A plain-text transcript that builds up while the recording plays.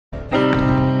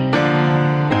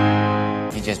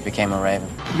just became a Raven.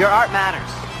 Your art matters.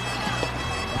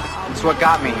 It's what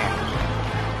got me here.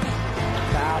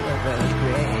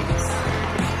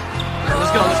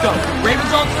 Let's go.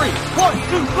 Ravens on 3. 1,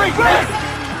 2, 3, Ravens!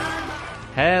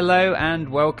 Hello and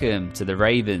welcome to The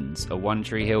Ravens, a One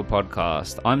Tree Hill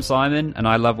podcast. I'm Simon and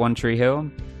I love One Tree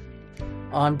Hill.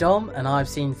 I'm Dom and I've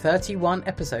seen 31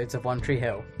 episodes of One Tree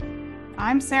Hill.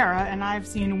 I'm Sarah and I've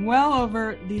seen well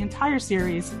over the entire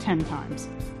series 10 times.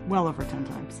 Well over 10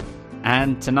 times.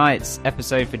 And tonight's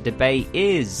episode for debate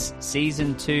is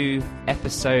Season 2,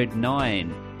 Episode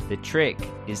 9. The trick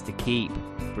is to keep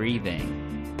breathing.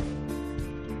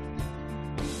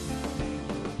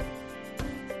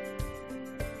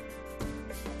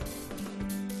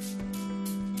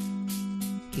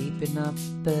 Keeping up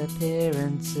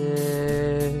appearances.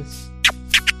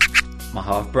 My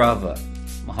half-brother.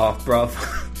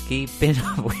 Keeping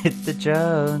up with the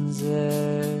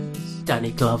Joneses.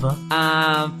 Danny Glover.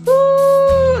 I'm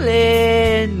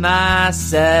fooling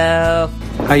myself.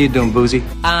 How you doing, Boozy?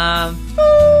 I'm fooling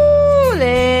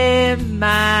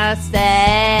myself.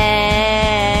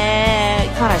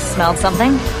 Thought I smelled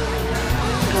something.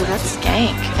 Oh, that's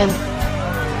skank. And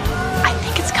I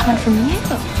think it's coming from you.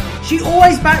 She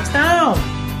always backs down.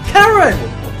 Karen,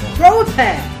 grow a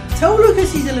pair. Tell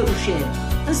Lucas he's a little shit.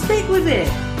 And stick with it.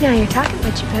 Now you're talking,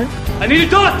 Witchy Poo. I need a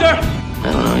doctor!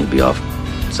 I don't know, he'd be off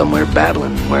somewhere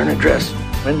battling, wearing a dress.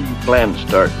 When do you plan to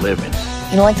start living?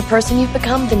 You don't like the person you've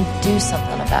become? Then do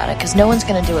something about it, because no one's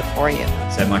going to do it for you.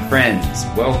 So my friends,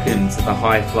 welcome to the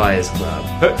High Flyers Club.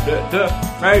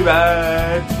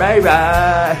 Raven!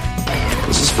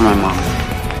 This is for my mom.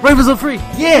 Ravens on 3.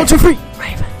 Yeah. 1, 2, 3.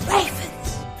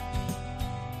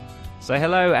 So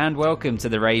hello and welcome to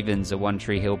The Ravens, a One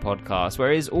Tree Hill podcast,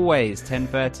 where it is always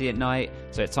 10:30 at night,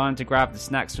 so it's time to grab the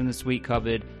snacks from the sweet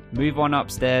cupboard, move on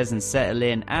upstairs and settle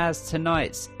in, as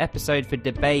tonight's episode for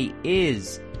debate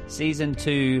is Season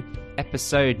 2,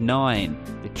 Episode 9.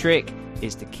 The trick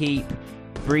is to keep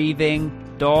breathing.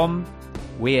 Dom,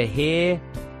 we are here,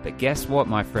 but guess what,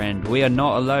 my friend? We are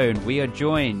not alone. We are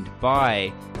joined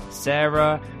by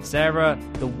Sarah. Sarah,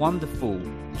 the wonderful,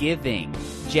 giving,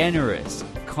 generous,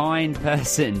 kind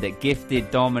person that gifted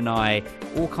Dom and I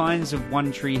all kinds of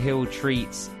One Tree Hill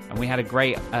treats, and we had a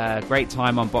great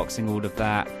time unboxing all of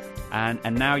that.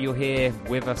 And now you're here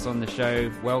with us on the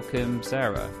show. Welcome,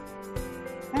 Sarah.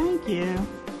 Thank you.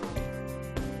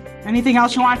 Anything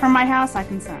else you want from my house, I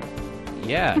can send.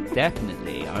 Yeah,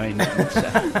 definitely. I mean,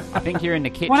 I think you're in the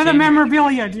kitchen. What other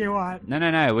memorabilia do you want?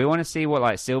 No. We want to see what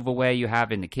like silverware you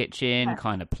have in the kitchen,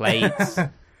 kind of plates.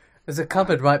 There's a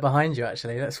cupboard right behind you,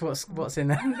 actually. That's what's in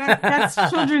there. That's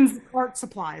children's art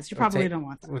supplies. You probably don't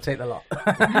want that. We'll take the lot.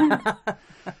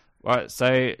 Right,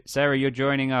 so Sarah, you're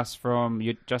joining us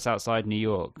you're just outside New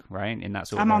York, right? In that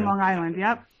sort of I'm on area? Long Island,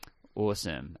 yep.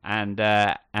 Awesome.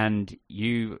 And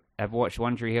you have watched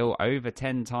One Tree Hill over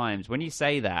 10 times. When you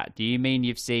say that, do you mean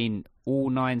you've seen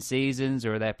all 9 seasons,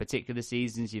 or are there particular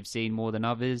seasons you've seen more than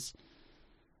others?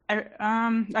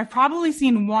 I've probably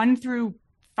seen 1 through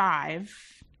 5.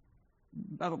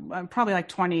 Probably like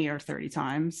 20 or 30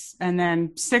 times, and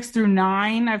then 6 through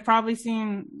 9 I've probably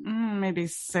seen maybe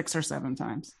 6 or 7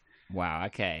 times. Wow.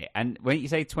 Okay. And when you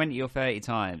say 20 or 30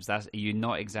 times, you're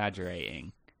not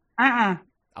exaggerating. I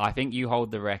think you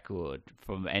hold the record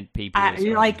from people.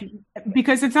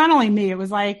 Because it's not only me. It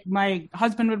was like my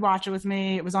husband would watch it with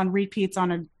me. It was on repeats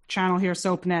on a channel here,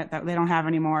 SoapNet, that they don't have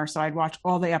anymore. So I'd watch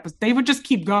all the episodes. They would just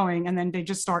keep going, and then they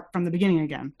just start from the beginning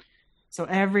again. So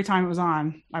every time it was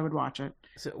on, I would watch it.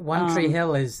 So One Tree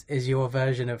Hill is your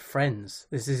version of Friends.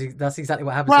 That's exactly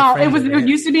what happens. Well, to Friends, it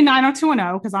used to be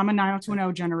 90210 because I'm a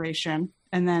 90210 generation,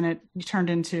 and then it turned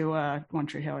into One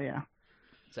Tree Hill. Yeah.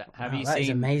 So that is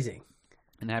amazing.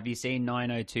 And have you seen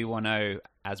 90210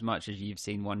 as much as you've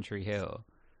seen One Tree Hill?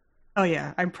 Oh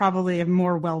yeah, I probably am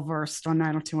more well versed on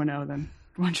 90210 than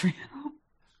One Tree Hill.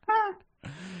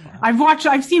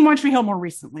 I've seen One Tree Hill more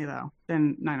recently though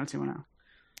than 90210.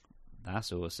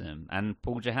 That's awesome. And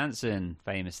Paul Johansson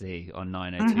famously on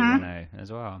 90210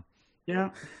 as well. Yeah.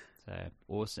 So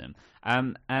awesome.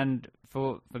 And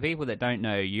for people that don't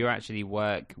know, you actually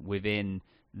work within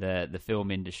the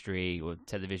film industry or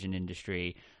television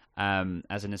industry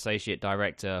as an associate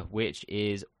director, which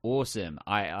is awesome.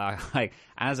 I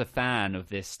as a fan of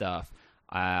this stuff,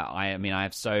 I mean, I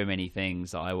have so many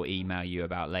things that I will email you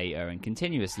about later and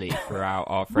continuously throughout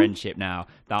our friendship now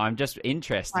that I'm just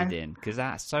interested in, because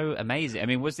that's so amazing. I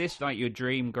mean, was this like your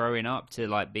dream growing up to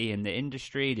like be in the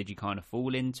industry? Did you kind of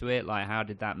fall into it? Like, how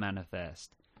did that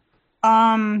manifest?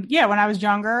 Yeah, when I was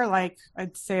younger, like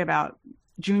I'd say about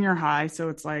junior high, so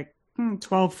it's like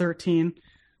 12, 13.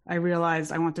 I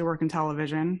realized I wanted to work in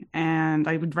television, and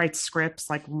I would write scripts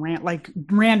like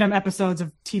random episodes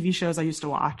of TV shows I used to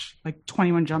watch, like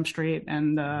 21 Jump Street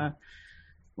and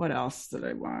what else did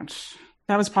I watch?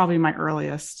 That was probably my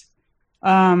earliest.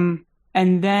 And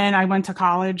then I went to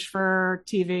college for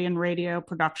TV and radio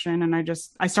production, and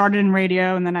I started in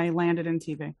radio, and then I landed in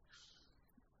TV.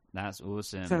 That's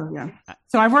awesome. So yeah.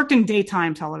 So I've worked in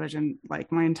daytime television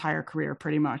like my entire career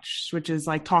pretty much, which is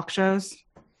like talk shows.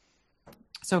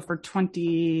 So for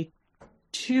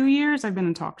 22 years I've been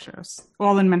in talk shows,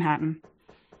 all in Manhattan.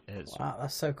 Wow,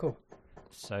 that's so cool.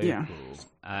 So cool.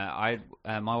 My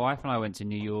wife and I went to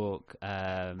New York.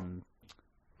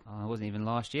 It wasn't even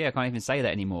last year. I can't even say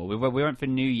that anymore. We went for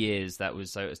New Year's. It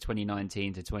was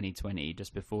 2019 to 2020,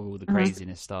 just before all the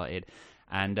craziness started.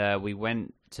 And we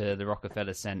went to the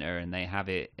Rockefeller Center, and they have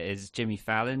it. It's Jimmy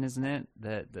Fallon, isn't it?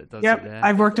 That does it there.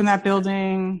 I've worked in that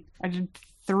building. I did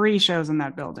 3 shows in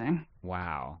that building.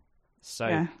 Wow. So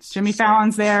yeah, Jimmy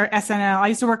Fallon's there. SNL. I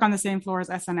used to work on the same floor as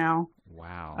SNL.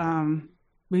 Wow.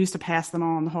 We used to pass them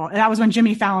all in the hall. And that was when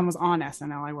Jimmy Fallon was on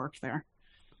SNL. I worked there.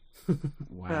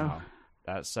 Wow. So.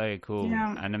 That's so cool.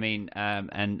 Yeah. And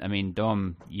I mean,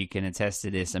 Dom, you can attest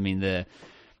to this. I mean, the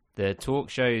talk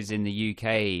shows in the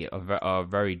UK are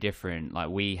very different. Like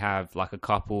we have like a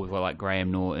couple with like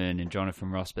Graham Norton and Jonathan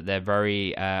Ross, but they're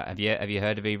very. Have you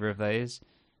heard of either of those?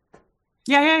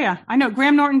 Yeah. I know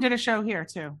Graham Norton did a show here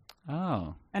too.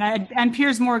 Oh. And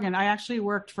Piers Morgan. I actually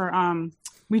worked for.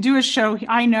 We do a show.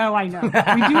 I know.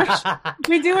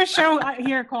 We do a show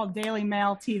here called Daily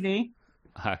Mail TV.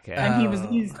 Okay. And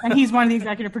he's one of the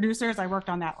executive producers. I worked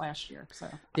on that last year. So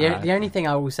the only thing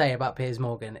I will say about Piers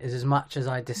Morgan is, as much as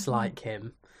I dislike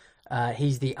him,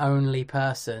 he's the only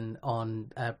person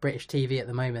on British TV at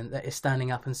the moment that is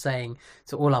standing up and saying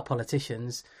to all our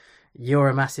politicians, "You're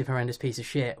a massive, horrendous piece of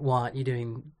shit. Why aren't you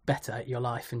doing better at your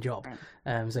life and job?"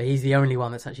 Right. So he's the only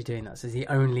one that's actually doing that. So it's the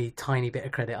only tiny bit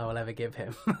of credit I will ever give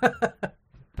him.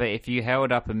 But if you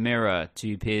held up a mirror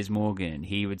to Piers Morgan,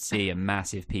 he would see a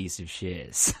massive piece of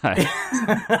shit. So.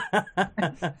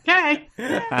 Okay.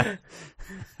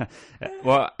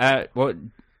 Well,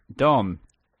 Dom,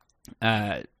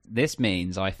 this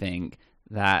means, I think,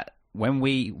 that when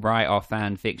we write our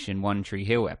fan fiction One Tree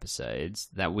Hill episodes,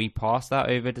 that we pass that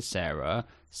over to Sarah.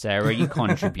 Sarah, you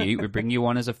contribute. We bring you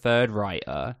on as a third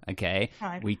writer, okay?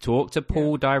 Right. We talk to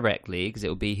Paul directly, because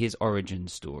it'll be his origin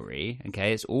story,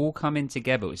 okay? It's all coming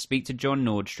together. We speak to John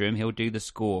Nordstrom. He'll do the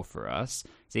score for us.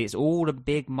 See, it's all a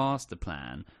big master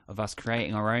plan of us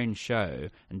creating our own show,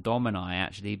 and Dom and I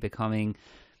actually becoming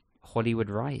Hollywood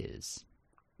writers.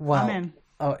 Well,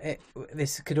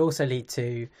 this could also lead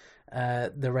to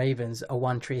the Ravens, a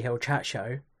One Tree Hill chat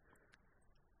show.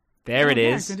 There it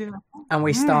is. And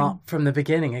we start from the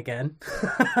beginning again.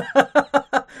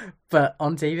 But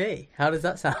on TV. How does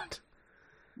that sound?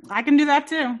 I can do that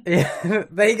too. Yeah,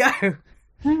 there you go.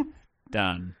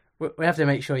 Done. We have to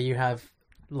make sure you have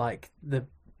like the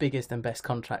biggest and best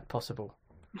contract possible.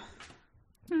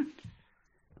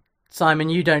 Simon,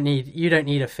 you don't need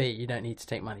a fee. You don't need to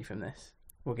take money from this.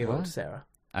 We'll give it all to Sarah.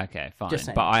 Okay, fine.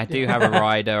 But I do have a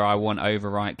rider. I want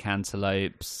overripe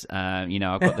cantaloupes. I've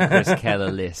got the Chris Keller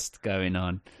list going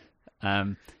on.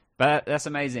 But that's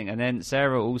amazing. And then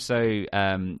Sarah also,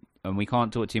 and we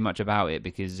can't talk too much about it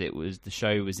because the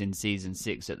show was in season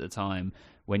 6 at the time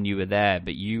when you were there,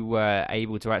 but you were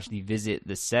able to actually visit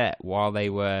the set while they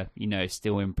were,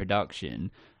 still in production.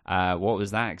 What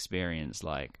was that experience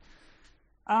like?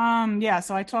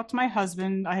 So I talked to my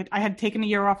husband. I had taken a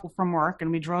year off from work,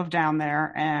 and we drove down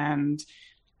there, and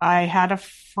I had a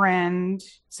friend.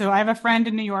 So I have a friend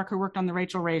in New York who worked on the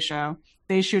Rachel Ray show.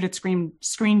 They shoot at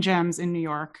Screen Gems in New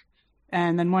York,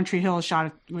 and then One Tree Hill was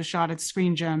shot at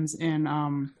Screen Gems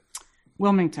in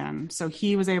Wilmington. So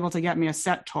he was able to get me a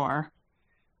set tour,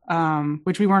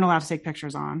 which we weren't allowed to take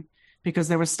pictures on because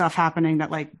there was stuff happening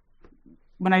that, like,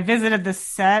 when I visited the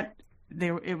set,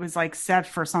 it was like set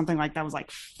for something like that was like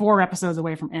 4 episodes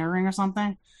away from airing or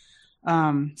something.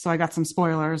 So I got some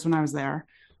spoilers when I was there.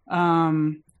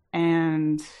 And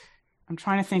I'm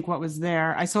trying to think what was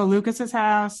there. I saw Lucas's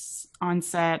house on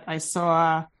set. I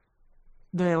saw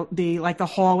the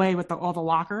hallway with all the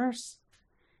lockers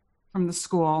from the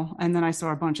school. And then I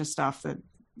saw a bunch of stuff that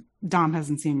Dom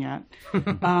hasn't seen yet.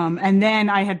 And then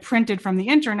I had printed from the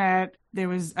internet.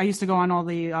 I used to go on all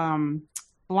the,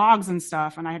 blogs and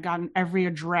stuff, and I had gotten every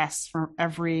address for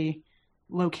every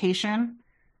location,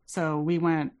 so we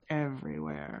went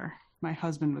everywhere. My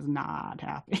husband was not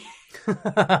happy.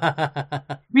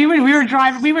 we were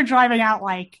driving out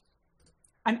like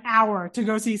an hour to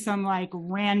go see some like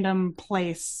random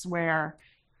place where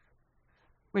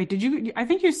Wait, did you? I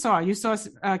think you saw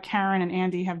Karen and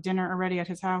Andy have dinner already at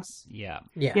his house. Yeah.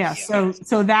 Yeah.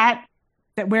 So that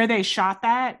where they shot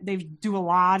that, they do a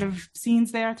lot of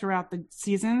scenes there throughout the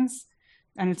seasons,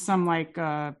 and it's some like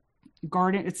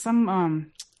garden. It's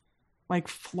some like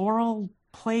floral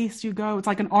place you go. It's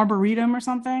like an arboretum or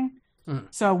something.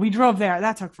 So we drove there.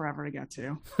 That took forever to get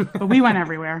to, but we went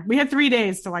everywhere. We had 3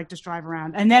 days to like just drive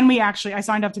around, and then I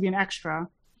signed up to be an extra.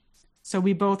 So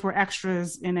we both were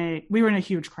extras we were in a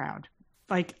huge crowd.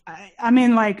 Like, I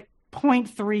mean, like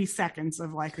 0.3 seconds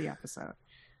of like the episode.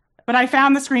 But I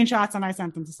found the screenshots and I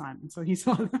sent them to Simon. So he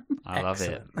saw them. I love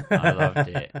it. I loved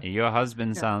it. Your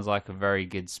husband sounds like a very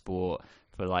good sport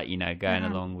for like, going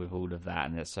along with all of that.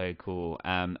 And that's so cool.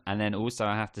 And then also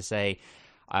I have to say,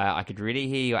 I could really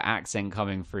hear your accent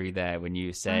coming through there when you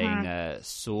were saying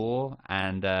saw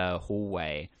and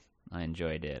hallway. I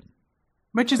enjoyed it.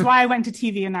 Which is why I went to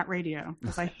TV and not radio,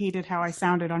 because I hated how I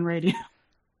sounded on radio.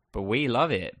 But we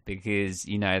love it because,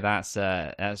 that's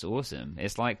awesome.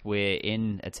 It's like we're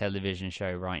in a television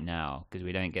show right now because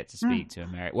we don't get to speak to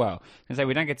Well, I say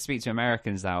we don't get to speak to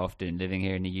Americans that often living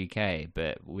here in the UK,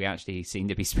 but we actually seem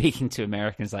to be speaking to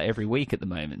Americans like every week at the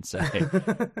moment. So.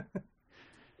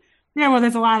 Yeah, well,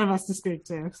 there's a lot of us to speak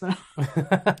to, so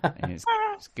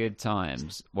it's good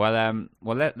times. Well,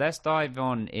 let's dive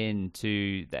on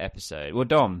into the episode. Well,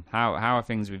 Dom, how are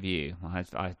things with you?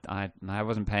 I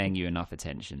wasn't paying you enough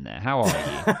attention there. How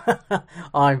are you?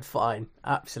 I'm fine,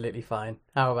 absolutely fine.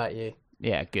 How about you?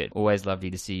 Yeah, good. Always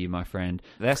lovely to see you, my friend.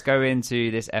 Let's go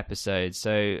into this episode.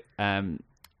 So,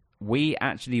 we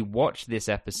actually watched this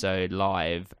episode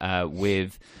live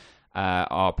with.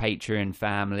 Our Patreon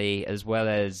family, as well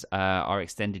as our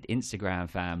extended Instagram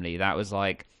family. That was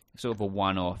like sort of a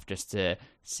one-off just to,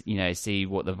 see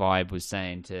what the vibe was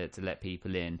saying to let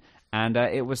people in. And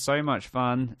it was so much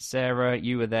fun. Sarah,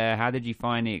 you were there. How did you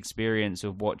find the experience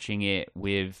of watching it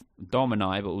with Dom and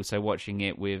I, but also watching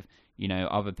it with,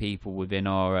 other people within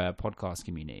our podcast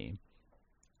community?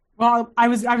 Well, I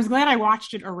was glad I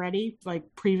watched it already,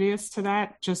 like previous to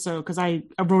that, just so because I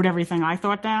wrote everything I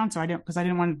thought down, so I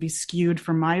didn't want to be skewed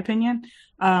from my opinion.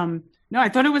 No, I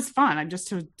thought it was fun, just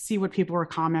to see what people were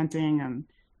commenting and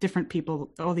different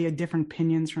people, all the different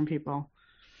opinions from people.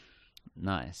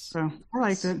 Nice. So I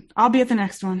liked it. I'll be at the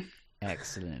next one.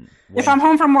 Excellent. If I'm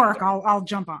home from work, I'll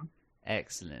jump on.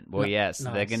 Excellent. Well, yes,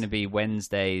 nice. They're going to be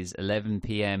Wednesdays, 11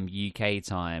 p.m. UK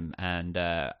time, and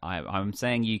I'm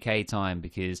saying UK time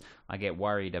because I get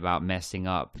worried about messing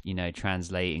up,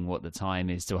 translating what the time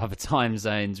is to other time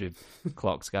zones with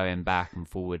clocks going back and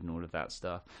forward and all of that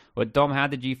stuff. Well, Dom, how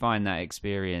did you find that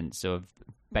experience of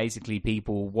basically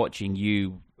people watching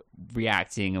you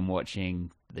reacting and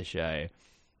watching the show?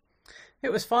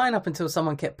 It was fine up until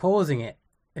someone kept pausing it.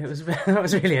 That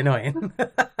was really annoying.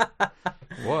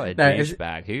 What a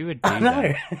douchebag! Who would do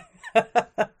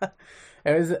that?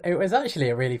 It was actually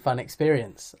a really fun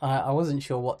experience. I wasn't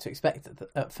sure what to expect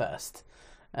at first.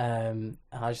 I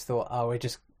just thought, we're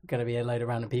just going to be a load of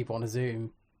random people on a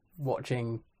Zoom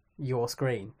watching your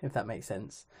screen, if that makes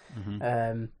sense.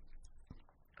 Mm-hmm.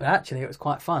 But actually, it was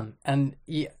quite fun, and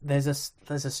there's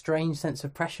a strange sense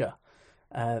of pressure.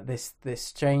 This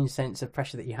strange sense of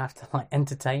pressure that you have to like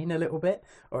entertain a little bit,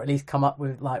 or at least come up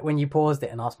with, like, when you paused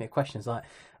it and asked me a question, it's like,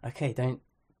 okay, don't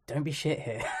be shit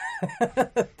here.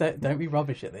 don't be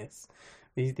rubbish at this.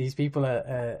 These people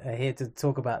are here to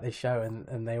talk about this show,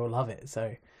 and they all love it.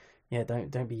 So yeah,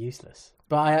 don't be useless.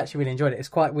 But I actually really enjoyed it. It's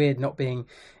quite weird not being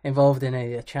involved in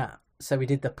a chat. So we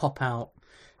did the pop out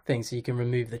thing, so you can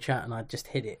remove the chat, and I just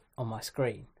hid it on my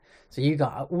screen. So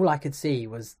all I could see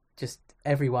was just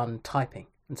everyone typing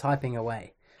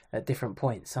away at different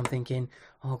points. I'm thinking,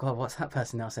 oh god, what's that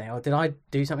person now saying? Or did I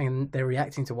do something and they're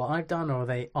reacting to what I've done, or are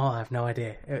they? Oh, I have no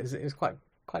idea. It was quite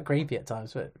creepy at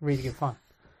times, but really good fun.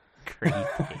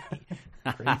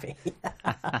 Creepy.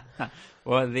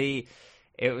 Well,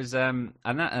 it was and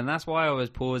that's why I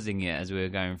was pausing it as we were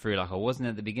going through. Like, I wasn't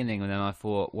at the beginning, and then I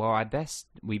thought, well,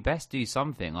 we best do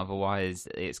something, otherwise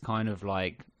it's kind of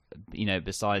like,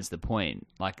 besides the point.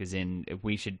 Like, as in, if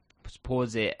we should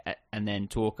pause it and then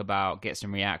get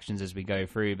some reactions as we go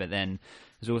through, but then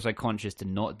I was also conscious to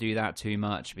not do that too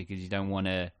much because you don't want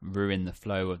to ruin the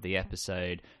flow of the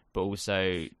episode, but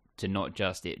also to not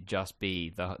just be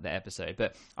the episode.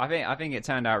 But I think it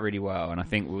turned out really well, and I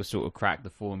think we'll sort of crack the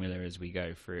formula as we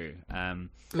go through.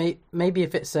 Maybe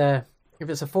if it's a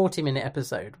 40-minute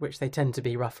episode, which they tend to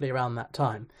be roughly around that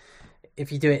time,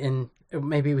 if you do it in,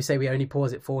 maybe we say we only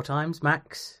pause it 4 times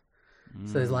max.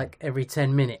 So there's like every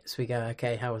 10 minutes we go,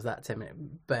 okay, how was that 10 minutes?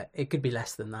 But it could be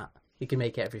less than that. You can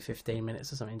make it every 15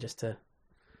 minutes or something, just to...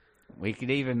 We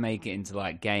could even make it into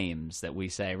like games that we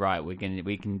say, right, we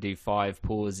can do 5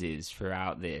 pauses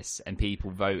throughout this, and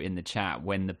people vote in the chat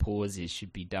when the pauses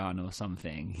should be done or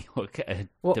something.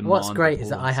 What's great is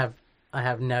that I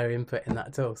have no input in that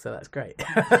at all, so that's great.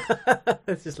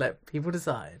 Let's just let people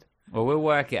decide. Well, we'll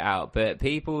work it out. But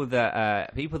people that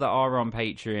are on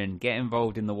Patreon, get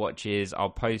involved in the watches. I'll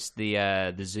post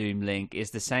the Zoom link.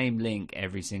 It's the same link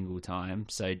every single time,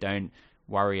 so don't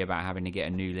worry about having to get a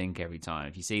new link every time.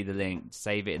 If you see the link,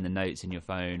 save it in the notes in your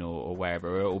phone or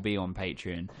wherever. It will be on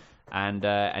Patreon,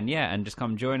 and just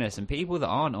come join us. And people that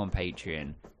aren't on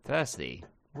Patreon, firstly,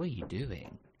 what are you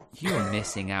doing? You're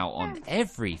missing out on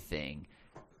everything.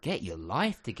 Get your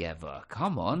life together.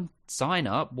 Come on, sign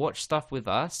up, watch stuff with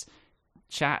us,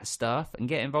 chat stuff, and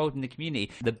get involved in the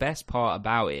community. The best part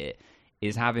about it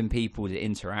is having people to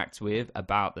interact with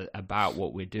about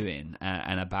what we're doing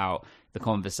and about the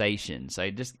conversation. So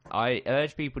I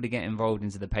urge people to get involved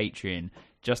into the Patreon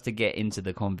just to get into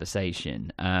the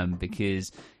conversation,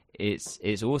 because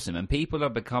it's awesome, and people are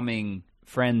becoming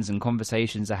friends, and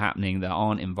conversations are happening that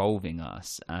aren't involving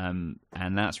us, and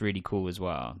that's really cool as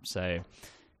well. So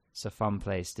it's a fun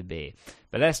place to be.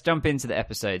 But let's jump into the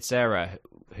episode. Sarah,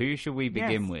 who should we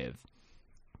begin with?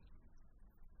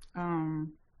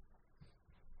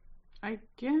 I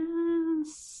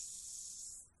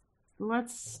guess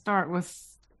let's start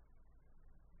with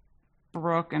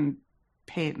Brooke and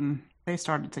Peyton. They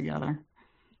started together.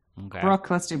 Okay.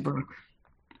 Brooke, let's do Brooke.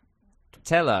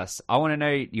 Tell us. I want to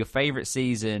know your favorite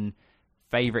season,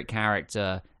 favorite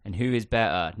character, and who is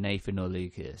better, Nathan or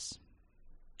Lucas?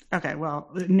 Okay,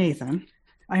 well, Nathan.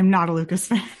 I am not a Lucas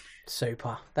fan.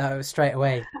 Super. That was straight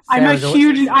away. I'm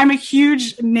a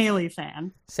huge Naley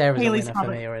fan. Sarah's Haley's a winner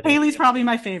for me already. Haley's probably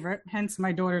my favorite, hence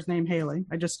my daughter's name Haley.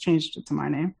 I just changed it to my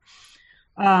name.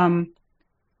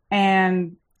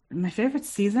 And my favorite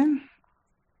season?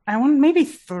 I want maybe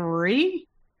 3.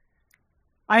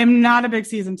 I am not a big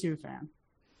season 2 fan.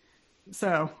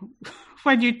 So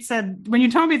when you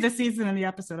told me the season in the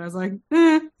episode, I was like,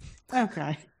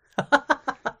 okay.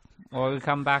 Well, we'll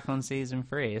come back on season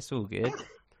 3. It's all good.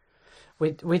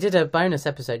 We did a bonus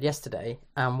episode yesterday,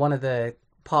 and one of the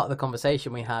part of the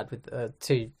conversation we had with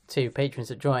two patrons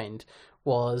that joined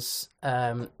was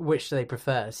which do they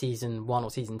prefer, season 1 or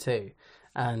season 2?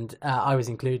 And I was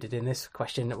included in this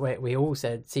question. We all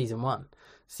said season 1.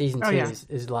 Season 2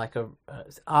 is like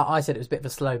I said it was a bit of a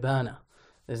slow burner.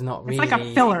 There's not really... It's like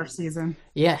a filler season.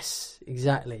 Yes,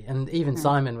 exactly. And even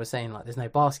Simon was saying like there's no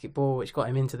basketball, which got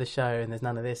him into the show, and there's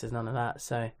none of this, there's none of that.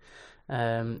 So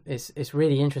it's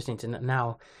really interesting to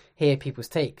now hear people's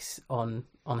takes on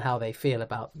how they feel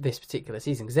about this particular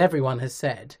season, because everyone has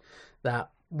said that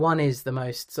 1 is the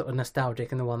most sort of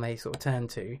nostalgic and the one they sort of turn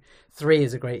to. 3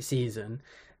 is a great season.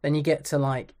 Then you get to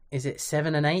like, is it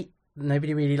 7 and 8?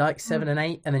 Nobody really likes 7 and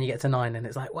 8, and then you get to 9 and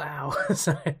it's like, wow.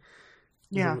 So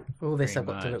yeah, all this I've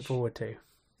got to look forward to.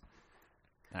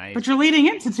 Nice. But you're leading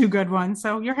into 2 good ones,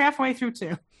 so you're halfway through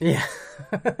 2. Yeah.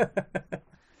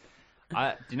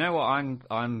 Do you know what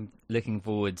I'm looking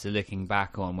forward to looking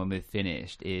back on when we've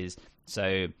finished is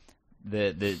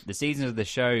the seasons of the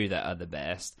show that are the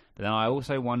best, but then I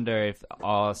also wonder if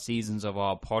our seasons of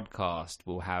our podcast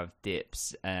will have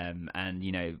dips, and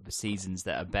seasons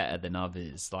that are better than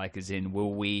others. Like, as in,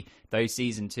 though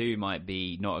season 2 might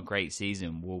be not a great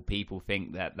season, will people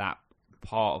think that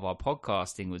part of our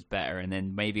podcasting was better, and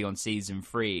then maybe on season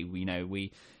 3,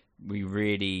 we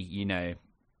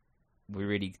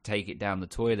really take it down the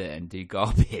toilet and do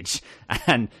garbage,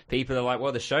 and people are like,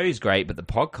 well, the show's great, but the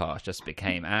podcast just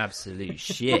became absolute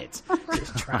shit.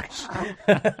 It's trash.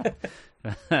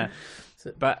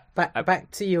 But back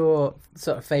to your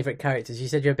sort of favourite characters. You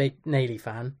said you're a big Naley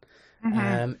fan.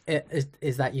 Mm-hmm.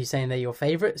 Is that you saying they're your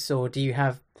favourites, or do you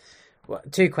have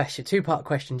two-part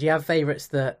question? Do you have favourites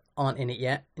that aren't in it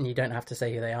yet, and you don't have to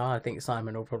say who they are? I think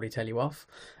Simon will probably tell you off.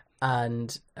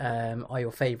 And are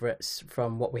your favourites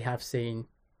from what we have seen?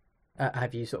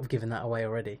 Have you sort of given that away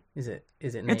already? Is it?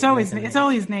 It's always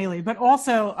Naley. But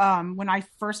also, when I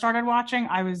first started watching,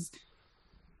 I was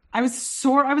a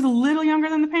little younger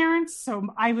than the parents, so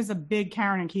I was a big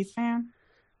Karen and Keith fan.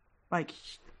 Like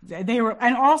they were,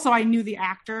 and also I knew the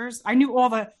actors. I knew all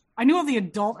the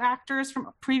adult actors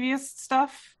from previous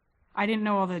stuff. I didn't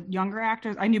know all the younger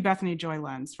actors. I knew Bethany Joy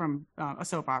Lenz from a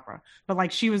soap opera, but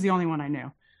like she was the only one I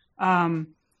knew.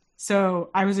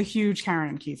 So I was a huge Karen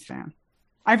and Keith fan.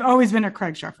 I've always been a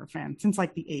Craig Sheffer fan since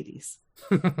like the 80s,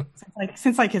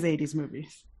 since his 80s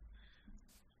movies.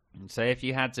 So if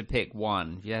you had to pick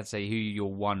one, if you had to say who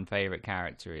your one favorite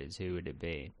character is, who would it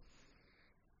be?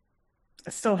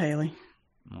 Still Haley.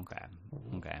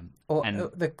 Okay. Or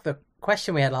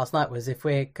question we had last night was if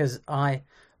we're my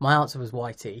answer was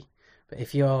Whitey, but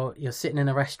if you're sitting in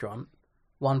a restaurant,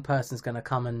 one person's going to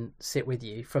come and sit with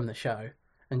you from the show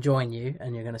and join you,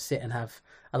 and you're going to sit and have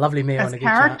a lovely meal as and a good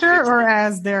character chat. or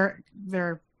as their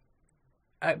do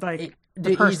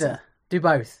person. either. Do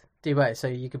both. So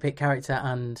you can pick character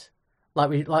and like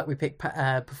we pick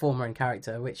performer and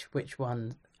character. Which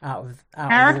one out of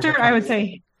character? I'd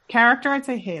say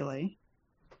Haley,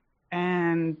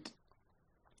 and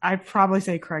I'd probably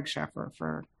say Craig Sheffer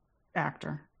for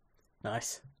actor.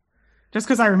 Nice. Just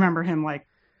because I remember him like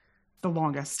the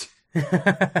longest.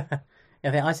 I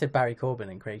think I said Barry Corbin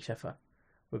and Craig Sheffer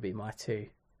would be my two.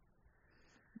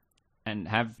 And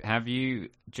have you,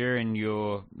 during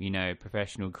your,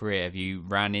 professional career, have you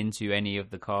ran into any of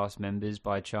the cast members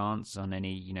by chance on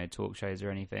any, talk shows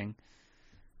or anything?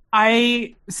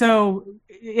 Where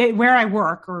I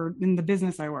work or in the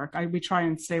business I work, we try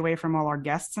and stay away from all our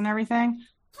guests and everything.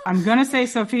 I'm going to say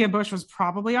Sophia Bush was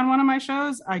probably on one of my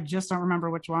shows. I just don't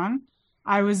remember which one.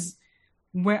 I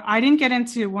didn't get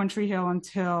into One Tree Hill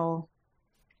until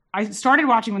I started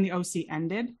watching when the OC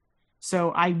ended.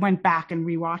 So I went back and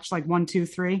rewatched like 1, 2,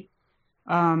 3.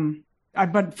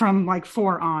 But from like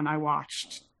 4 on, I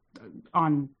watched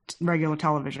on regular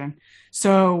television.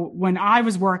 So when I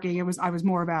was working, I was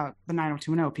more about the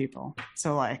 90210 people.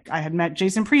 So like I had met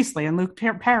Jason Priestley and Luke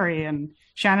Perry and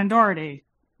Shannon Doherty.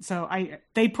 So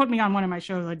they put me on one of my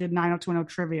shows. I did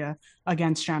 90210 trivia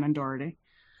against Shannon Doherty.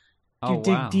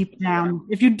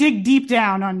 If you dig deep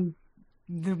down on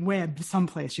the web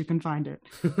someplace, you can find it.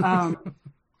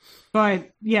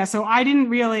 But yeah, so I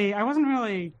wasn't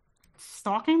really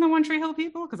stalking the One Tree Hill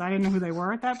people because I didn't know who they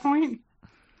were at that point.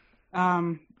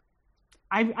 I'm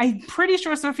pretty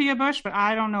sure Sophia Bush, but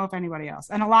I don't know if anybody else.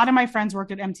 And a lot of my friends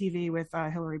worked at MTV with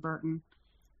Hillary Burton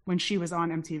when she was on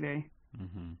MTV,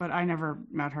 but I never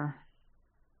met her.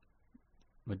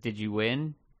 But did you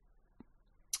win?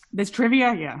 This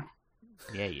trivia? Yeah.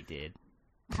 Yeah, you did.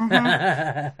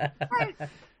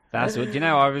 That's what,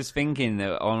 I was thinking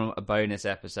that on a bonus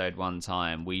episode one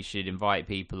time, we should invite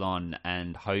people on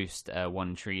and host a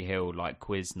One Tree Hill like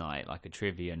quiz night, like a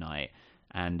trivia night.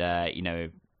 And,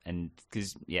 and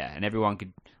everyone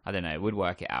could, I don't know, would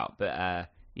work it out. But,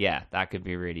 that could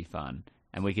be really fun.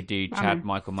 And we could do Chad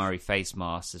Michael Murray face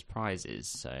masks as prizes.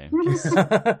 So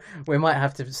we might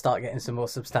have to start getting some more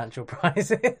substantial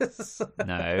prizes.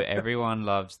 No, everyone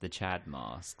loves the Chad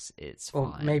masks. It's fine.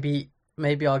 Or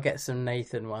maybe I'll get some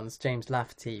Nathan ones, James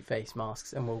Lafferty face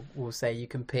masks, and we'll say you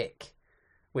can pick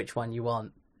which one you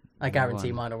want. I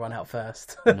guarantee mine will run out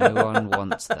first. No one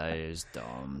wants those,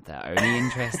 Dom. They're only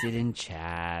interested in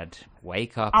Chad.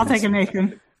 Wake up. I'll take a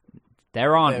Nathan.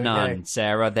 There aren't none,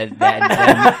 Sarah. It's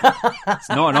not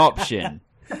an option.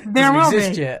 There will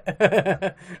exist be.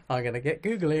 Yet. I'm gonna get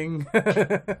googling.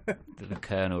 The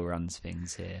Colonel runs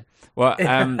things here. Well,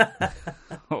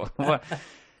 what?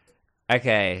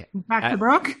 Okay. Back to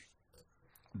Brooke.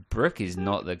 Brooke is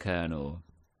not the Colonel.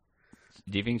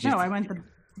 Do you think she's? No, I went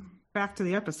back to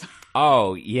the episode.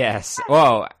 Oh yes.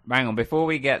 Well, hang on. Before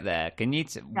we get there, can you?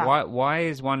 Why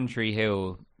is One Tree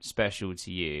Hill special to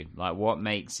you? Like, what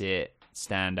makes it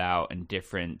stand out and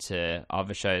different to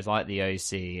other shows like the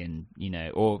OC, and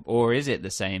or is it the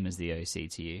same as the OC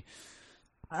to you?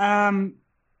 I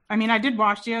mean, I did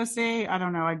watch the OC. I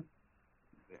don't know.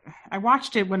 I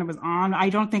watched it when it was on. I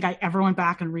don't think I ever went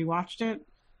back and rewatched it.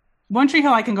 One Tree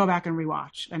Hill I can go back and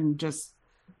rewatch and just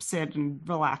sit and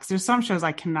relax. There's some shows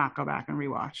I cannot go back and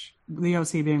rewatch. The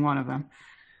OC being one of them.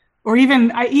 Or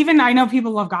I know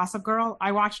people love Gossip Girl.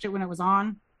 I watched it when it was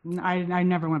on. I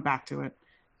never went back to it.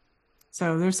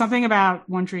 So there's something about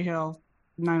One Tree Hill,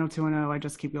 90210. I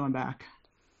just keep going back.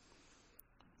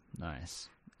 Nice.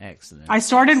 Excellent. I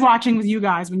started watching with you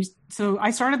guys so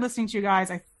I started listening to you guys,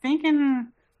 I think in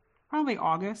probably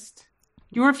August.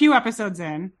 You were a few episodes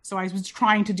in, so I was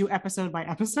trying to do episode by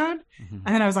episode. And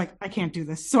then I was like, I can't do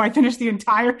this. So I finished the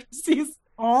entire season,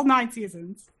 all 9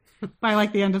 seasons, by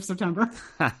like the end of September.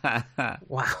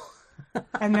 Wow.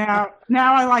 And now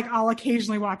I'll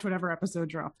occasionally watch whatever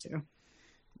episode you're up to.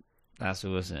 That's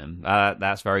awesome.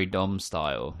 That's very Dom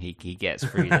style. He gets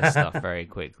through this stuff very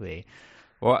quickly.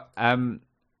 Well, can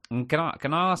I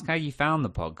ask how you found the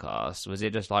podcast? Was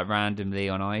it just like randomly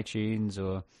on iTunes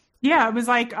or? Yeah, it was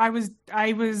like I was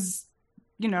since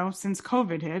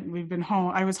COVID hit, we've been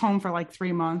home. I was home for like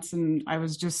 3 months, and I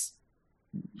was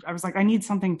like, I need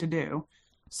something to do.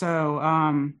 So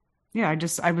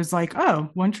I was like,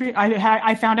 oh, One Tree.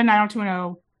 I found a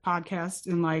 90210 podcast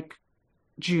in like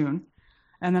June.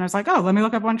 And then I was like, oh, let me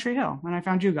look up One Tree Hill. And I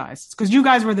found you guys because you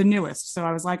guys were the newest. So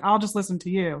I was like, I'll just listen to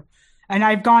you. And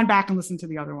I've gone back and listened to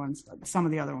the other ones, some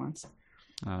of the other ones.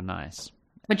 Oh, nice.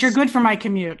 But you're good for my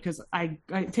commute because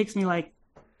it takes me like,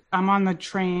 I'm on the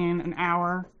train an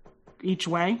hour each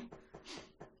way.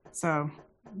 So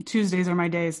Tuesdays are my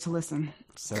days to listen.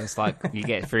 So it's like you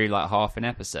get through like half an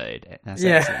episode. That's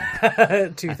Yeah,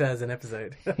 2/3 an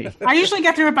episode. I usually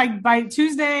get through it by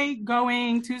Tuesday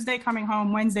coming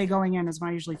home, Wednesday going in is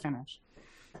when I usually finish.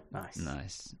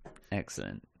 Nice.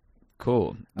 Excellent.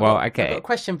 Cool. Well, okay. I've got a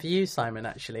question for you, Simon,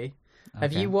 actually.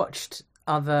 Have Okay. you watched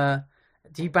other...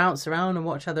 Do you bounce around and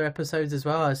watch other episodes as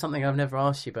well? It's something I've never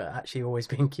asked you, but actually always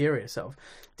been curious of.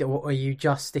 Or are you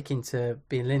just sticking to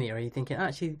being linear? Are you thinking,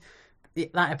 actually,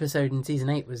 that episode in season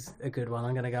 8 was a good one,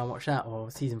 I'm going to go and watch that,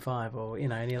 or season 5, or,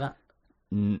 any of that?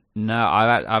 No,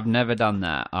 I've never done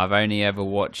that. I've only ever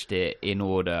watched it in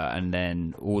order and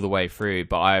then all the way through.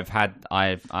 But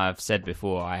I've said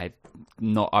before, I've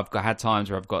had times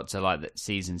where I've got to like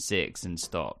season 6 and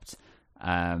stopped.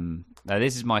 Now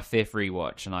this is my 5th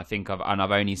rewatch, and I think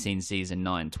I've only seen season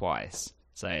 9 twice.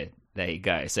 So there you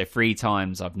go. So 3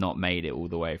 times I've not made it all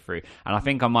the way through, and I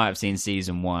think I might have seen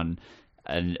season 1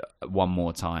 and one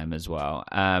more time as well.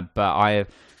 But I've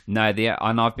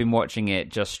been watching it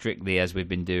just strictly as we've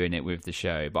been doing it with the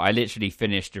show. But I literally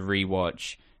finished a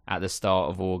rewatch at the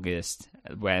start of August,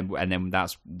 and then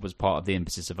that was part of the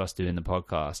impetus of us doing the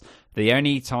podcast. The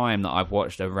only time that I've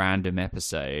watched a random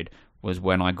episode was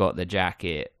when I got the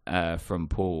jacket from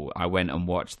Paul. I went and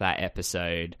watched that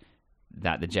episode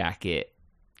that the jacket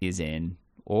is in,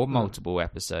 or multiple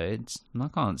episodes, I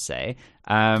can't say.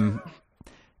 And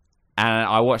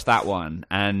I watched that one,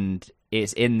 and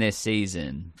it's in this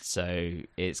season, so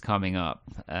it's coming up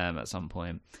at some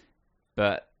point.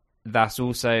 But that's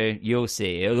also, you'll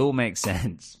see, it'll all make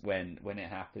sense when it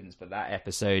happens. But that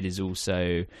episode is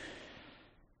also,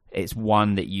 it's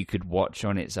one that you could watch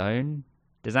on its own.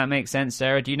 Does that make sense,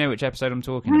 Sarah? Do you know which episode I'm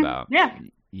talking about? Yeah.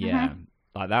 Yeah. Mm-hmm.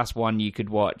 Like, that's one you could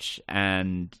watch,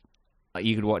 and like,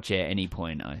 you could watch it at any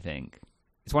point, I think.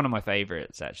 It's one of my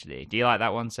favorites, actually. Do you like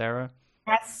that one, Sarah?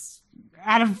 That's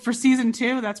for season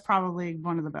 2, that's probably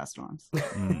one of the best ones.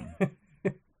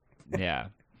 Yeah.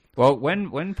 Well,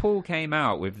 when Paul came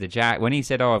out with the jacket, when he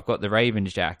said, "Oh, I've got the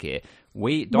Ravens jacket,"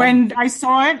 when I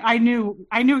saw it, I knew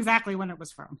exactly when it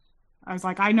was from. I was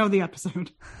like, I know the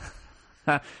episode.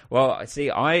 Well,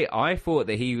 see, I thought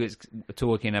that he was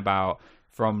talking about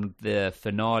from the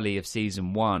finale of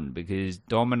season 1, because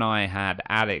Dom and I had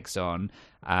Alex on,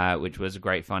 which was a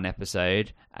great fun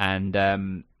episode,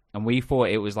 and we thought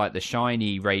it was like the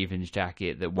shiny Ravens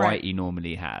jacket that Whitey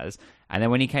normally has, and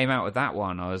then when he came out with that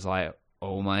one, I was like,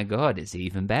 oh my god, it's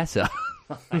even better.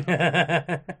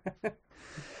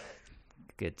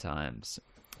 Good times.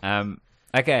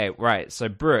 Okay, right, so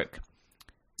Brooke.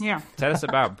 Yeah. Tell us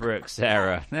about Brooke,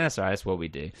 Sarah. That's all right, that's what we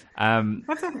do.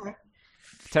 That's okay.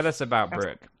 Tell us about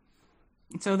Brooke.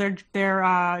 So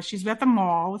they're she's at the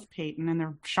mall with Peyton, and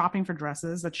they're shopping for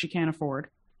dresses that she can't afford.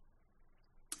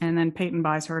 And then Peyton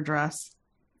buys her a dress.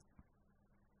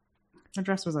 The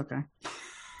dress was okay.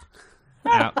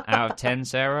 Out of 10,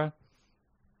 Sarah?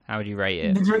 How would you rate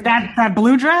it? That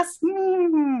blue dress?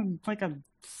 Like a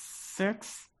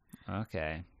 6.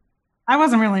 Okay. I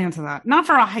wasn't really into that. Not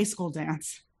for a high school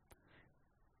dance.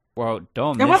 Well,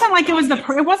 Dom, it wasn't like it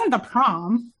wasn't the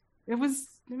prom. It was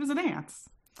a dance.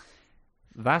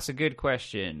 That's a good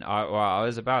question.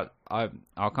 I'll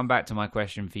come back to my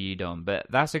question for you, Dom, but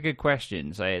that's a good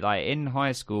question. So, like, in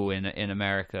high school in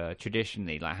America,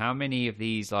 traditionally, like, how many of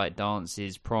these like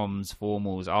dances, proms,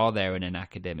 formals are there in an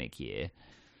academic year?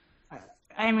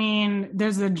 I mean,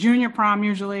 there's a junior prom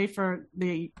usually for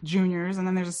the juniors, and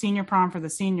then there's a senior prom for the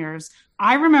seniors.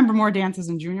 I remember more dances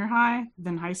in junior high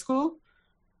than high school.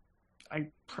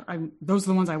 Those are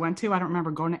the ones I went to. I don't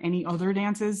remember going to any other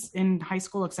dances in high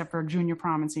school except for junior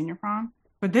prom and senior prom.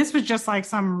 But this was just like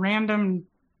some random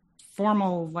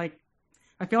formal, like,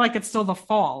 I feel like it's still the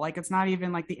fall. Like, it's not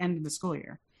even like the end of the school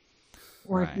year.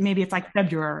 Or maybe it's like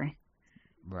February.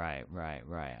 Right.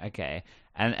 Okay.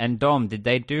 And Dom, did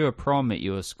they do a prom at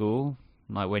your school?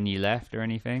 Like when you left or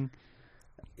anything?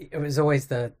 It was always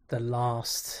the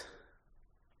last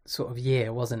sort of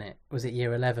year, wasn't it? Was it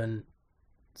year 11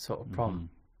 sort of prom?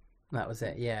 Mm-hmm. That was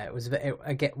it. Yeah, it was.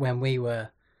 I get when we were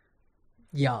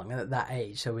young at that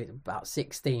age, so about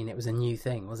 16, it was a new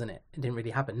thing, wasn't it? It didn't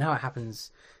really happen. Now it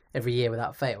happens every year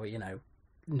without fail.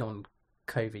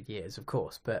 Non-COVID years, of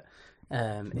course, but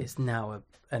it's now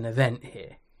an event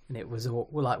here. And it was all,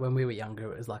 like when we were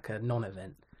younger, it was like a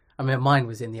non-event. I mean, mine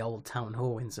was in the old town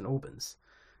hall in St Albans,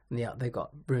 and they've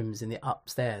got rooms in the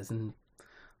upstairs, and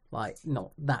like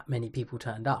not that many people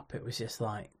turned up. It was just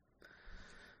like,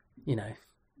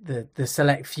 the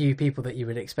select few people that you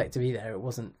would expect to be there. It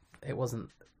wasn't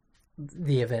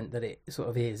the event that it sort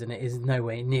of is, and it is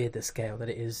nowhere near the scale that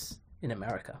it is in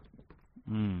America.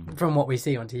 From what we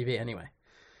see on TV, anyway.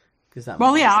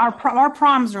 Our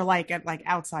proms are like at like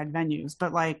outside venues,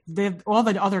 but like all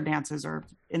the other dances are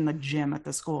in the gym at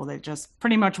the school. They just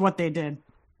pretty much what they did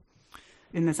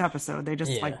in this episode. They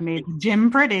just like made the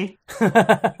gym pretty.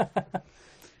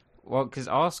 Well, because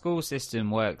our school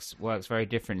system works very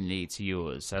differently to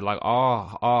yours. So like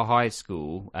our high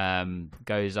school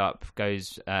goes up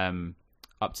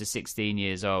to 16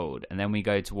 years old, and then we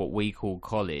go to what we call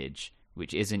college,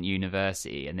 which isn't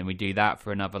university, and then we do that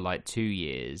for another like 2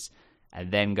 years, and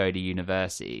then go to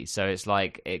university. So it's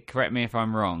like, correct me if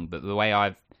I'm wrong, but the way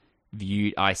I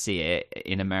see it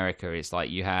in America, it's like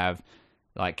you have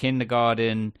like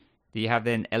kindergarten, you have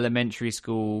then elementary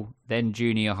school, then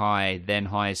junior high, then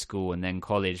high school, and then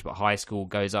college. But high school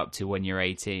goes up to when you're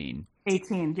 18.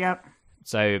 18, yep.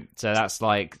 So that's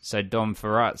like, so Dom,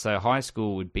 for us, so high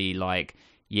school would be like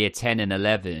year 10 and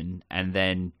 11, and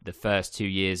then the first 2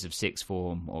 years of sixth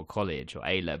form or college or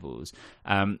A levels.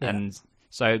 And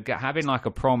so having like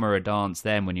a prom or a dance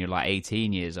then when you're like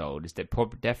 18 years old is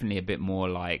definitely a bit more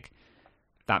like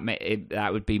that.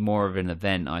 That would be more of an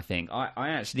event, I think.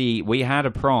 We had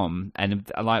a prom, and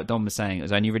like Dom was saying, it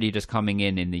was only really just coming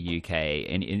in the UK,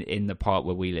 in the part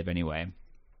where we live anyway.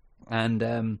 And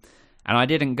I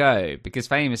didn't go because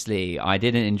famously I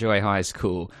didn't enjoy high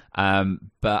school.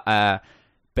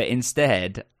 But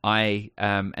instead, and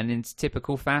in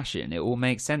typical fashion, it all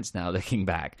makes sense now looking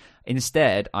back.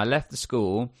 Instead, I left the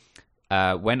school,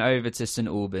 went over to St.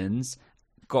 Albans,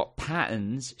 got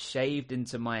patterns shaved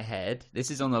into my head.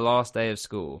 This is on the last day of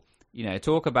school. You know,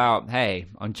 talk about, hey,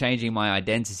 I'm changing my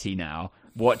identity now.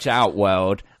 Watch out,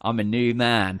 world. I'm a new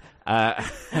man.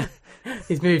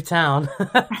 He's moved town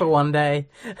for one day.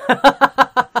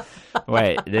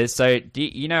 Wait, so do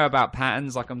you know about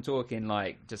patterns? Like I'm talking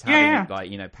like just having like,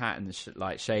 you know, patterns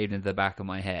like shaved into the back of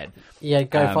my head. Yeah,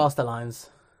 go faster lines.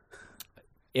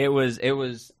 It was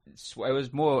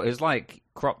like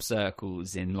crop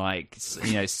circles in like,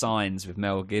 you know, signs with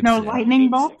Mel Gibson. No lightning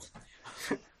bolts?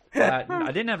 I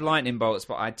didn't have lightning bolts,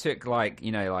 but I took like,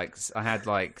 you know, like I had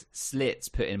like slits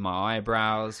put in my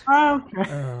eyebrows. Oh,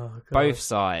 okay. Both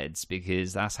sides,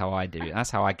 because that's how I do it. That's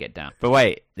how I get down. But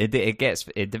wait,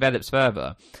 it develops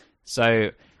further.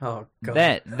 So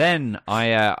then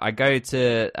I go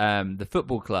to the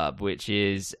football club, which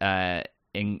is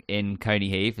in Coney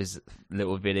Heath, is a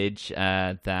little village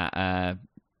that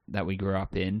we grew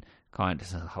up in. Kind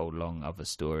of a whole long other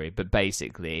story, but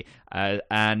basically,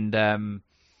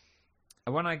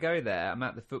 when I go there, I'm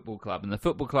at the football club, and the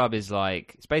football club is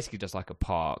like, it's basically just like a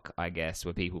park, I guess,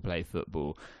 where people play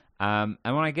football. And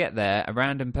when I get there, a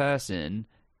random person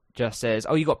just says,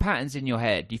 "Oh, you got patterns in your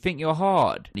head. Do you think you're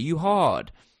hard? Are you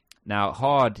hard?" Now,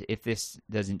 hard, if this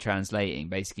doesn't translating,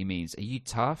 basically means, are you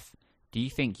tough? Do you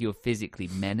think you're physically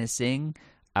menacing?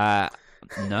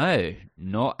 No,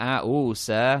 not at all,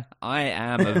 sir. I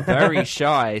am a very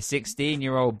shy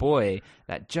 16-year-old boy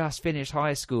that just finished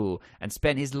high school and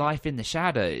spent his life in the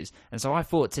shadows. And so I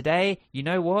thought, today, you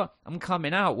know what? I'm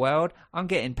coming out, world. I'm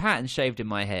getting patterns shaved in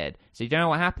my head. So you know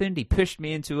what happened? He pushed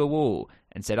me into a wall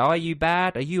and said, "Are you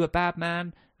bad? Are you a bad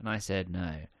man?" And I said,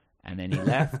 "No." And then he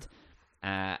left.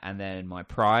 And then my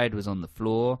pride was on the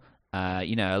floor,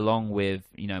 you know, along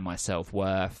with, you know, my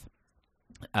self-worth,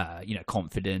 you know,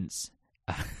 confidence.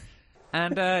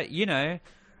 And you know,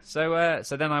 so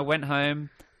then I went home,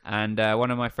 and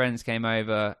one of my friends came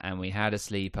over, and we had a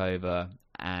sleepover,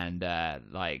 and that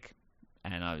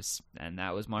was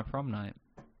my prom night.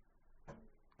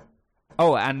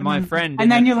 Oh, and my friend,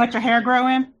 and then you let your hair grow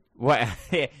in. Well,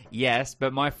 yes,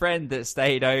 but my friend that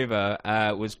stayed over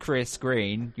was Chris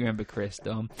Green. You remember Chris,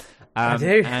 Dom? I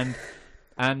do.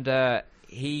 And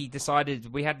he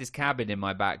decided, we had this cabin in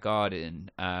my back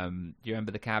garden. Do you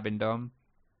remember the cabin, Dom?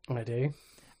 I do.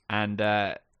 And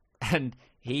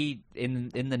he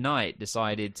in the night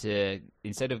decided to,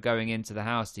 instead of going into the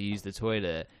house to use the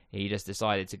toilet, he just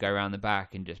decided to go around the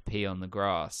back and just pee on the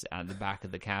grass at the back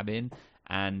of the cabin.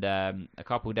 And a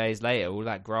couple of days later, all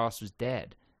that grass was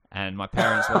dead. And my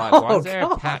parents were like, "Why is there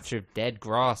a patch of dead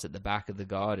grass at the back of the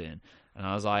garden?" And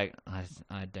I was like,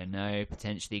 I don't know.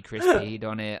 Potentially Chris peed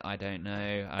on it. I don't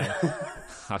know.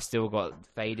 I've still got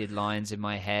faded lines in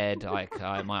my head. Like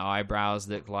my eyebrows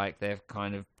look like they're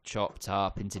kind of chopped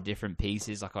up into different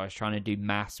pieces. Like I was trying to do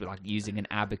maths with like using an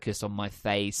abacus on my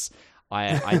face.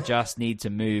 I just need to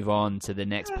move on to the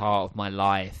next part of my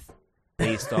life.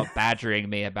 Please stop badgering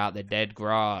me about the dead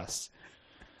grass.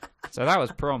 So that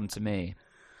was prom to me.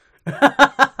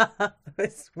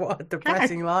 What a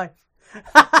depressing life.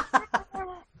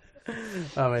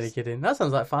 I'm only kidding. That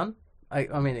sounds like fun.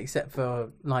 I mean, except for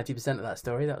 90% of that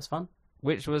story, that was fun.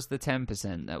 Which was the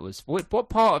 10% that was... What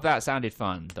part of that sounded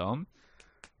fun, Dom?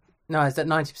 No, it's that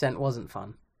 90% wasn't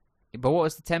fun. But what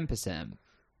was the 10%?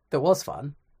 That was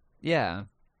fun. Yeah.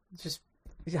 Just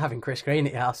having Chris Green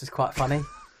at your house is quite funny.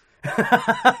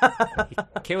 He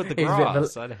killed the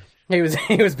grass. He was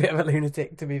a bit of a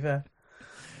lunatic, to be fair.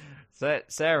 So,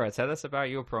 Sarah, tell us about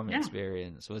your prom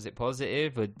experience. Was it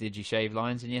positive, or did you shave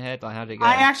lines in your head? Like, how did it go?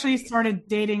 I actually started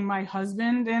dating my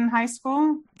husband in high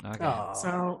school. Okay.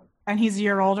 So, and he's a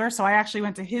year older, so I actually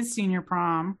went to his senior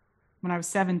prom when I was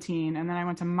 17, and then I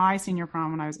went to my senior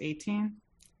prom when I was 18.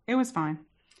 It was fine.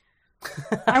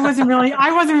 I wasn't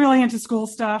really into school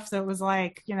stuff, so it was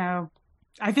like,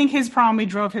 I think his prom, we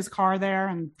drove his car there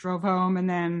and drove home, and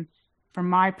then for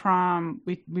my prom,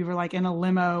 we were like in a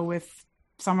limo with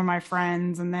some of my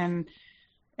friends, and then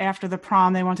after the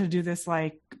prom, they wanted to do this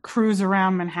like cruise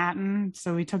around Manhattan,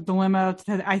 so we took the limo.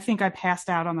 I think I passed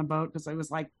out on the boat because it was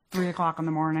like 3:00 in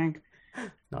the morning.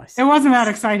 Nice. It wasn't that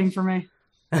exciting for me.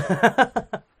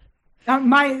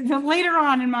 Later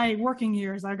on in my working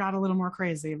years, I got a little more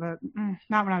crazy, but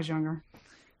not when I was younger.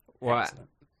 What?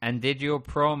 And did your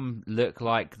prom look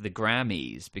like the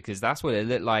Grammys? Because that's what it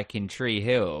looked like in Tree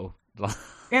Hill.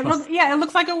 It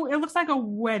looks like a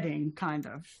wedding, kind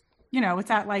of.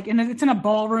 It's at like it's in a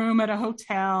ballroom at a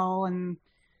hotel, and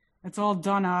it's all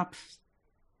done up.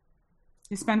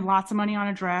 You spend lots of money on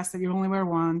a dress that you only wear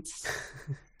once.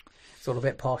 It's all a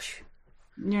bit posh.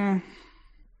 Yeah.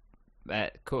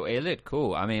 Cool. It looked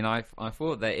cool. I mean, I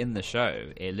thought that in the show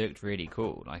it looked really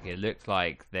cool. Like, it looked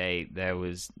like there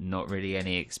was not really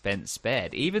any expense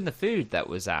spared. Even the food that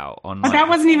was out on. But that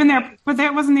wasn't even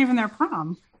their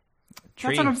prom.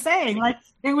 That's what I'm saying. Like,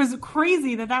 it was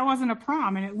crazy that wasn't a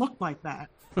prom, and it looked like that.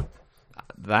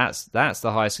 That's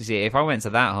the high school. See, if I went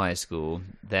to that high school,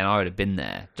 then I would have been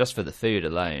there just for the food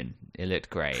alone. It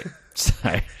looked great.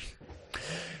 So,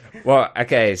 well,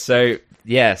 okay, so.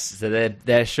 Yes, so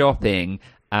they're shopping,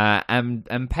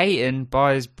 and Peyton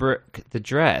buys Brooke the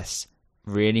dress.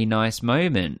 Really nice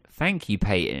moment. Thank you,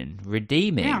 Peyton.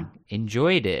 Redeeming. Yeah.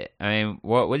 Enjoyed it. I mean,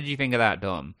 what did you think of that,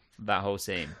 Dom? That whole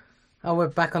scene. Oh, we're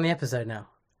back on the episode now.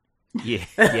 Yeah.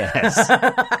 Yes.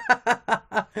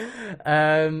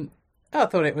 I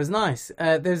thought it was nice.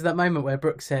 There's that moment where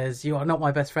Brooke says, "You are not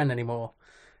my best friend anymore,"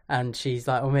 and she's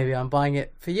like, "Well, maybe I'm buying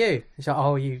it for you." She's like,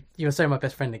 "Oh, you're so my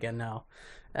best friend again now."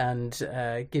 And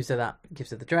gives her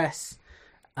the dress.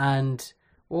 And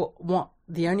what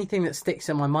the only thing that sticks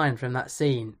in my mind from that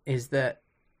scene is that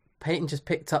Peyton just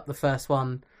picked up the first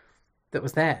one that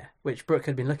was there, which Brooke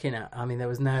had been looking at. I mean, there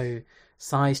was no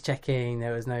size checking,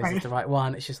 there was no is this the right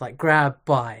one. It's just like grab,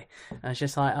 buy. And it's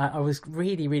just like I was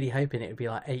really, really hoping it would be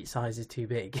like 8 sizes too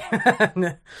big.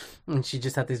 And she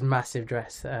just had this massive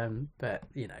dress. But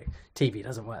TV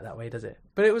doesn't work that way, does it?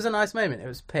 But it was a nice moment. It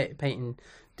was Peyton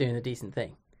doing a decent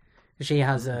thing. She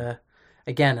has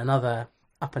again another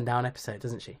up and down episode,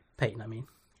 doesn't she? Peyton, I mean.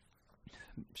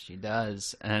 She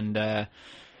does. And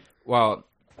well,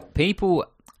 people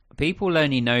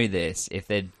only know this if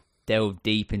they delve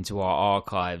deep into our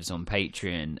archives on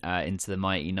Patreon into the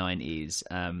mighty 90s,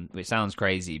 which sounds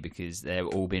crazy because they've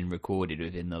all been recorded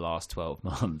within the last 12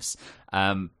 months.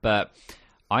 But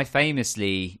I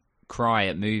famously cry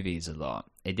at movies a lot.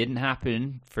 It didn't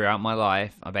happen throughout my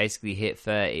life. I basically hit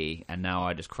 30, and now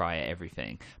I just cry at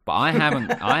everything. But I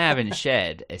haven't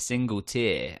shed a single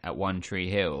tear at One Tree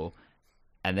Hill.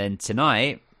 And then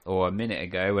tonight, or a minute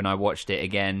ago, when I watched it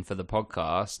again for the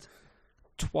podcast,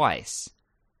 twice.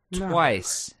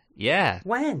 Yeah.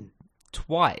 When?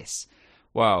 Twice.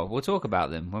 Well, we'll talk about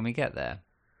them when we get there.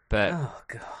 But oh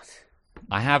God,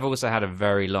 I have also had a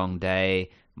very long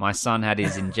day. My son had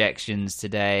his injections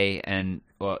today, and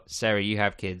Sarah, you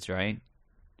have kids, right?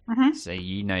 Mm-hmm. So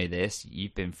you know this.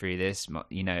 You've been through this,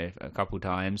 a couple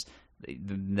times.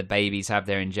 The babies have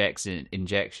their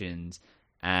injections,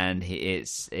 and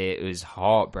it was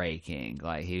heartbreaking.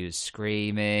 Like, he was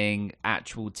screaming,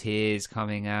 actual tears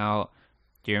coming out.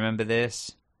 Do you remember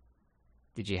this?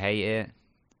 Did you hate it?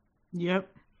 Yep.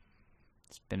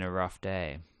 It's been a rough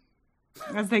day.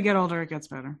 As they get older, it gets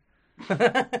better.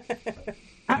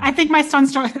 I think my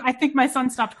son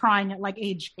stopped crying at like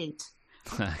age 8.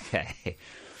 Okay.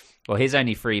 Well, he's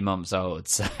only 3 months old,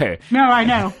 so no, I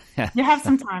know. You have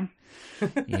some time.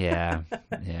 Yeah.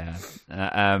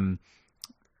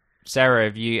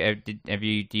 Sarah, do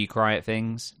you cry at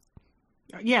things?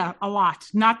 Yeah, a lot.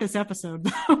 Not this episode,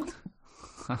 though.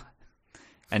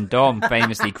 And Dom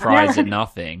famously cries at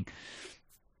nothing.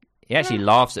 He actually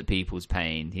laughs at people's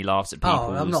pain. He laughs at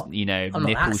people's,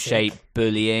 nipple-shaped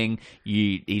bullying.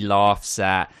 He laughs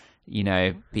at, you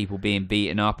know, people being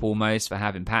beaten up almost for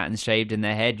having patterns shaved in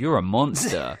their head. You're a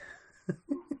monster.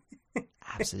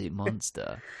 Absolute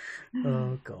monster.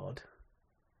 Oh, God.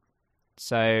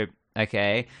 So,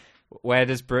 okay, where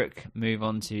does Brooke move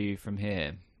on to from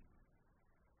here?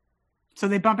 So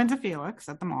they bump into Felix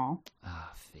at the mall.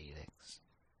 Ah, Felix.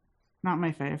 Not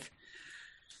my fave.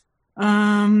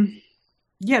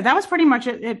 Yeah, that was pretty much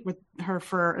it with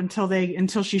her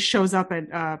until she shows up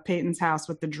at Peyton's house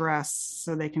with the dress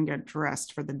so they can get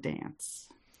dressed for the dance.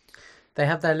 They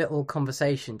have their little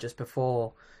conversation just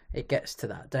before it gets to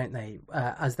that, don't they?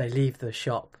 As they leave the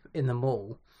shop in the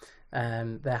mall,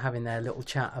 they're having their little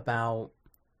chat about.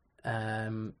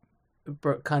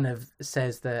 Brooke kind of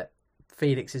says that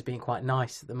Felix is being quite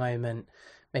nice at the moment.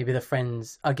 Maybe the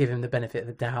friends are giving him the benefit of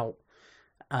the doubt,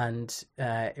 and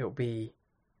it'll be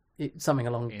something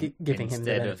along giving him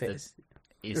the benefits.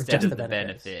 Instead of the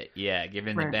benefit, yeah,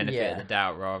 giving the benefit of the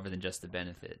doubt rather than just the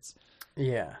benefits.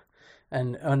 Yeah.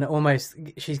 And almost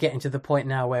she's getting to the point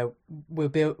now where we're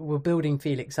building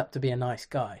Felix up to be a nice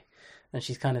guy, and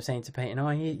she's kind of saying to Peyton, "Oh,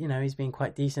 he's been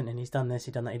quite decent, and he's done this,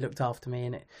 he's done that, he looked after me,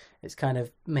 and it's kind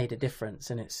of made a difference."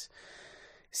 And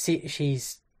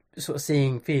she's sort of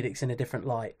seeing Felix in a different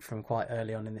light from quite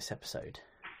early on in this episode.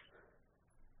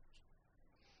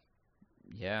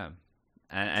 Yeah,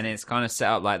 and it's kind of set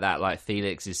up like that. Like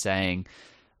Felix is saying,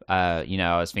 I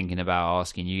was thinking about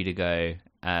asking you to go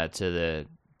to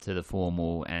the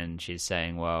formal, and she's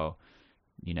saying, well,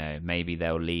 maybe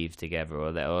they'll leave together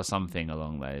or something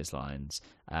along those lines.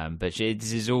 But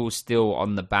this is all still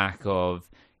on the back of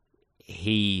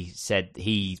he said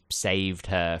he saved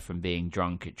her from being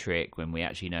drunk at Trick when we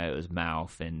actually know it was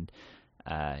Mouth, and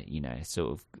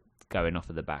sort of going off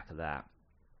of the back of that.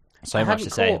 So much to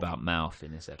say about Mouth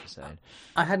in this episode.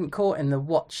 I hadn't caught in the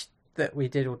watch that we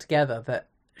did all together that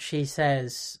she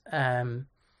says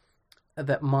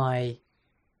that my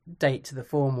date to the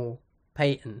formal,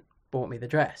 Peyton, bought me the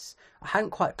dress. I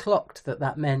hadn't quite clocked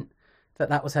that meant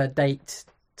that was her date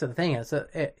to the thing.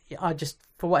 I just,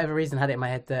 for whatever reason, had it in my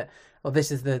head that, this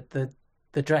is the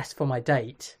dress for my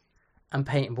date, and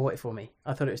Peyton bought it for me.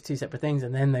 I thought it was two separate things,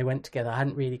 and then they went together. I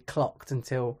hadn't really clocked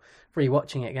until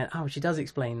rewatching it again. Oh, she does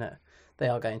explain that they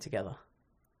are going together.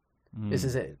 This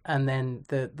is it. And then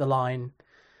the line,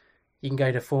 you can go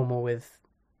to formal with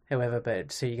whoever, but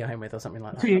it's who you go home with, or something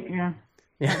like that.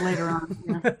 Yeah. Later on.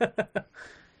 Yeah.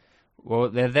 Well,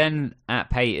 they're then at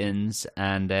Peyton's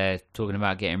and they're talking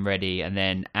about getting ready, and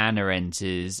then Anna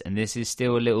enters, and this is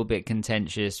still a little bit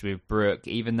contentious with Brooke,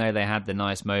 even though they had the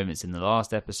nice moments in the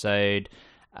last episode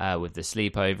with the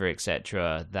sleepover,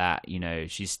 etc., that,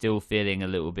 she's still feeling a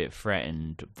little bit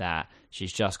threatened that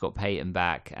she's just got Peyton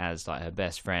back as like her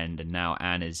best friend, and now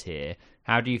Anna's here.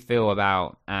 How do you feel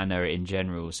about Anna in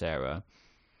general, Sarah?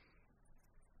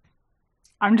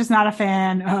 I'm just not a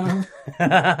fan of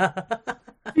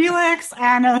Felix,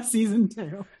 Anna, season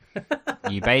 2.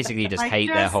 You basically just hate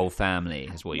their whole family,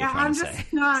 is what you're trying to say.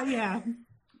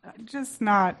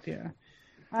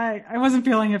 I wasn't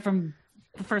feeling it from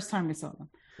the first time we saw them.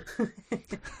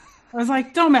 I was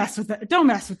like, don't mess with it. Don't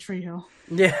mess with Tree Hill.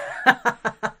 Yeah.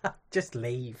 Just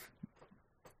leave.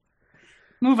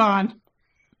 Move on.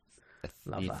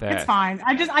 Love that. It's fine.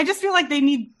 I just feel like they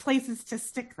need places to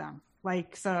stick them.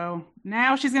 Like, so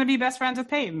now she's going to be best friends with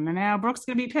Peyton, and now Brooke's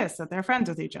going to be pissed that they're friends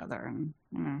with each other. And,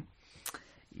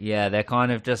 Yeah, they're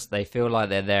kind of they feel like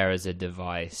they're there as a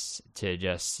device to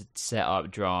just set up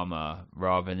drama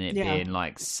rather than it being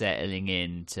like settling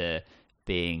into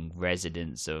being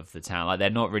residents of the town. Like, they're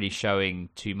not really showing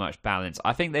too much balance.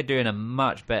 I think they're doing a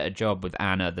much better job with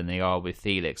Anna than they are with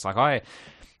Felix. Like,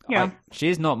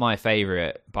 she's not my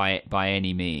favorite by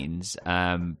any means,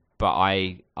 but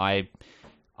I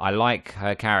like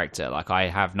her character. Like, I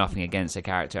have nothing against her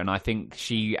character, and I think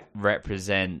she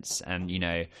represents, and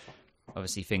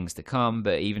obviously things to come,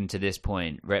 but even to this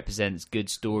point, represents good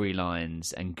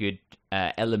storylines and good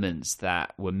elements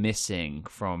that were missing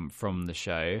from the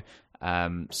show.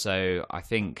 So I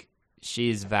think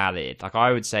she's valid. Like,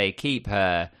 I would say keep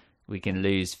her. We can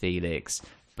lose Felix,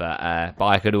 but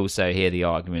I could also hear the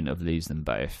argument of lose them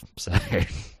both. So.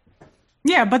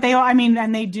 Yeah, but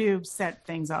and they do set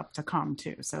things up to come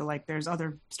too. So like, there's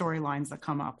other storylines that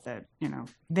come up that,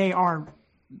 they are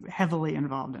heavily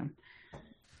involved in.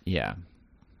 Yeah,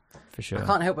 for sure. I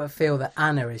can't help but feel that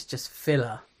Anna is just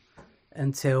filler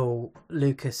until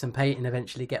Lucas and Peyton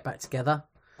eventually get back together,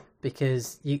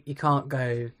 because you can't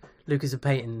go Lucas and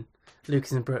Peyton,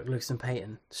 Lucas and Brooke, Lucas and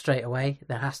Peyton straight away.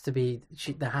 There has to be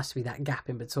that gap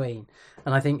in between.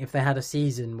 And I think if they had a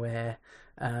season where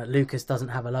Lucas doesn't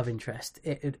have a love interest,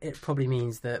 it probably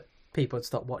means that people would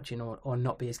stop watching or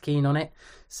not be as keen on it.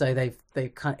 So they've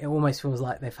kind of, it almost feels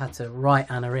like they've had to write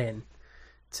Anna in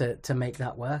to make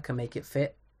that work and make it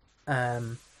fit.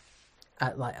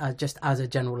 Just as a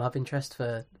general love interest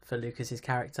for Lucas's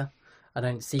character. I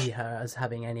don't see her as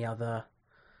having any other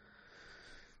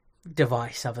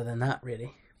device other than that,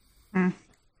 really.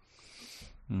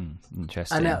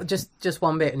 Interesting. And just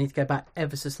one bit I need to go back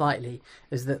ever so slightly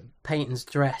is that Peyton's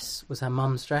dress was her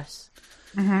mum's dress.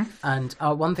 And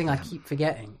one thing I keep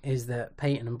forgetting is that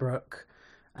Peyton and Brooke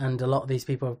and a lot of these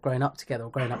people have grown up together or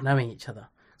grown up knowing each other.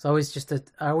 So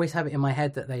I always have it in my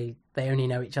head that they only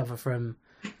know each other from,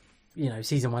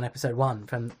 season 1, episode 1,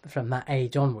 from that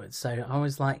age onwards. So I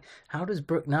was like, how does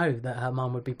Brooke know that her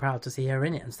mum would be proud to see her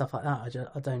in it and stuff like that?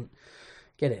 I don't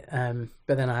get it.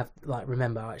 But then I have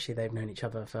remember actually they've known each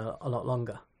other for a lot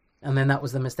longer. And then that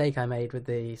was the mistake I made with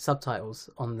the subtitles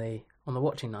on the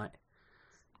watching night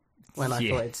when I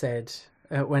thought it said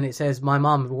when it says my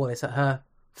mum wore this at her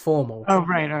formal. Oh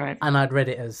right, all right. And I'd read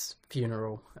it as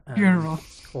funeral.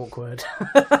 Awkward.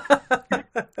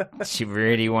 She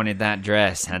really wanted that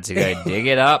dress. Had to go dig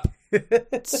it up.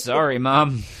 Sorry,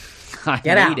 Mum.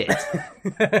 I need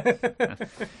it.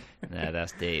 No,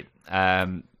 that's deep.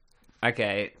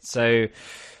 Okay, so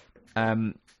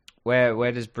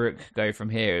where does Brooke go from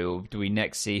here? Or do we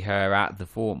next see her at the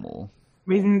formal?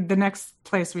 The next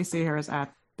place we see her is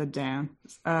at the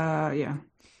dance. Yeah.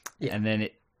 And then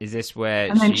is this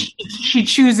where then she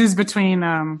chooses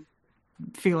between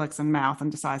Felix and Mouth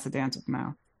and decides to dance with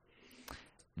Mouth.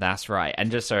 That's right.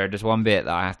 And just one bit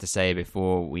that I have to say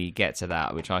before we get to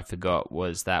that, which I forgot,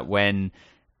 was that when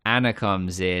Anna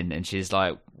comes in and she's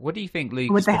like, what do you think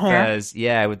Lucas prefers?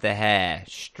 Yeah, with the hair,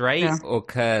 straight or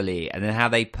curly? And then how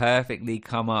they perfectly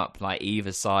come up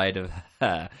either side of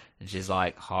her. And she's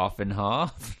like half and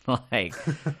half. And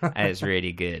it's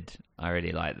really good. I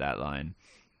really like that line.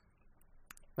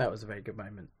 That was a very good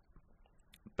moment.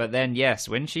 But then, yes,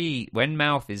 when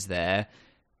Mouth is there,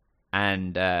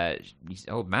 and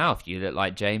Mouth, you look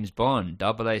like James Bond,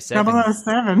 007.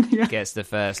 007, yeah. Gets the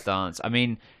first dance. I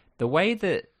mean, the way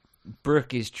that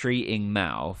Brooke is treating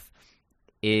Mouth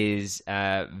is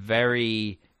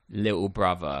very little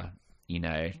brother.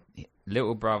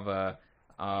 Little brother,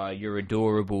 you're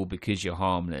adorable because you're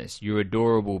harmless. You're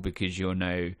adorable because you're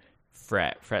no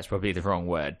threat. Threat's probably the wrong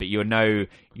word, but you're not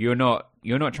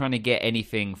trying to get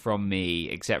anything from me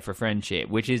except for friendship,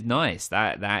 which is nice.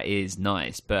 That is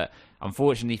nice. But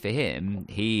unfortunately for him,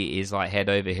 he is head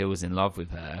over heels in love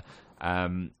with her. I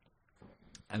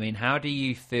mean, how do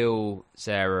you feel,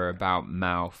 Sarah, about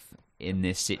Mouth in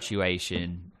this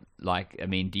situation?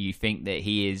 Do you think that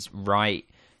he is right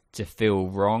to feel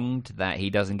wronged, that he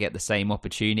doesn't get the same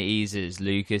opportunities as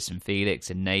Lucas and Felix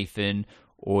and Nathan?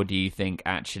 Or do you think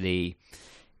actually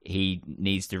he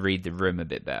needs to read the room a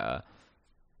bit better?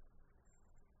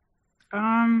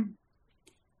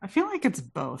 I feel like it's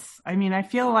both. I mean, I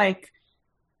feel like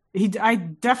I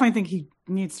definitely think he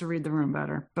needs to read the room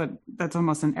better, but that's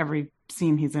almost in every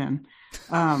scene he's in.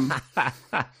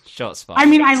 Shots fired. I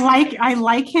mean, I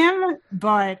like him,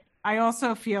 but I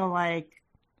also feel like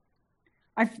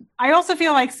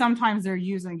sometimes they're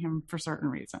using him for certain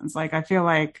reasons. I feel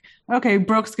like, okay,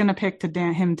 Brooke's gonna pick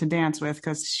him to dance with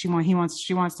because she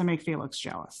wants to make Felix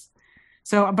jealous.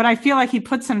 So, but I feel like he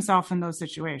puts himself in those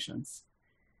situations.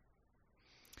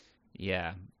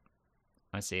 Yeah,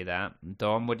 I see that.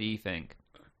 Dom, what do you think?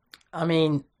 I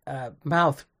mean,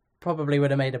 Mouth probably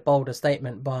would have made a bolder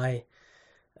statement by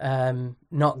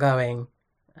not going,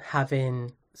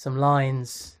 having some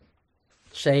lines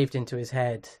shaved into his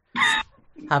head,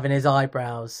 having his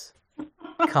eyebrows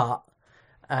cut,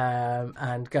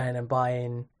 and going and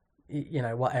buying,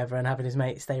 whatever, and having his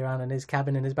mate stay around in his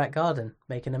cabin in his back garden,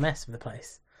 making a mess of the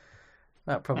place.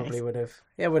 That probably would have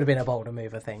been a bolder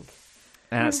move, I think.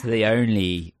 That's the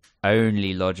only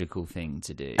logical thing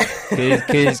to do,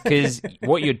 because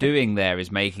what you're doing there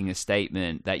is making a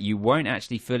statement that you won't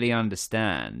actually fully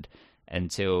understand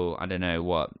until, I don't know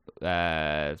what,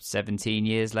 17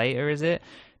 years later, is it,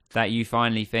 that you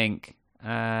finally think,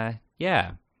 I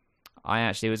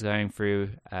actually was going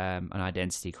through an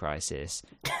identity crisis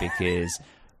because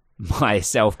my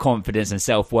self-confidence and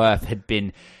self-worth had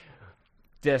been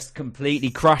just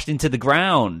completely crushed into the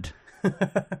ground.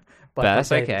 But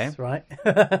that's okay, right?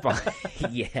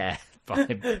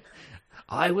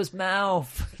 I was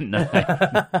Mouth. No,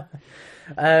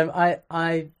 I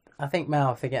think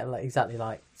Mouth, again, exactly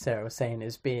like Sarah was saying,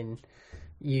 is being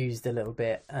used a little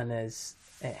bit, and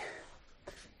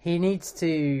he needs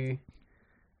to.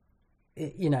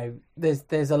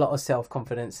 There's a lot of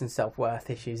self-confidence and self-worth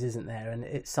issues, isn't there? And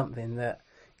it's something that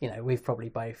we've probably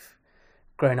both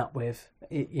grown up with.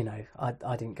 You know,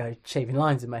 I didn't go shaving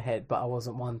lines in my head, but I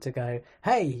wasn't one to go,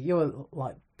 hey, you're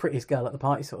like prettiest girl at the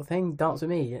party sort of thing, dance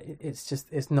with me.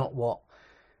 It's not what,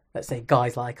 let's say,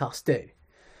 guys like us do.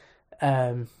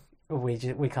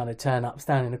 We kind of turn up,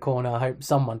 stand in a corner, hope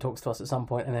someone talks to us at some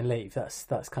point, and then leave.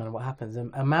 That's kind of what happens.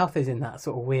 And Mouth is in that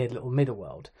sort of weird little middle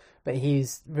world, but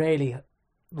he's really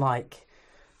like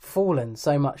fallen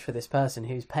so much for this person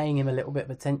who's paying him a little bit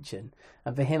of attention,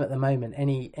 and for him at the moment,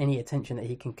 any attention that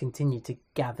he can continue to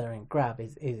gather and grab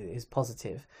is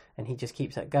positive, and he just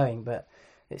keeps that going. But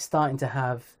it's starting to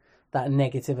have that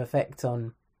negative effect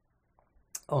on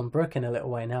Brooke in a little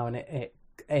way now, and it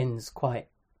ends quite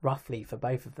roughly for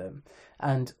both of them.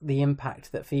 And the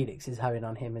impact that Felix is having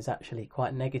on him is actually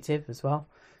quite negative as well,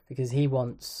 because he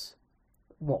wants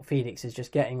what Felix is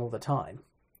just getting all the time.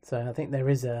 So I think there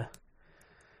is a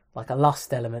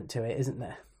lust element to it, isn't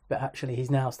there? But actually he's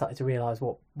now started to realise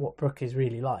what Brooke is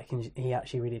really like, and he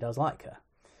actually really does like her.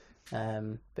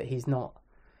 But he's not,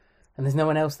 and there's no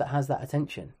one else that has that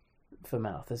attention for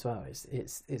Mouth as well.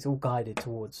 It's all guided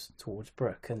towards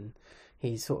Brooke, and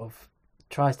he sort of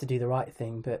tries to do the right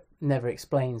thing but never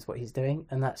explains what he's doing,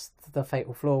 and that's the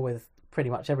fatal flaw with pretty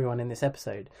much everyone in this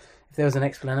episode. If there was an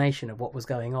explanation of what was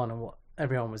going on and what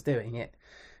everyone was doing,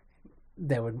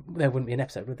 there wouldn't be an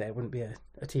episode, would there? It wouldn't be a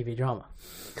TV drama.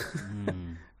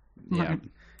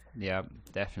 Yeah,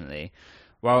 definitely.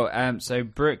 Well, so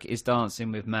Brooke is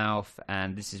dancing with Mouth,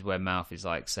 and this is where Mouth is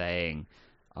like saying,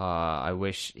 I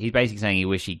wish, he's basically saying he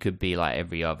wish he could be like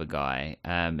every other guy,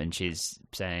 and she's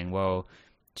saying, well,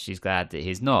 she's glad that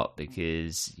he's not,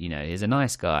 because, you know, he's a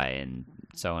nice guy, and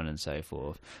so on and so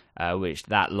forth, which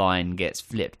that line gets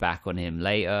flipped back on him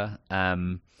later.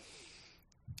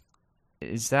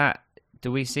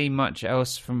 Do we see much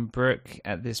else from Brooke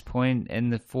at this point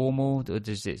in the formal, or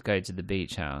does it go to the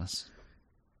beach house?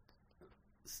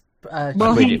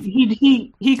 Well,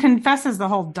 he confesses the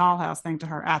whole dollhouse thing to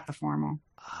her at the formal.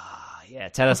 Yeah,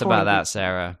 tell us about that,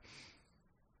 Sarah.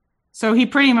 So he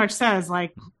pretty much says,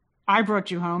 like, I brought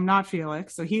you home, not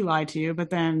Felix, so he lied to you, but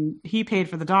then he paid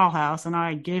for the dollhouse and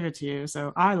I gave it to you,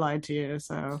 so I lied to you.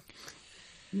 So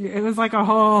it was like a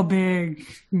whole big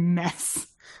mess.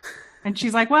 And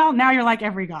she's like, well, now you're like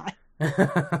every guy.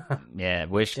 Yeah,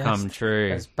 wish come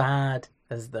true. As bad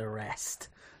as the rest.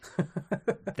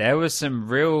 There was some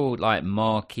real like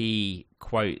marquee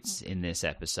quotes in this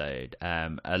episode.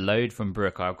 A load from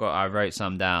Brooke. I wrote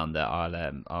some down that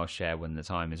I'll share when the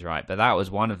time is right. But that was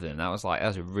one of them. That was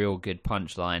a real good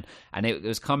punchline, and it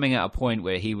was coming at a point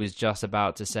where he was just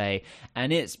about to say,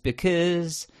 "And it's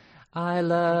because I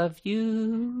love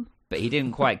you." But he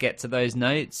didn't quite get to those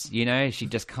notes, you know. She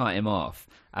just cut him off.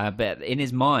 But in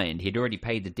his mind, he'd already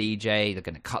paid the DJ. They're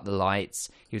going to cut the lights.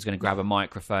 He was going to grab a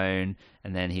microphone,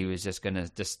 and then he was just going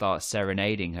to just start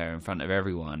serenading her in front of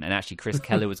everyone. And actually, Chris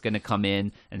Keller was going to come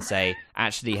in and say,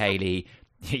 "Actually, Hayley,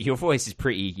 your voice is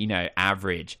pretty, you know,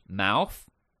 average. Mouth,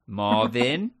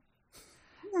 Marvin.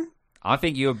 I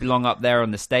think you belong up there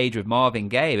on the stage with Marvin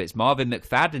Gaye. It's Marvin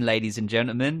McFadden, ladies and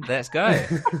gentlemen. Let's go."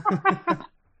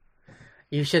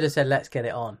 You should have said, "Let's get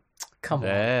it on." Come on.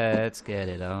 Let's get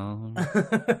it on.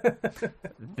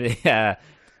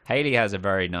 Hayley has a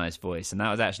very nice voice, and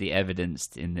that was actually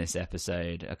evidenced in this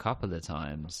episode a couple of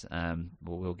times.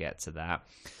 We'll get to that.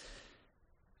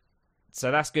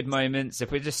 So that's good moments.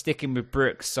 If we're just sticking with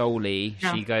Brooke solely,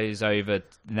 she goes over.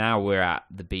 Now we're at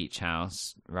the beach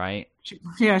house, right?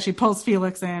 She pulls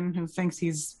Felix in, who thinks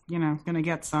he's, you know, going to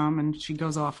get some, and she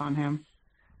goes off on him.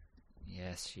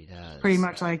 Yes, she does. Pretty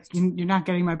much like, you're not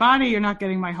getting my body, you're not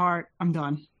getting my heart, I'm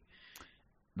done.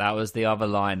 That was the other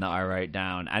line that I wrote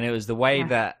down. And it was the way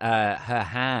that her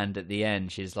hand at the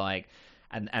end, she's like,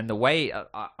 and the way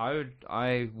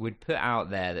I would put out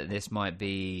there that this might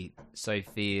be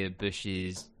Sophia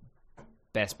Bush's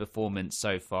best performance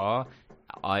so far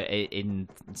in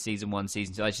season 1,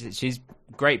 season 2. She's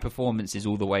great performances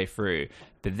all the way through.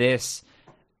 But this...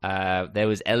 there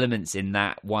was elements in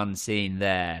that one scene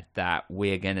there that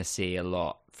we're going to see a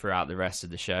lot throughout the rest of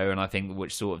the show, and I think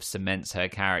which sort of cements her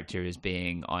character as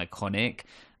being iconic,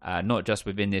 not just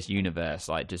within this universe,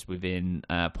 like just within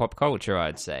pop culture,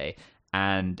 I'd say.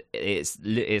 And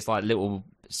it's like little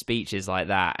speeches like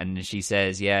that, and she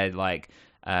says, "Yeah, like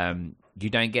you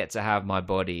don't get to have my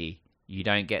body, you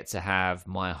don't get to have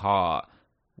my heart.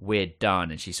 We're done."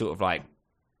 And she sort of like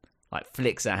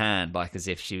flicks her hand, like as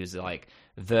if she was like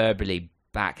verbally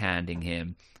backhanding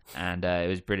him, and it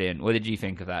was brilliant. What did you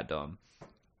think of that, Dom?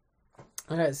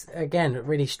 It's again a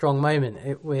really strong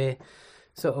moment. We're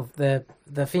sort of the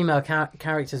female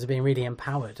characters are being really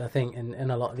empowered, I think, in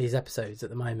a lot of these episodes at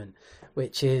the moment,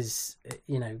 which is,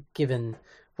 you know, given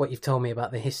what you've told me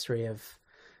about the history of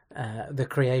the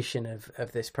creation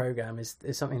of this program is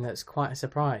something that's quite a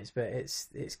surprise, but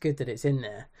it's good that it's in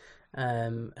there,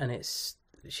 and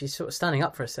she's sort of standing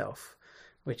up for herself,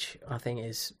 which I think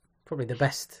is probably the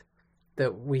best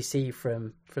that we see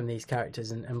from these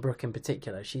characters, and Brooke in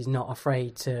particular. She's not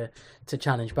afraid to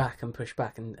challenge back and push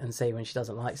back and say when she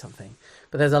doesn't like something.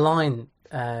 But there's a line,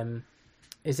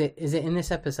 is it in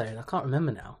this episode? I can't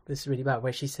remember now. This is really bad.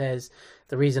 Where she says,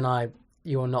 "The reason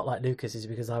you're not like Lucas is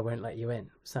because I won't let you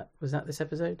in." Was that this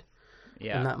episode?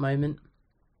 Yeah. In that moment.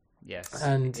 Yes.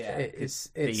 And yeah.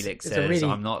 Felix says, really...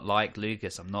 "I'm not like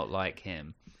Lucas. I'm not like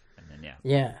him." And then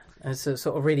yeah. And it's a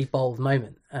sort of really bold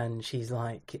moment, and she's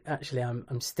like, "Actually,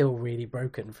 I'm still really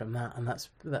broken from that, and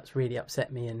that's really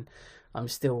upset me, and I'm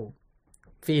still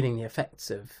feeling the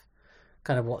effects of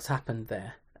kind of what's happened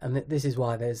there." And this is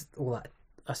why there's all that,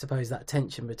 I suppose, that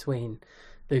tension between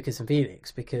Lucas and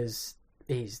Felix, because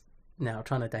he's now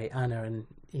trying to date Anna, and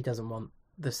he doesn't want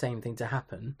the same thing to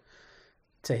happen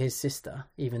to his sister,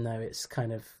 even though it's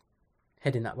kind of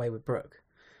heading that way with Brooke.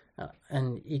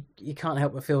 And you can't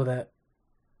help but feel that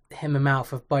him and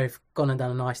Mouth have both gone and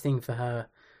done a nice thing for her,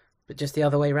 but just the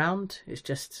other way round. It's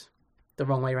just the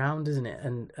wrong way round, isn't it?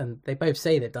 And they both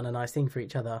say they've done a nice thing for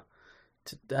each other.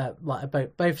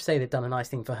 Both say they've done a nice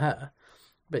thing for her,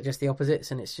 but just the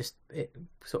opposites, and it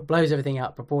sort of blows everything out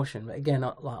of proportion. But again,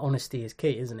 like, honesty is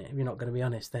key, isn't it? If you're not going to be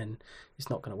honest, then it's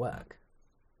not going to work.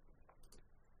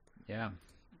 Yeah,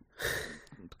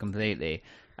 completely.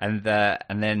 And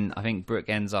then I think Brooke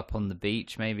ends up on the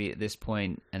beach maybe at this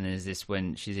point, and is this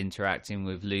when she's interacting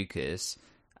with Lucas,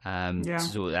 sort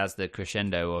of as the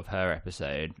crescendo of her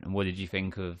episode. And what did you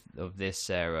think of this,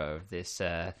 Sarah? Of this,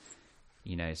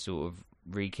 sort of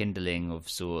rekindling of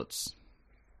sorts?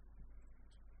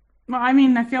 Well, I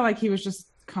mean, I feel like he was just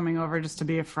coming over just to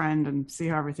be a friend and see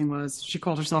how everything was. She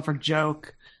called herself her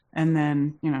joke, and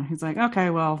then he's like, "Okay,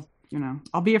 well,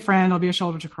 I'll be a friend, I'll be a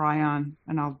shoulder to cry on,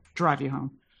 and I'll drive you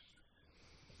home."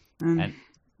 And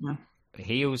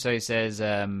he also says,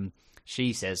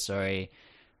 she says, sorry,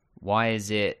 why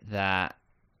is it that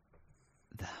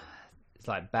it's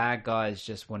like bad guys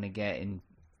just want to get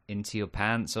into your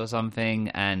pants or something,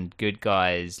 and good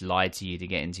guys lie to you to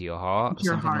get into your heart or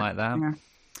something like that?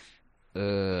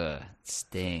 Yeah.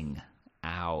 Sting.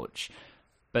 Ouch.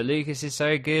 But Lucas is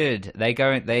so good.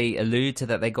 They allude to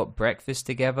that they got breakfast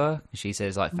together. She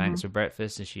says, like, thanks for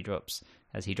breakfast, as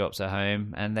he drops her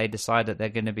home, and they decide that they're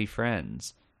going to be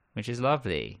friends, which is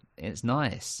lovely. It's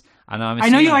nice. And I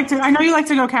know you like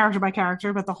to go character by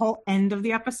character, but the whole end of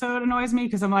the episode annoys me,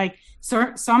 because I'm like,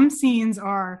 some scenes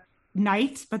are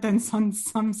night, but then some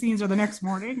scenes are the next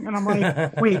morning, and I'm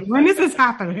like, wait, when is this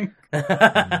happening?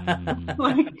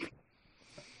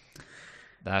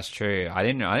 That's true. I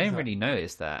didn't really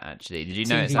notice that, actually. Did you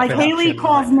notice that? Like, Haley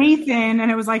calls Nathan, and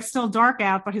it was like still dark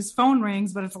out, but his phone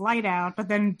rings, but it's light out. But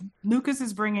then Lucas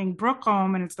is bringing Brooke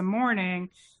home, and it's the morning.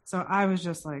 So I was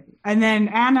just like, and then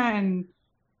Anna and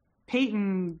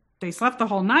Peyton, they slept the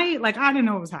whole night. Like, I didn't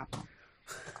know what was happening.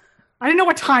 I didn't know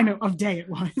what time of day it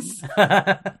was.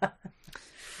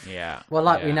 Yeah.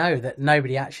 Well, we know that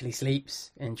nobody actually sleeps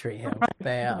in Tree Hill.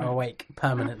 They are awake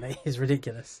permanently. It's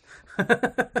ridiculous.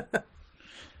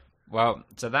 Well,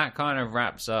 so that kind of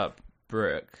wraps up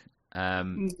Brooke.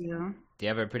 Do you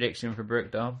have a prediction for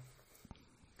Brooke, Dom?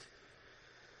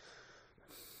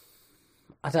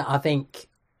 I think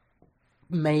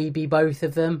maybe both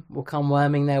of them will come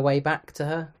worming their way back to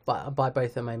her. But by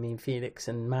both of them, I mean Felix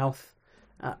and Mouth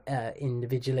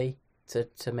individually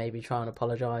to maybe try and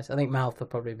apologise. I think Mouth will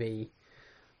probably be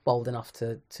bold enough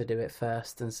to do it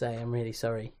first and say, "I'm really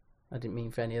sorry. I didn't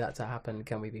mean for any of that to happen.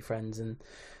 Can we be friends?" And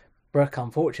Brooke,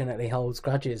 unfortunately, holds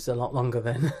grudges a lot longer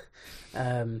than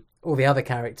all the other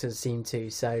characters seem to.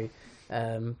 So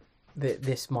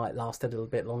this might last a little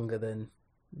bit longer than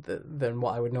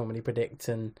what I would normally predict,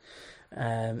 and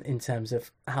in terms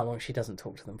of how long she doesn't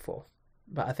talk to them for.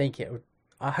 But I think it would.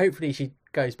 Hopefully, she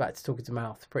goes back to talking to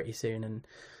Mouth pretty soon, and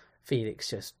Felix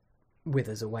just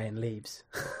withers away and leaves.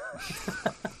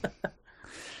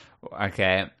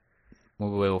 Okay.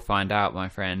 We'll find out, my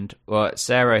friend. Well,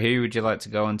 Sarah, who would you like to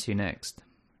go on to next?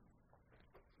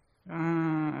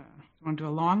 Want to do a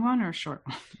long one or a short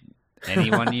one?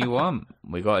 Anyone you want.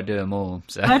 We got to do them all.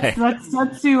 So.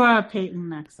 Let's do Peyton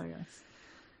next, I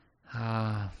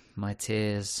guess. My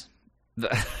tears.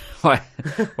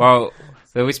 Well,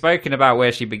 we've spoken about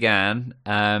where she began.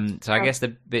 So I guess the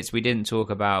bits we didn't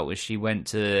talk about was she went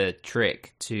to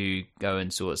Trick to go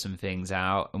and sort some things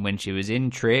out, and when she was in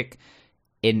Trick,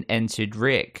 in entered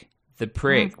Rick, the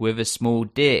prick with a small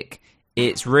dick.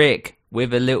 It's Rick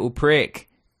with a little prick.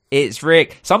 It's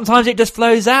Rick. Sometimes it just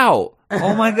flows out.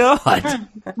 Oh my god.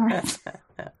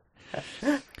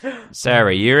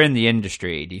 Sarah, you're in the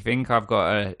industry. Do you think I've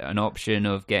got an option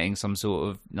of getting some sort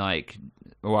of like?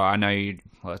 Well, I know you.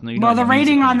 Well, the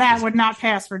rating on that would not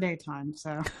pass for daytime.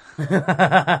 So.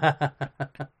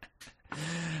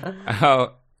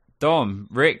 Oh, Dom,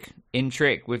 Rick in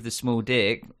Trick with the small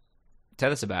dick.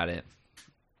 Tell us about it.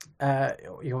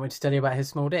 You want me to tell you about his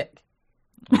small dick?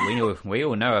 We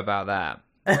all know about that.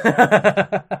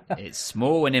 It's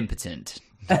small and impotent.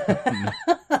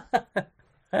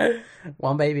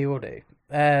 One baby will do.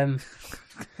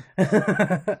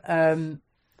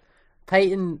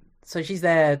 Peyton, so she's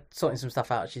there sorting some stuff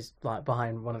out. She's like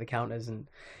behind one of the counters, and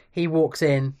he walks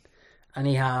in, and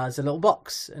he has a little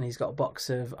box, and he's got a box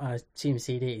of I assume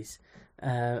CDs,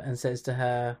 and says to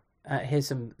her, "Here's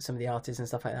some of the artists and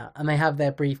stuff like that." And they have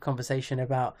their brief conversation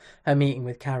about her meeting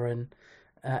with Karen.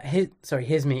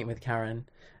 His meeting with Karen,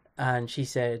 and she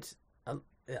said,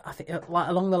 I think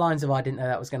along the lines of, "I didn't know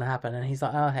that was going to happen," and he's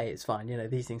like, "Oh, hey, it's fine. You know,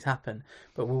 these things happen,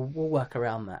 but we'll work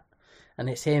around that." And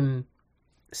it's him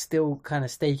still kind of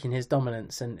staking his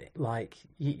dominance, and like,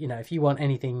 you know, if you want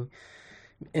anything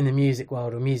in the music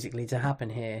world or musically to happen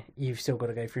here, you've still got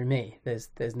to go through me. There's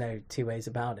no two ways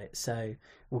about it. So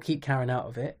we'll keep Karen out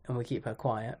of it, and we'll keep her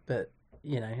quiet. But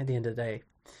you know, at the end of the day,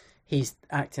 he's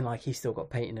acting like he's still got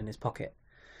Peyton in his pocket.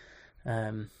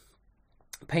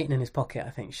 Peyton in his pocket,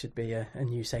 I think, should be a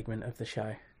new segment of the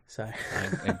show. So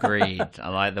agreed. I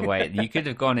like the way you could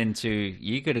have gone into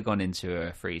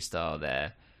a freestyle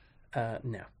there.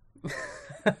 No.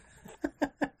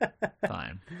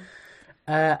 Fine.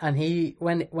 And he,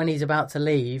 when he's about to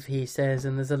leave, he says,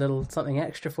 "And there's a little something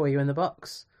extra for you in the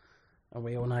box." And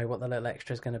we all know what the little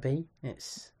extra is going to be.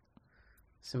 It's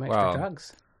some extra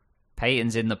drugs.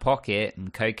 Peyton's in the pocket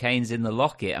and cocaine's in the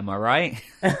locket. Am I right?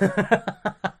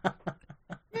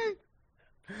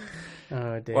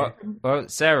 Oh dear. Well,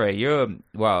 Sarah,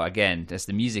 again, that's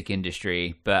the music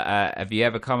industry. But have you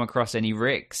ever come across any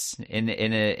Ricks in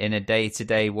a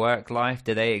day-to-day work life?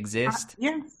 Do they exist?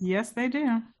 Yes, they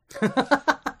do.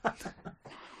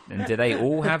 And do they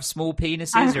all have small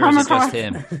penises, or is it just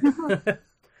him?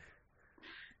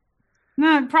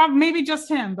 No, maybe just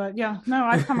him. But yeah, no,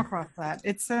 I've come across that.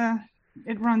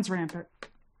 It runs rampant.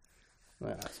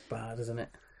 Well, that's bad, isn't it?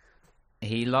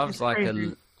 He loves like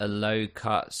a low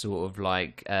cut sort of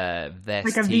like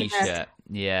vest like t-shirt,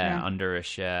 under a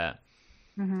shirt.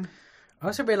 Mm-hmm. I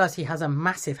also realised he has a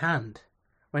massive hand.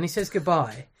 When he says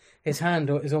goodbye, his hand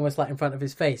is almost like in front of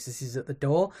his face as he's at the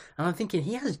door, and I'm thinking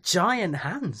he has giant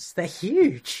hands. They're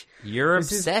huge. You're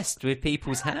obsessed with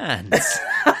people's hands.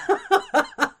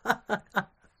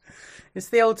 It's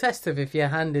the old test of if your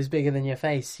hand is bigger than your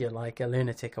face, you're like a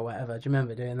lunatic or whatever. Do you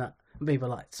remember doing that? People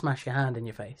like smash your hand in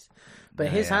your face. But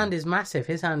his hand is massive.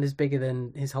 His hand is bigger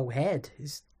than his whole head.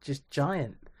 It's just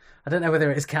giant. I don't know whether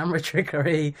it's camera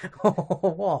trickery or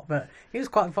what, but he was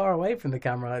quite far away from the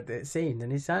camera, it seemed,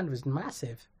 and his hand was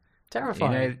massive.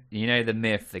 Terrifying. You know the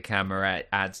myth, the camera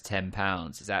adds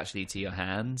 £10. It's actually to your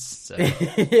hands. So.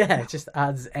 Yeah, it just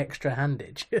adds extra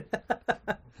handage.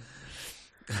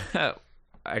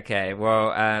 Okay,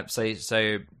 well,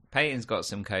 so Peyton's got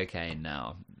some cocaine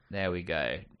now. There we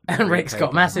go. And Rick's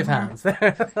got massive hands.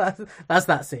 That's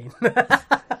that scene.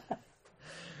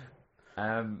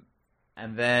 And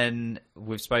then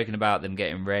we've spoken about them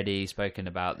getting ready, spoken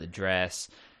about the dress.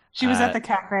 She was at the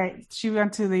cafe. She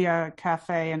went to the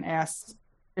cafe and asked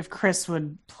if Chris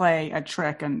would play a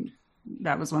trick, and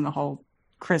that was when the whole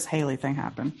Chris Haley thing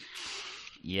happened.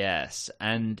 Yes,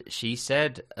 and she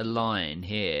said a line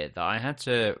here that I had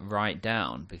to write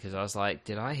down because I was like,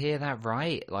 did I hear that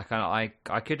right? Like I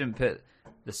couldn't put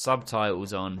the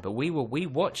subtitles on, but we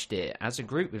watched it as a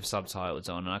group with subtitles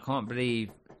on, and I can't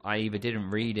believe I either didn't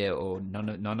read it or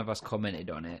none of us commented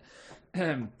on it.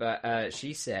 But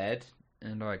she said,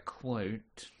 and I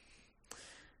quote,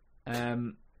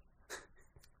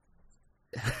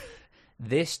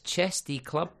 "This chesty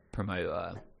club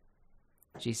promoter,"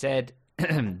 she said.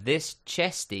 This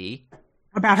chesty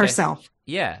about herself,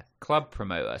 club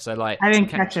promoter. So like, I didn't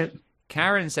catch it.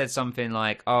 Karen said something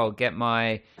like, "Oh, get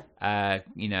my,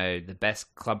 the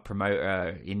best club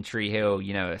promoter in Tree Hill,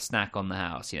 a snack on the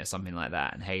house, something like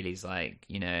that." And Haley's like,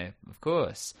 "Of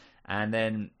course." And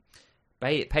then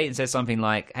Peyton says something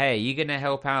like, "Hey, you gonna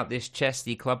help out this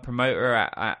chesty club promoter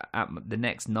at the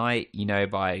next night,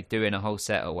 by doing a whole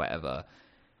set or whatever."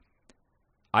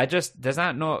 Does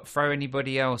that not throw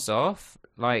anybody else off?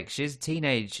 Like, she's a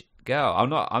teenage girl. I'm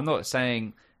not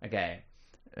saying, okay,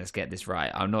 let's get this right.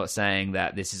 I'm not saying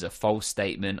that this is a false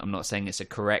statement. I'm not saying it's a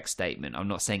correct statement. I'm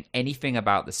not saying anything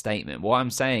about the statement. What I'm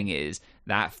saying is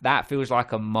that feels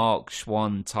like a Mark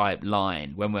Schwann type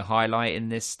line when we're highlighting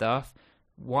this stuff.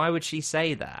 Why would she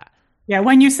say that? Yeah,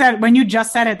 when you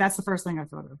just said it, that's the first thing I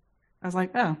thought of. I was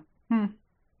like, oh,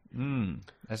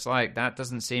 It's like, that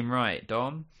doesn't seem right,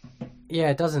 Dom. Yeah,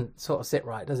 it doesn't sort of sit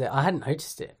right, does it? I hadn't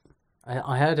noticed it.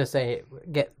 I heard her say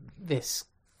get this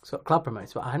sort of club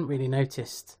promoter, but I hadn't really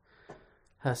noticed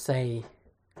her say,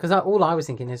 because all I was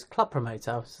thinking is club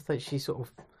promoter. I was thought she sort of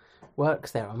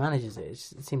works there or manages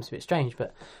it. It seems a bit strange,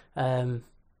 but I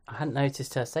hadn't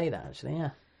noticed her say that actually.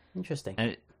 Yeah, interesting.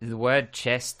 And the word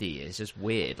chesty is just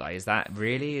weird. Like, is that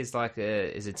really is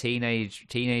a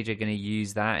teenager going to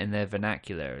use that in their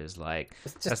vernacular? Is like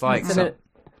it's a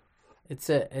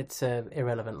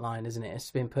irrelevant line, isn't it? It's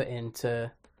been put in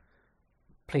to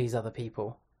please other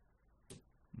people.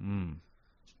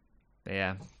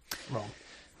 Yeah. Wrong.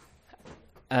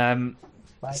 Right.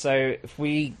 So if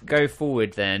we go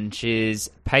forward, then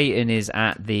Peyton is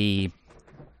at the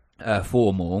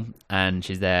formal, and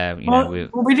she's there. What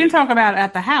we didn't talk about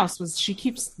at the house was she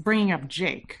keeps bringing up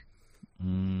Jake.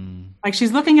 Like,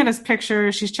 she's looking at his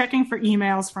pictures, she's checking for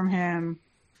emails from him,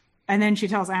 and then she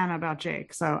tells Anna about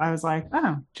Jake. So I was like,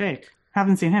 oh, Jake,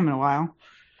 haven't seen him in a while.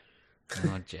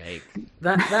 Oh, Jake.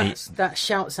 That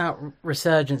shouts out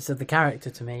resurgence of the character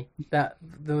to me. That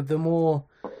the more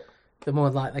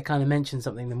like they kind of mention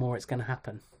something, the more it's going to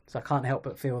happen. So I can't help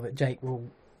but feel that Jake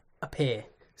will appear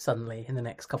suddenly in the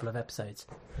next couple of episodes.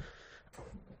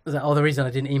 The reason I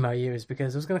didn't email you is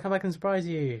because I was going to come back and surprise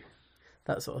you.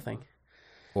 That sort of thing.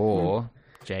 Or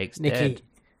Jake's dead.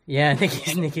 Yeah,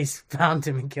 Nikki's found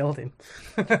him and killed him.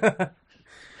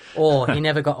 Or he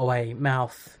never got away.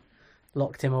 Mouth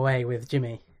locked him away with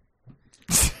Jimmy.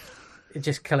 It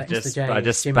just collects the J. I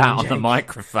just Jimmy spat on the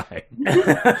microphone.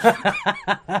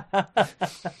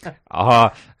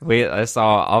 That's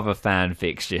our other fan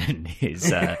fiction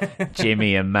is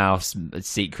Jimmy and Mouth's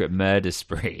secret murder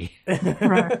spree.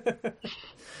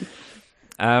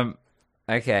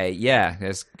 Okay, yeah,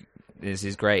 this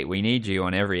is great. We need you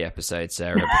on every episode,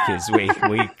 Sarah, because we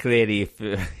clearly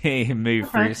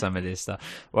move through some of this stuff.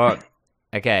 Well,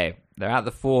 okay, they're at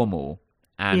the formal.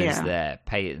 Anna's there,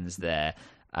 Peyton's there.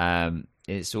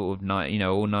 It's sort of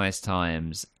all nice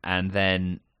times, and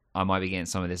then I might be getting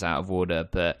some of this out of order,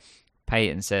 but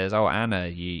Peyton says, "Oh, Anna,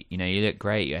 you look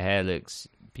great. Your hair looks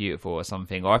beautiful," or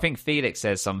something. Or I think Felix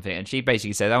says something, and she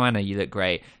basically says, "Oh, Anna, you look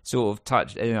great." Sort of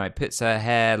puts her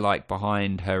hair like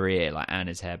behind her ear, like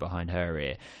Anna's hair behind her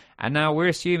ear. And now we're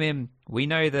assuming we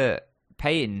know that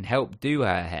Peyton helped do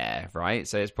her hair, right?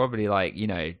 So it's probably like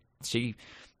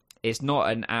it's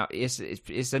not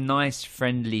it's a nice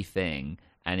friendly thing,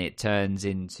 and it turns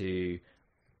into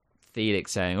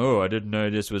Felix saying, "Oh, I didn't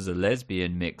know this was a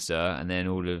lesbian mixer," and then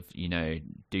all of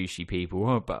douchey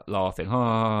people but laughing, ha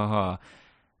ha ha,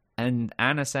 and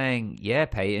Anna saying, "Yeah,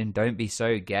 Peyton, don't be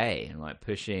so gay," and like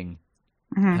pushing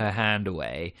her hand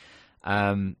away.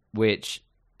 Which,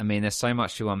 I mean, there's so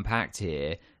much to unpack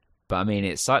here, but I mean,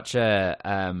 it's such a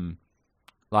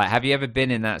like, have you ever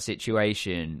been in that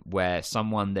situation where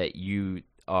someone that you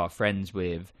are friends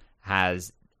with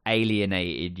has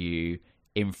alienated you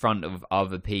in front of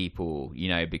other people,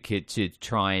 because to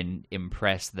try and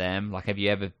impress them? Like, have you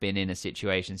ever been in a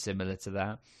situation similar to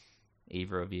that?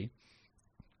 Either of you?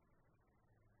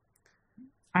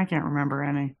 I can't remember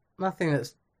any. Nothing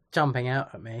that's jumping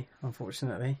out at me,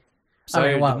 unfortunately. So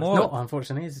it's not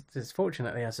unfortunately, it's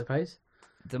fortunately, I suppose.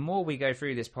 The more we go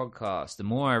through this podcast, the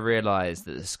more I realise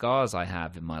that the scars I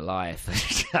have in my life are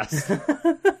just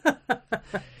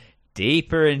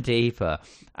deeper and deeper.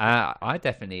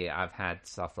 I've had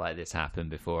stuff like this happen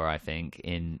before, I think,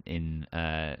 in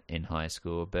high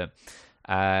school, but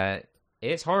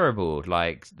it's horrible,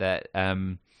 like that.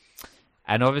 And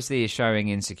obviously it's showing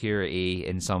insecurity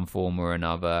in some form or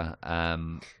another,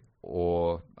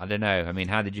 or I don't know. I mean,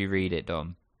 how did you read it,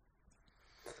 Dom?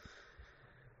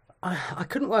 I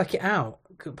couldn't work it out.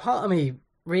 Part of me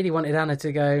really wanted Anna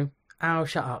to go, "Oh,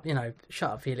 shut up,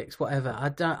 shut up, Felix, whatever." I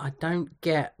don't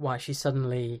get why she's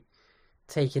suddenly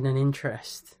taking an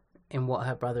interest in what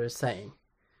her brother is saying.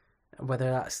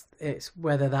 Whether that's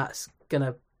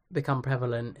gonna become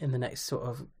prevalent in the next sort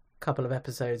of couple of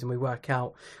episodes, and we work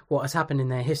out what has happened in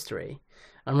their history.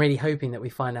 I'm really hoping that we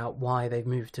find out why they've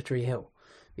moved to Tree Hill,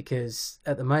 because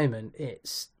at the moment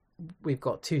we've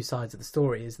got two sides of the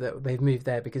story: is that they've moved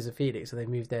there because of Felix, or they've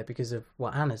moved there because of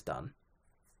what Anna's done.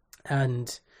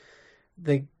 And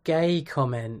the gay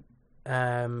comment,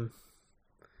 like,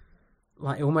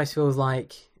 it almost feels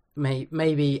like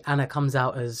maybe Anna comes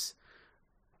out as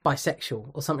bisexual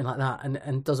or something like that,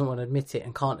 and doesn't want to admit it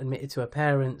and can't admit it to her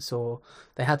parents, or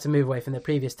they had to move away from their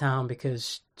previous town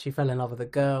because she fell in love with a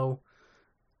girl.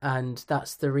 And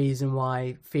that's the reason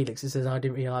why Felix says, "I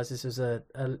didn't realise this was a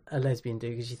lesbian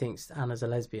dude," because she thinks Anna's a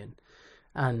lesbian.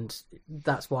 and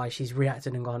that's why she's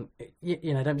reacted and gone,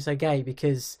 don't be so gay,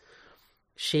 because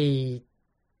she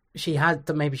had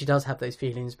that. Maybe she does have those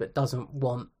feelings, but doesn't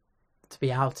want to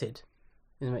be outed.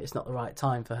 It's not the right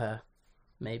time for her.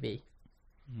 Maybe.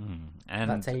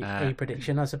 And that's a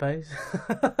prediction, I suppose.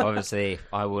 Obviously,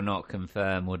 I will not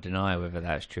confirm or deny whether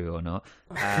that's true or not.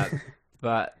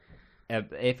 But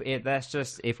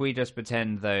if we just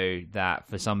pretend though that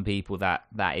for some people that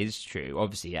is true,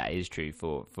 obviously that is true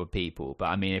for people. But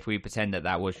I mean, if we pretend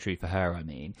that was true for her,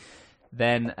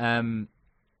 then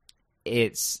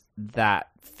it's that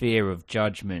fear of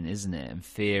judgment, isn't it? And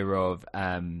fear of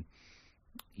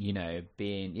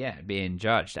being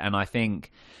judged. And I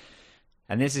think.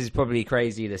 And this is probably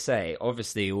crazy to say.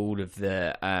 Obviously, all of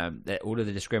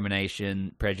the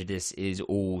discrimination, prejudice is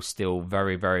all still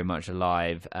very, very much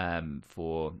alive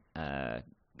for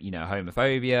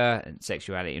homophobia and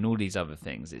sexuality and all these other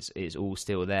things. It's all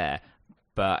still there.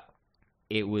 But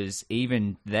it was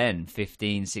even then,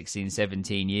 15, 16,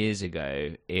 17 years ago,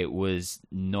 it was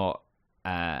not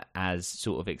as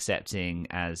sort of accepting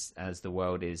as the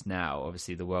world is now.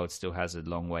 Obviously, the world still has a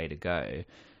long way to go.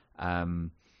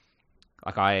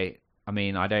 I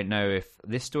don't know if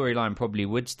this storyline probably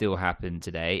would still happen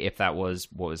today if that was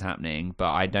what was happening, but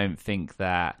I don't think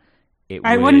that it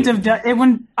wouldn't have done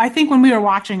it. I think when we were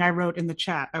watching, I wrote in the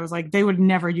chat, I was like, they would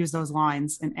never use those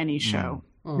lines in any show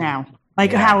now,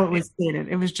 how it was stated.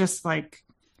 It was just like,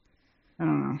 I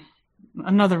don't know,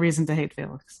 another reason to hate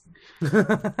Felix.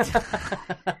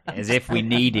 As if we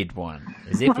needed one.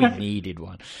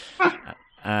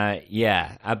 But I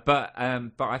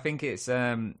think it's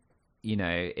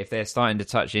if they're starting to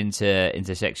touch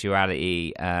into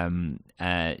sexuality and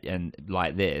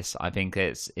like this, I think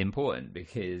it's important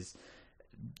because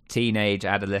teenage,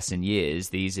 adolescent years,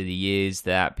 these are the years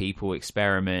that people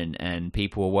experiment and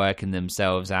people are working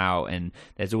themselves out, and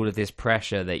there's all of this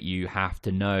pressure that you have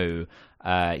to know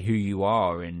who you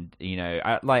are. And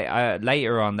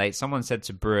later on, someone said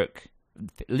to Brooke,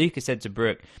 Lucas said to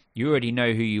Brooke, you already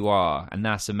know who you are, and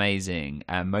that's amazing.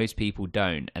 And most people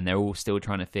don't, and they're all still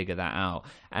trying to figure that out.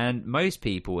 And most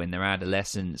people in their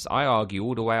adolescence, I argue,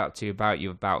 all the way up to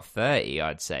about 30,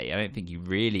 I'd say. I don't think you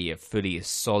really are fully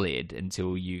solid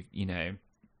until you've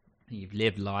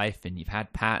lived life and you've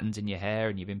had patterns in your hair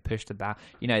and you've been pushed about.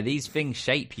 These things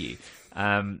shape you.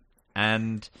 And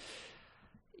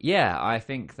yeah, I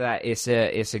think that it's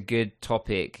a good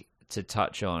topic to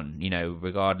touch on,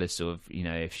 regardless of,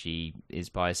 if she is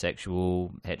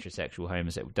bisexual, heterosexual,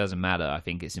 homosexual, doesn't matter. I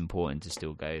think it's important to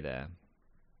still go there.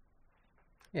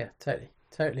 Yeah,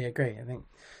 totally agree. I think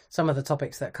some of the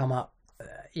topics that come up,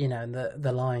 and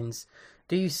the lines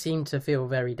do seem to feel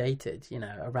very dated,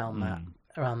 around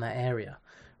that area,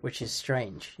 which is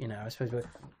strange. I suppose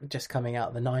we're just coming out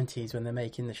of the 90s when they're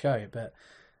making the show, but,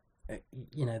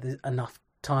 there's enough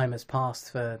time has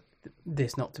passed for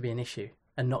this not to be an issue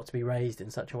and not to be raised in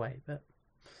such a way. But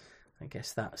I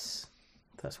guess that's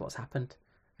what's happened.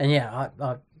 And yeah,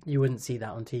 you wouldn't see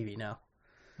that on TV now.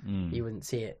 You wouldn't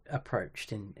see it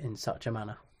approached in such a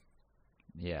manner.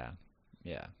 Yeah,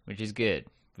 which is good.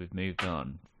 We've moved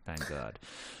on, thank God.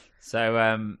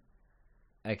 So,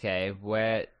 okay,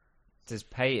 where does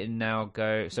Peyton now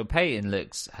go? So Peyton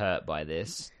looks hurt by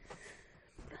this.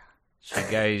 She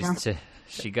goes to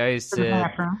She goes to the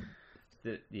bathroom.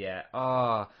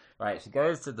 Right. She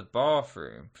goes to the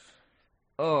bathroom.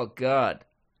 Oh God,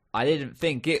 I didn't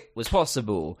think it was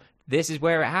possible. This is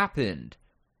where it happened.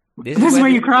 This is where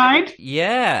you cried?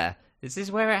 Yeah, this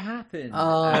is where it happened.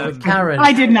 With Karen.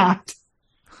 I did not.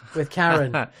 With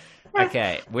Karen.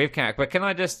 Okay, with Karen. But can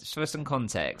I just, for some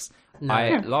context,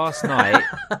 no. last night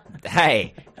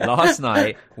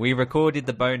we recorded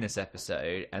the bonus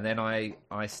episode, and then I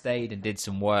stayed and did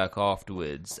some work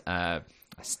afterwards. I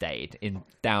stayed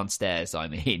downstairs,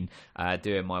 doing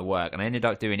my work, and I ended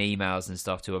up doing emails and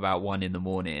stuff till about 1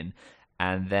 a.m,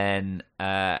 and then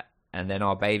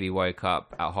our baby woke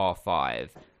up at 5:30.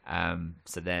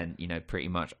 So then, pretty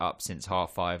much up since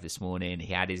 5:30 this morning.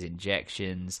 He had his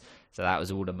injections, so that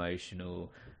was all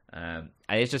emotional. And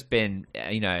it's just been,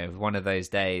 one of those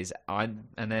days. And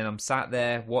then I'm sat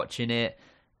there watching it,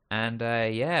 and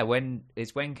when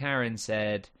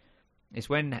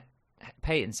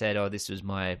Peyton said, "Oh, this was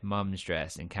my mum's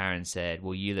dress," and Karen said,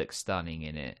 "Well, you look stunning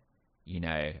in it,"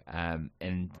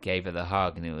 and gave her the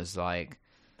hug, and it was like,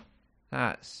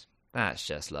 that's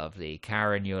just lovely.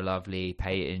 Karen, you're lovely.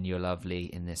 Peyton, you're lovely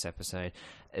in this episode.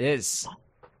 It's,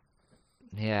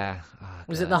 yeah. Oh,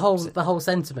 was it the whole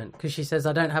sentiment? Because she says,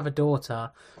 "I don't have a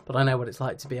daughter, but I know what it's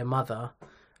like to be a mother,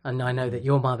 and I know that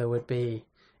your mother would be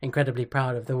incredibly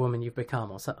proud of the woman you've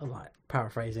become, or something, like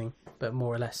paraphrasing, but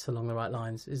more or less along the right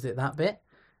lines. Is it that bit?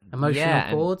 Emotional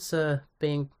chords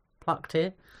being plucked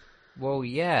here? Well,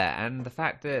 yeah, and the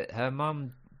fact that her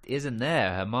mum isn't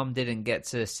there. Her mum didn't get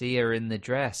to see her in the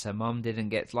dress. Her mum didn't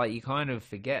get, like, you kind of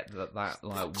forget that like,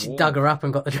 she dug her up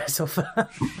and got the dress off her.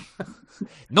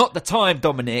 Not the time,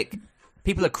 Dominic.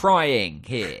 People are crying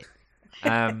here.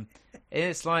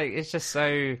 It's like, it's just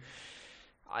so,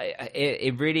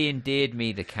 it really endeared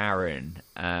me to Karen.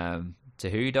 To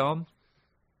who, Dom?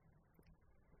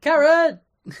 Karen!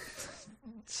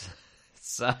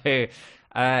 So,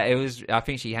 it was, I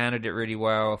think she handled it really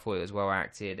well. I thought it was well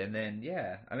acted. And then,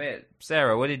 yeah, I mean,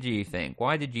 Sarah, what did you think?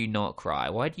 Why did you not cry?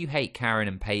 Why do you hate Karen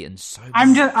and Peyton so much?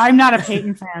 I'm not a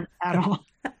Peyton fan at all.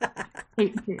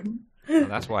 Hate Peyton. Well,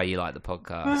 that's why you like the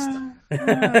podcast.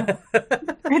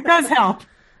 It does help.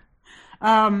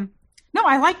 No,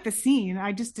 I like the scene.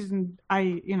 I just didn't,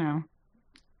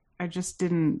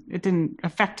 it didn't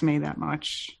affect me that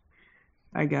much,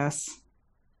 I guess.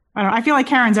 I feel like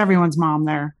Karen's everyone's mom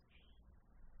there.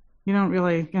 You don't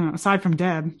really, aside from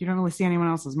Deb, you don't really see anyone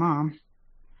else's mom.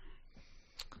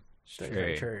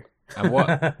 True. And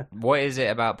what is it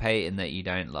about Peyton that you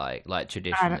don't like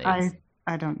traditionally?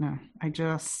 I don't know.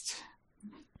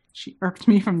 She irked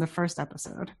me from the first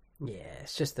episode. Yeah,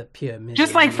 it's just the pure misery.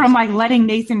 Just like from like letting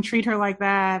Nathan treat her like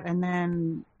that, and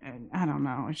then I don't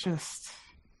know. It's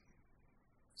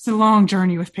a long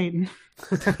journey with Peyton.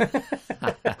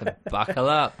 Buckle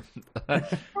up.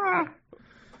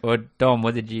 Well, Dom,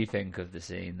 what did you think of the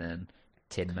scene then,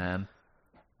 Tin Man?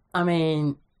 I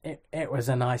mean, it was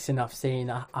a nice enough scene.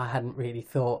 I hadn't really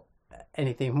thought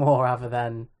anything more other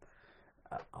than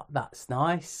that's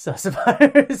nice, I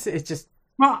suppose. It's just...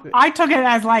 Well, I took it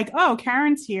as like, oh,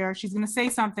 Karen's here. She's going to say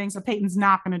something, so Peyton's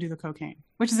not going to do the cocaine,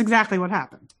 which is exactly what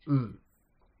happened.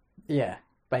 Yeah,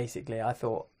 basically, I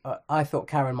thought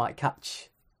Karen might catch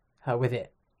her with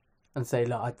it and say,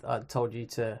 look, I told you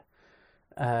to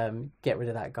get rid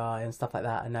of that guy and stuff like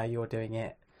that, and now you're doing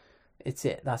it.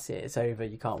 That's it, it's over,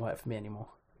 you can't work for me anymore.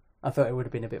 I thought it would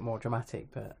have been a bit more dramatic,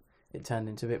 but it turned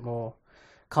into a bit more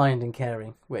kind and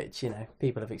caring, which,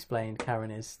 people have explained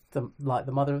Karen is like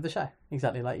the mother of the show,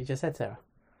 exactly like you just said, Sarah.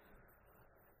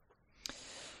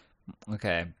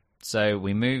 Okay, so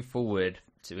we move forward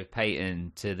with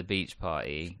Peyton to the beach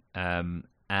party,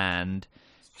 and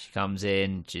she comes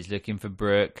in, she's looking for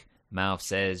Brooke. Mouth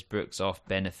says Brooke's off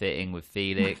benefiting with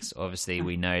Felix. Obviously,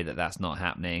 we know that that's not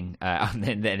happening.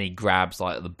 And then he grabs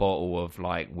like the bottle of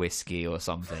like whiskey or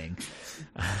something,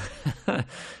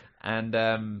 and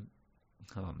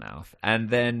Mouth. And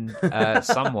then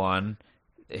someone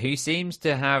who seems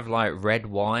to have like red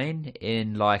wine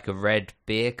in like a red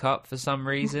beer cup for some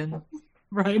reason.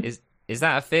 Right? Is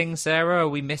that a thing, Sarah? Are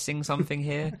we missing something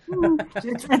here?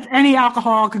 Any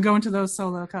alcohol could go into those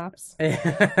solo cups. I'm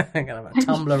gonna have a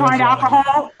tumbler. Find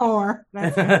alcohol or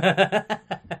that's it.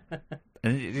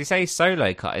 And did you say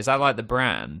Solo Cup? Is that like the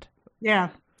brand? Yeah,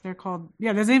 they're called.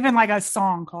 Yeah, there's even like a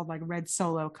song called like Red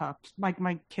Solo Cup. Like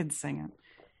my kids sing it.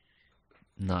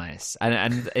 Nice.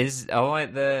 And is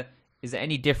there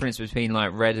any difference between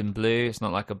like red and blue? It's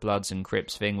not like a Bloods and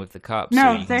Crips thing with the cups.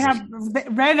 No, they have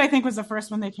red. I think was the first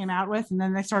one they came out with, and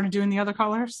then they started doing the other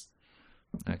colors.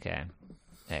 Okay,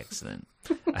 excellent.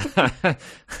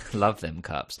 Love them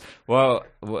cups. Well,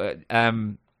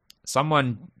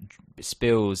 someone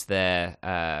spills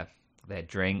their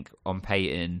drink on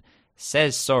Peyton,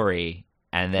 says sorry,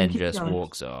 and then just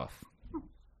walks off.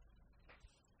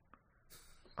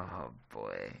 Oh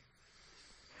boy.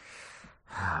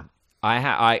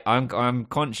 I'm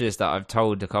conscious that I've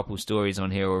told a couple stories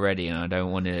on here already, and I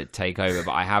don't want to take over.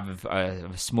 But I have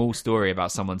a small story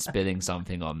about someone spilling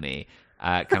something on me.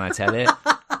 Can I tell it?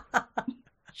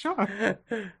 Sure.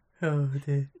 Oh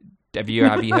dear. Have you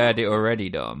heard it already,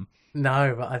 Dom?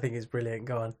 No, but I think it's brilliant.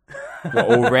 Go on.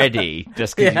 Well, already,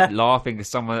 just because you're laughing at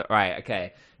someone. Right?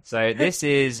 Okay. So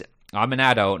I'm an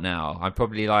adult now. I'm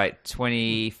probably like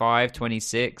 25,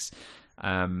 26.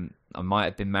 I might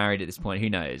have been married at this point. Who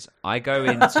knows? I go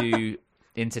into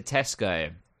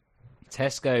Tesco.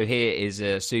 Tesco here is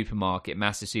a supermarket,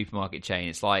 massive supermarket chain.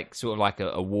 It's like sort of like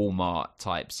a Walmart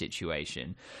type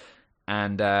situation.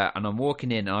 And I'm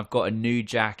walking in, and I've got a new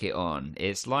jacket on.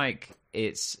 It's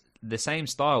the same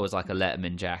style as like a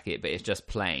Letterman jacket, but it's just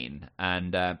plain.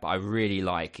 And but I really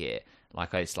like it.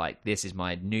 It's like, this is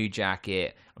my new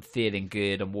jacket. I'm feeling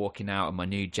good. I'm walking out in my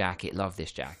new jacket. Love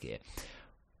this jacket.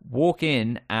 Walk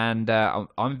in, and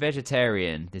I'm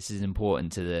vegetarian. This is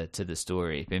important to the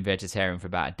story. Been vegetarian for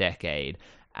about a decade,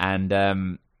 and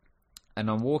I'm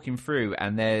walking through,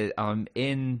 and I'm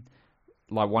in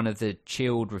like one of the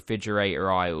chilled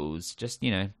refrigerator aisles, just,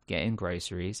 getting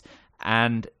groceries.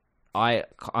 And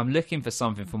I'm looking for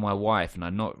something for my wife, and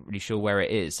I'm not really sure where it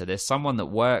is. So there's someone that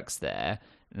works there.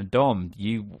 And Dom,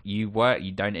 you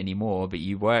don't anymore, but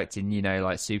you worked in,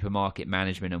 like supermarket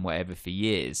management and whatever for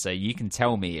years. So you can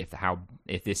tell me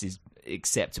if this is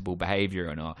acceptable behavior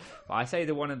or not. But I say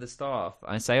to one of the staff,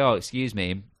 I say, "Oh, excuse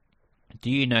me, do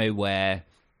you know where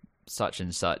such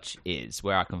and such is,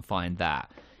 where I can find that?"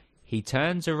 He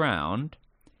turns around,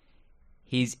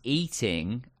 he's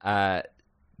eating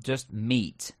just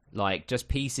meat, like just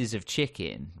pieces of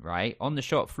chicken, right, on the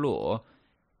shop floor.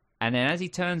 And then as he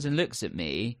turns and looks at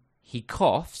me, he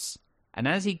coughs. And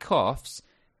as he coughs,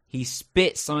 he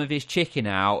spits some of his chicken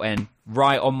out and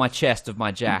right on my chest of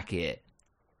my jacket.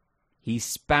 He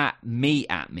spat meat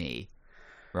at me,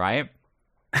 right?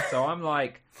 So I'm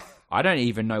like, I don't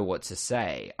even know what to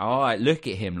say. I like look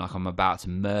at him like I'm about to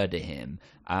murder him.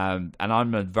 And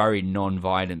I'm a very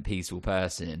non-violent, peaceful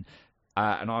person.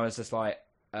 And I was just like,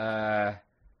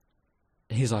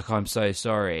 he's like, "I'm so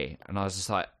sorry." And I was just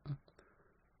like,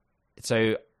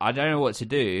 so I don't know what to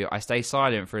do. I stay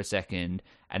silent for a second,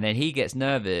 and then he gets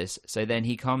nervous. So then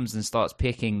he comes and starts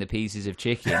picking the pieces of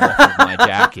chicken off of my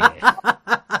jacket.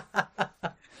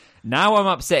 Now I'm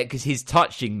upset because he's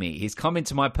touching me. He's come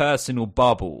into my personal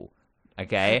bubble.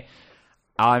 Okay?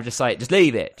 I'm just like, just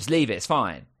leave it. Just leave it. It's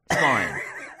fine. It's fine.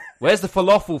 Where's the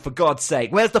falafel, for God's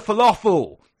sake? Where's the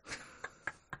falafel?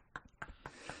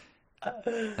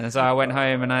 And so I went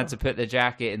home and I had to put the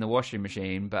jacket in the washing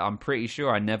machine, but I'm pretty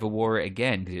sure I never wore it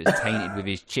again because it was tainted with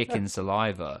his chicken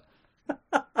saliva.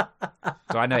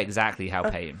 So I know exactly how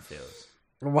Peyton feels.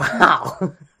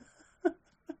 Wow.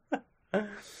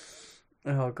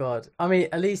 Oh, God. I mean,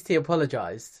 at least he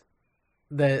apologised.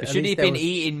 Should he have been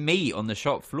eating meat on the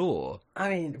shop floor? I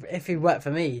mean, if he worked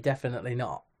for me, definitely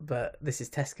not. But this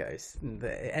is Tesco's.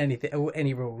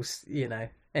 Any rules,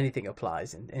 anything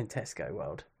applies in Tesco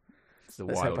world.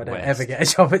 Let's hope I don't ever get a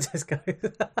job at Tesco.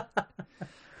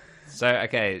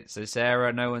 So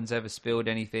Sarah, no one's ever spilled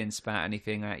anything, spat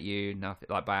anything at you, nothing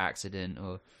like by accident,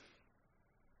 or?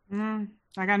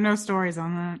 I got no stories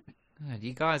on that. God,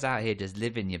 you guys out here just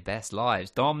living your best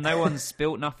lives. Dom, no one's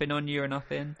spilt nothing on you or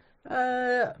nothing?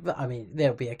 But I mean,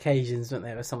 there'll be occasions, won't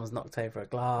there, where someone's knocked over a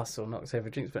glass or knocked over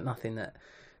drinks, but nothing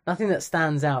that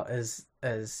stands out as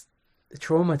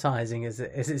traumatizing as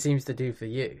it seems to do for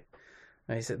you.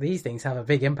 Right, so these things have a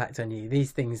big impact on you.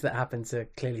 These things that happen to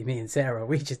clearly me and Sarah,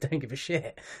 we just don't give a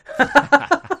shit.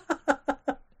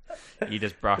 You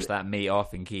just brush that meat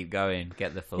off and keep going.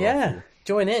 Get the falafel. Yeah,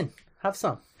 join in. Have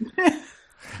some.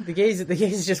 The geezer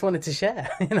just wanted to share.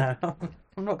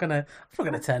 I'm not gonna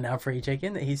turn down free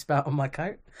chicken that he spat on my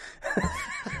coat.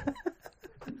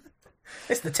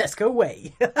 It's the Tesco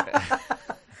way.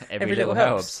 Every little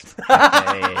helps.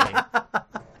 Hey.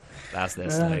 That's their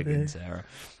slogan, Sarah.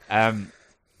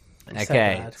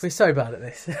 Okay. We're so bad at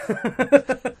this.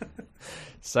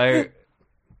 So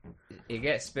it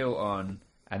gets spilt on,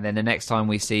 and then the next time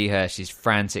we see her, she's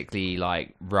frantically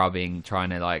like rubbing, trying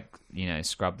to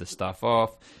scrub the stuff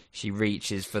off. She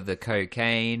reaches for the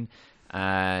cocaine,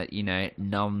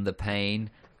 numb the pain,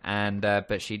 and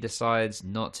but she decides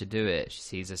not to do it. She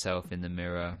sees herself in the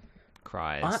mirror,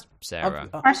 cries. Sarah.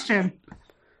 Question: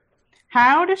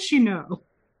 how does she know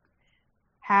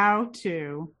how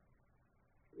to?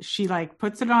 She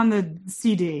puts it on the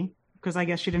CD because I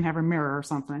guess she didn't have her mirror or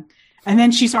something, and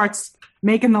then she starts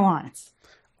making the lines.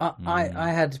 I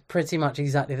had pretty much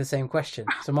exactly the same question.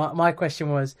 So my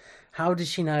question was, how does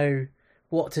she know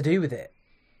what to do with it?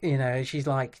 She's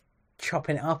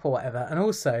chopping it up or whatever, and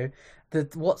also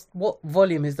what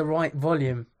volume is the right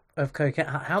volume of cocaine?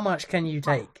 How much can you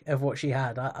take of what she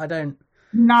had? I don't.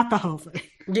 Not the whole thing.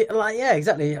 Yeah,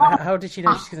 exactly. How did she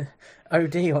know she's gonna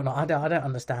OD or not? I don't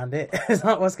understand it. It's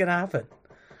not what's gonna happen.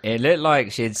 It looked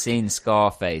like she'd seen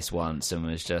Scarface once and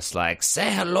was just like,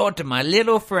 "Say hello to my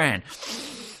little friend."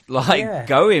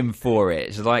 Going for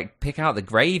it. She's pick out the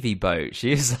gravy boat.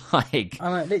 She's like...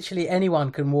 literally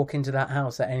anyone can walk into that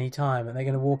house at any time, and they're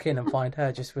going to walk in and find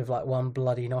her just with one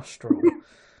bloody nostril.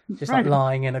 Just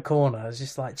lying in a corner. It's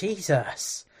just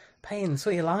Jesus, Payne,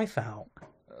 sort your life out.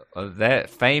 That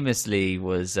famously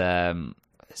was... is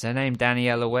her name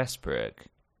Daniela Westbrook?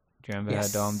 Do you remember her,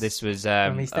 Dom? This was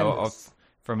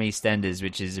from EastEnders,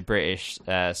 which is a British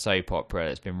soap opera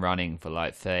that's been running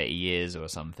for 30 years or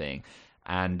something.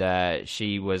 And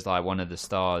she was one of the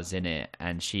stars in it,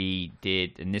 and she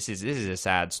did. And this is a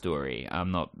sad story.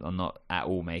 I'm not at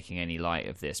all making any light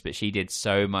of this, but she did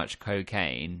so much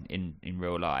cocaine in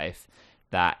real life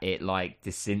that it like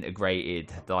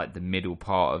disintegrated like the middle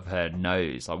part of her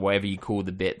nose, like whatever you call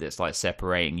the bit that's like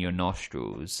separating your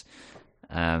nostrils.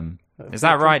 Is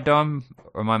that right, Dom?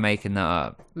 Or am I making that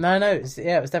up? No, it was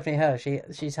definitely her.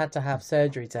 She's had to have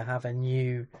surgery to have a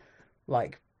new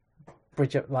like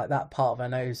bridge up, like that part of her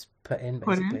nose put in,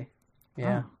 basically.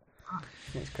 Yeah,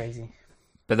 it's crazy.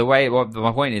 But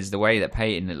my point is the way that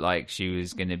Peyton, like she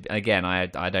was gonna. Again, I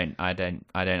don't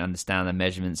understand the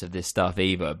measurements of this stuff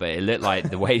either. But it looked like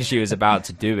the way she was about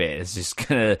to do it is just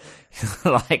gonna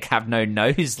like have no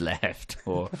nose left.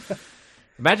 Or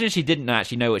imagine she didn't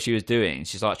actually know what she was doing.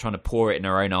 She's like trying to pour it in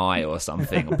her own eye or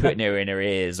something, or putting it in her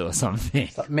ears or something.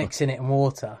 It's like mixing it in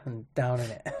water and downing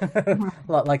it,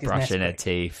 like it's brushing her Nesquik.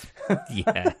 teeth.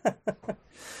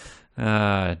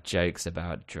 Yeah. Jokes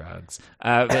about drugs.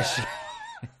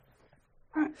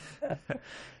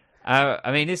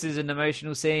 I mean, this is an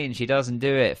emotional scene. She doesn't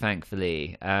do it,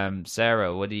 thankfully.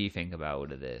 Sarah, what do you think about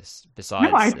all of this?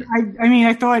 Besides, I mean,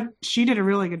 I thought she did a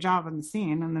really good job on the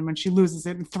scene, and then when she loses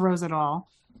it and throws it all,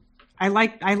 I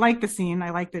like the scene.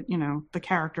 I like that the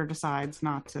character decides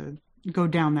not to go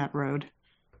down that road.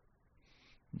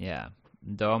 Yeah,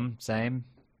 Dom, same.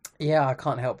 Yeah, I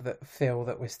can't help but feel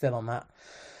that we're still on that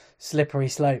slippery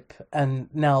slope, and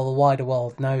now the wider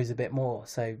world knows a bit more.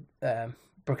 So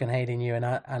Brooke and Hayden knew, and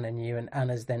Anna knew, and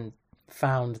Anna's then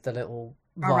found the little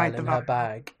vial in her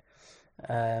bag,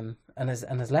 and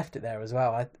has left it there as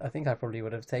well. I think I probably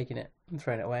would have taken it and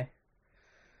thrown it away.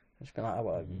 I've just been like,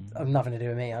 well, I've nothing to do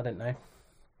with me. I don't know.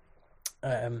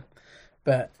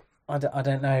 But I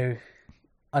don't know.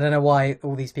 I don't know why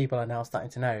all these people are now starting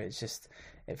to know. It's just,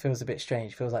 it feels a bit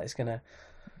strange. It feels like it's gonna,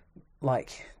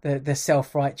 like the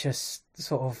self-righteous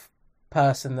sort of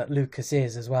person that Lucas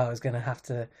is as well is going to have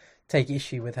to take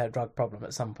issue with her drug problem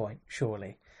at some point,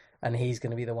 surely, and he's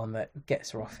going to be the one that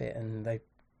gets her off it, and they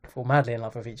fall madly in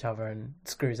love with each other and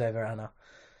screws over Anna.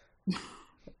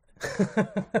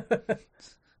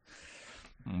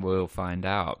 We'll find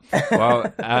out.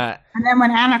 Well, and then when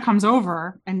Anna comes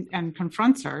over and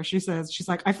confronts her, she's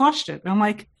like, I flushed it. And I'm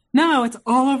like, no, it's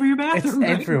all over your bathroom.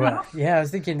 It's everywhere. Now. Yeah, I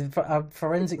was thinking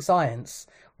forensic science.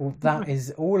 Well, that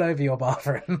is all over your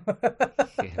bathroom.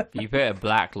 If you put a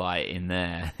black light in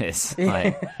there, it's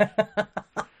like.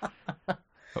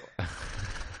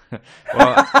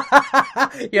 Well,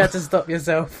 you had to stop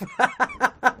yourself.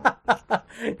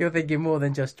 You're thinking more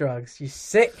than just drugs. You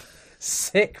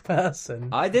sick person.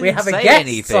 I didn't we have say a guest,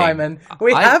 anything. Simon.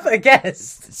 We have a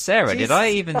guest. Sarah, did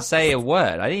I even say a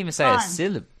word? I didn't even say a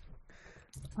syllable.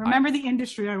 Remember the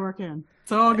industry I work in.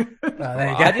 It's all good. Oh,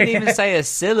 there you go. I didn't even say a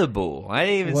syllable. I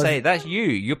didn't even say that's you.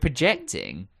 You're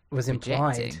projecting. Was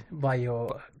implied by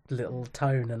your little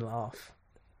tone and laugh.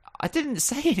 I didn't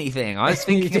say anything. I was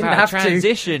thinking about a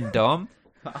transition, Dom.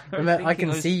 I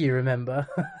can see you, remember.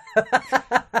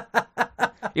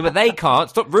 Yeah, but they can't.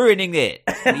 Stop ruining it.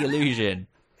 The illusion.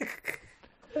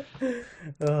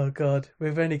 Oh, God.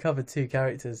 We've only covered 2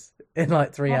 characters in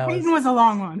like 3 hours. Peyton was a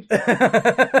long one.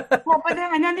 Well, but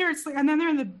then they're asleep, and then they're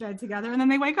in the bed together, and then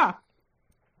they wake up.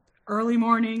 Early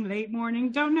morning, late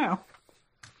morning, don't know.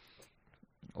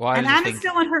 Well, and Anna's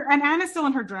still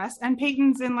in her dress, and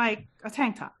Peyton's in like a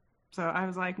tank top. So I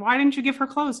was like, why didn't you give her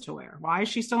clothes to wear? Why is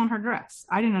she still in her dress?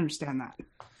 I didn't understand that.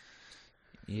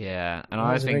 Yeah, and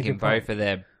I was thinking both of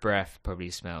their breath probably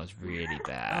smells really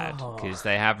bad because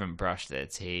they haven't brushed their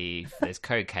teeth. There's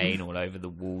cocaine all over the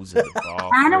walls of the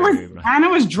bathroom. Anna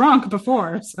was drunk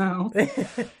before, so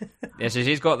yeah. So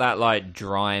she's got that like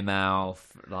dry mouth.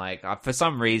 Like for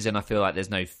some reason, I feel like there's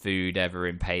no food ever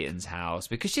in Peyton's house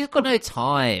because she's got no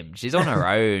time. She's on her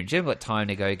own. She hasn't got time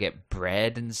to go get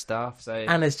bread and stuff. So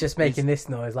Anna's just making this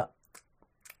noise like.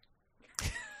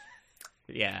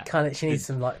 Yeah, she needs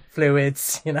some like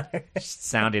fluids,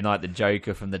 sounding like the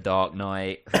Joker from The Dark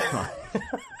Knight.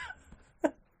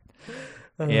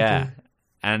 Yeah, dear.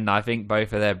 And I think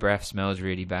both of their breath smells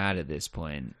really bad at this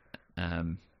point.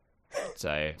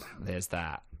 So there's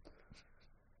that.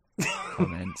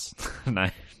 Comments? No.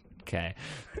 Okay.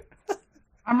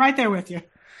 I'm right there with you.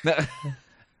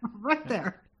 Right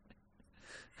there.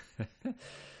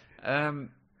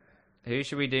 Who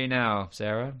should we do now,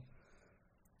 Sarah?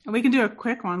 We can do a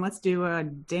quick one. Let's do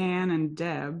Dan and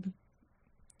Deb.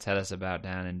 Tell us about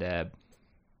Dan and Deb.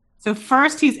 So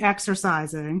first he's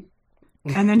exercising,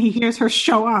 and then he hears her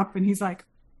show up, and he's like,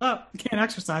 oh, I can't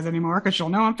exercise anymore because she'll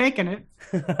know I'm faking it.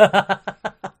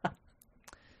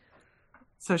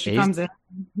 So she comes in.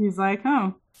 He's like,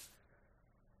 oh.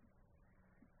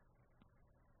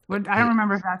 I don't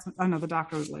remember if that's... Oh, no, the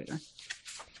doctor was later.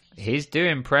 He's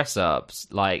doing press-ups,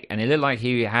 and it looked like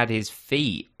he had his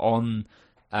feet on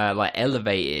like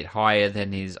elevated higher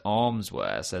than his arms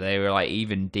were, so they were like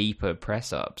even deeper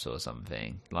press ups or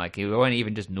something. Like it weren't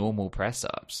even just normal press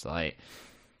ups. Like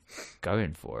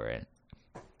going for it.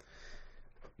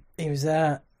 He was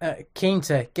keen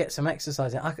to get some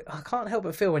exercise in. I can't help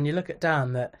but feel when you look at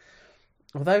Dan that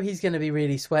although he's going to be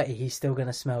really sweaty, he's still going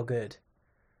to smell good.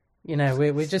 You know,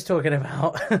 we're just talking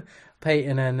about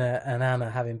Peyton and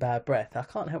Anna having bad breath. I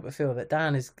can't help but feel that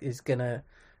Dan is gonna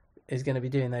be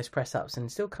doing those press ups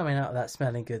and still coming out of that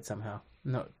smelling good somehow.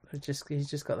 He's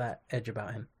just got that edge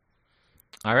about him.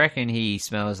 I reckon he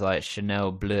smells like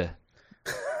Chanel Bleu.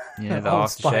 You know, the Old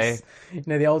aftershave. Spice. You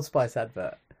know, the Old Spice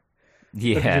advert.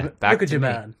 Yeah, look at your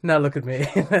man. No, look at me.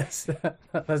 That's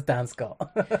Dan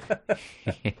Scott.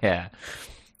 Yeah,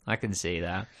 I can see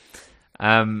that.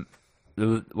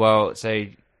 Well, so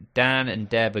Dan and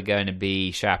Deb are going to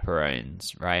be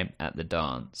chaperones, right, at the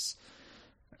dance.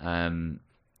 And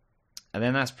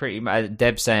then that's pretty much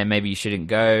Deb's saying maybe you shouldn't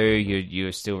go.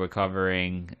 You're still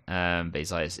recovering. But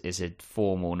it's like it's a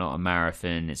formal, not a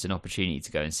marathon. It's an opportunity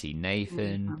to go and see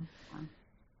Nathan.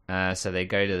 So they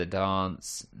go to the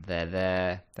dance. They're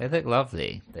there. They look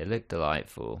lovely. They look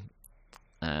delightful.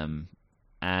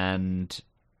 And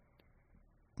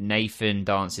Nathan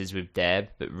dances with Deb,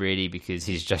 but really because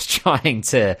he's just trying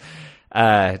to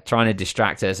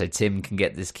distract her so Tim can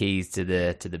get the keys to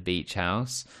the beach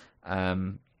house.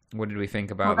 What did we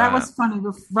think about that? That was funny.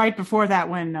 Right before that,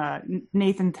 when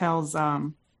Nathan tells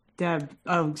Deb,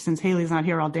 "Oh, since Haley's not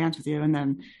here, I'll dance with you," and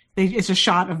then it's a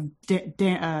shot of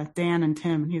Dan and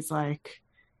Tim, and he's like,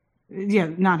 "Yeah,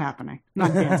 not happening.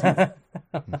 Not dancing."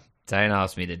 Don't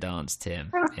ask me to dance,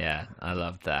 Tim. Yeah, I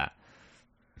love that.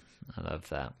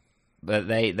 But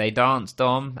they dance,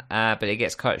 Dom, but it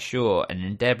gets cut short, and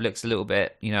then Deb looks a little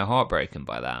bit, heartbroken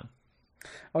by that.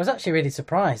 I was actually really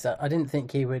surprised. I didn't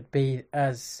think he would be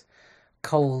as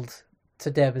cold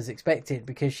to Deb as expected,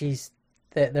 because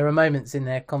there are moments in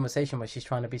their conversation where she's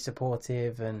trying to be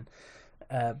supportive and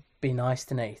be nice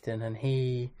to Nathan, and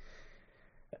he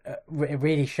it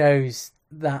really shows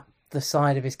that the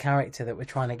side of his character that we're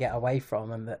trying to get away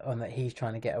from, and that he's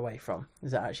trying to get away from,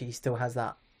 is that actually he still has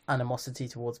that animosity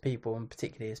towards people, and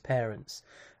particularly his parents.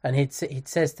 And he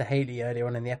says to Haley earlier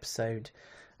on in the episode,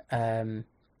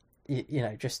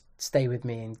 just stay with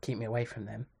me and keep me away from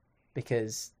them,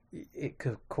 because it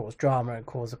could cause drama and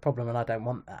cause a problem, and I don't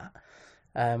want that.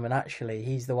 And actually,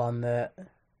 he's the one that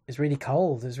is really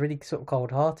cold, is really sort of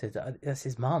cold-hearted. That's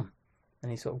his mum,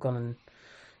 and he's sort of gone and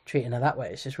treating her that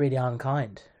way. It's just really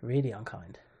unkind, really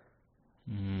unkind.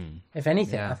 If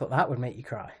anything, I thought that would make you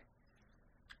cry.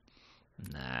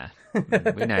 Nah,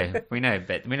 we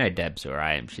know Deb's all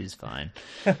right. She's fine.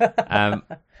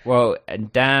 Well,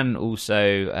 and Dan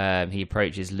also he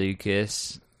approaches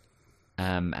Lucas,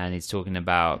 and he's talking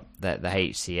about the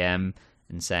HCM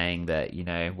and saying that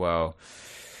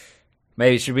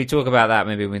maybe should we talk about that?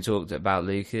 Maybe we talked about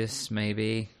Lucas,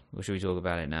 maybe, or should we talk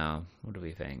about it now? What do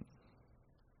we think?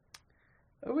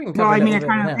 We can cover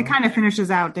it kind of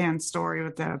finishes out Dan's story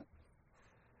with the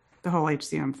whole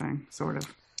HCM thing, sort of.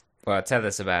 Well, tell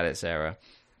us about it, Sarah.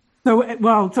 So at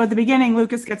the beginning,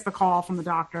 Lucas gets the call from the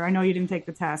doctor. I know you didn't take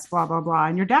the test, blah, blah, blah.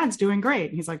 And your dad's doing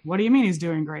great. He's like, what do you mean he's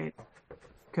doing great?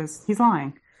 Because he's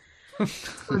lying.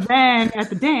 So then at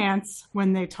the dance,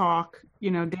 when they talk,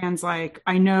 Dan's like,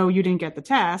 I know you didn't get the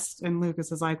test. And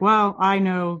Lucas is like, well, I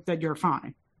know that you're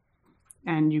fine.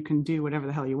 And you can do whatever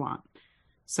the hell you want.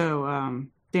 So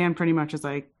Dan pretty much is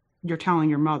like, you're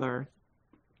telling your mother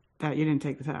that you didn't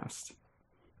take the test.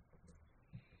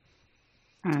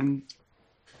 And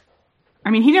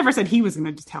I mean, he never said he was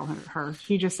going to tell her.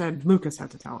 He just said Lucas had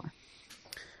to tell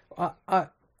her.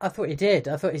 I thought he did.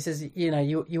 I thought he says,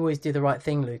 you always do the right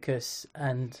thing, Lucas,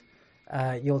 and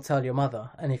you'll tell your mother.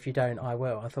 And if you don't, I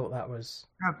will. I thought that was...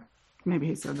 maybe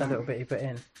he said that. A little bit he put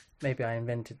in. Maybe I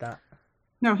invented that.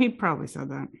 No, he probably said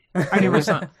that. I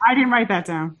didn't write that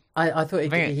down. I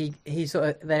thought he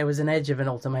sort of... There was an edge of an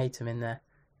ultimatum in there.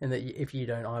 In that if you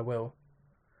don't, I will.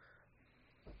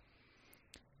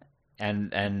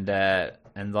 And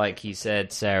like you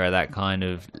said, Sarah,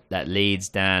 that leads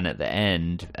Dan at the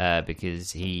end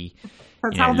because he.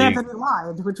 That's how Dan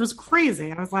lied, which was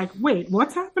crazy. I was like, wait,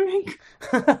 what's happening?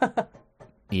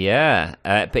 Yeah,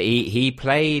 but he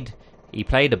played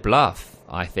a bluff,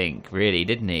 I think, really,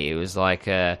 didn't he? It was like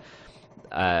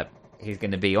he's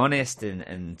going to be honest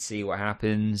and see what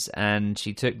happens, and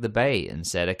she took the bait and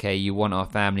said, okay, you want our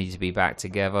family to be back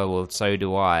together, well, so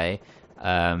do I.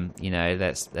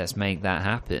 Let's make that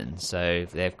happen. So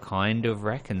they've kind of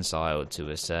reconciled to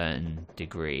a certain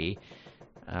degree.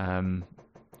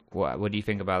 What do you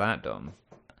think about that, Dom?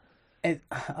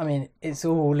 It's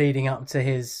all leading up to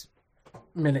his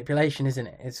manipulation, isn't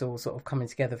it? It's all sort of coming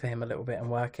together for him a little bit and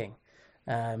working.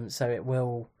 So it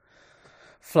will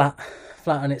flat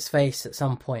on its face at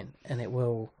some point, and it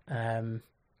will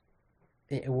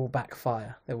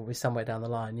backfire. There will be somewhere down the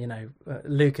line. You know,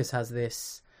 Lucas has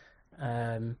this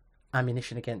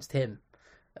ammunition against him,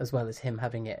 as well as him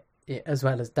having it, as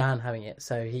well as Dan having it.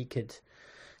 So he could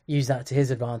use that to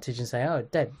his advantage and say, "Oh,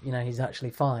 Deb, you know, he's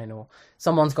actually fine," or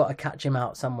someone's got to catch him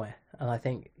out somewhere. And I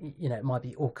think, you know, it might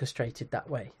be orchestrated that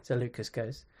way. So Lucas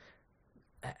goes,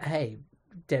 "Hey,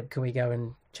 Deb, can we go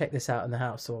and check this out in the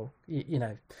house?" Or you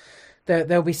know,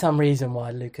 there'll be some reason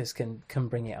why Lucas can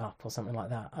bring it up or something like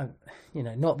that. You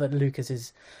know, not that Lucas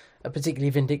is a particularly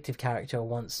vindictive character or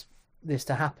wants this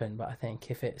to happen, but I think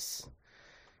if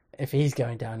he's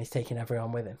going down, he's taking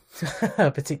everyone with him,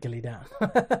 particularly Dan.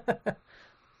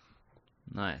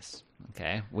 Nice.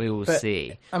 Okay, we will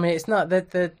see. I mean, it's not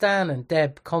the Dan and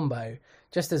Deb combo.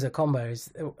 Just as a combo,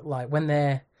 is like when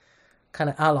they're kind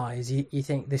of allies, you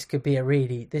think this could be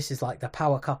this is like the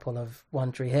power couple of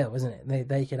One Tree Hill, isn't it?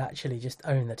 They could actually just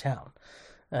own the town,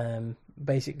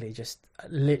 basically just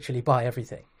literally buy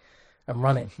everything and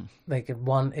run it.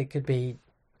 It could be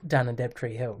Dan and Deb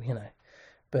Tree Hill, you know,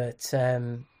 but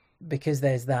because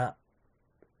there's that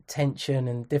tension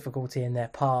and difficulty in their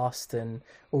past and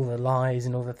all the lies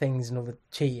and all the things and all the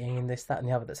cheating and this, that and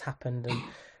the other that's happened, and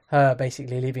her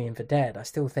basically leaving him for dead, I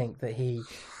still think that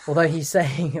although he's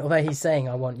saying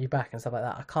I want you back and stuff like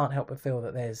that, I can't help but feel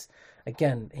that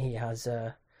he has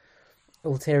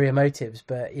ulterior motives.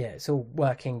 But yeah, it's all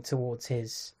working towards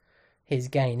his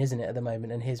gain, isn't it, at the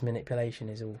moment, and his manipulation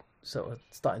is all sort of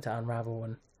starting to unravel,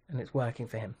 and it's working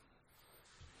for him.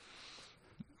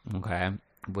 Okay,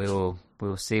 we'll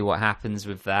see what happens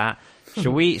with that.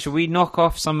 Should we knock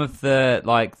off some of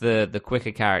the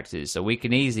quicker characters? So we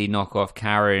can easily knock off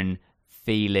Karen,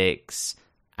 Felix,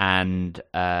 and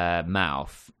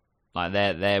Mouth. Like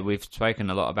they're we've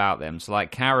spoken a lot about them. So like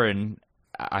Karen,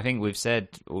 I think we've said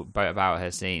about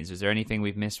her scenes. Was there anything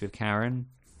we've missed with Karen?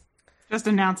 Just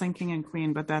announcing King and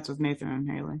Queen, but that's with Nathan and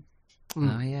Haley.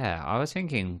 Oh yeah, I was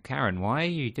thinking, Karen, why are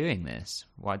you doing this?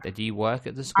 Why do you work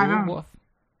at the school?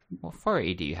 What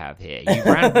authority do you have here? You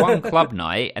ran one club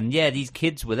night, and yeah, these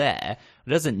kids were there. It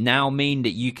doesn't now mean that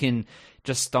you can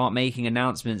just start making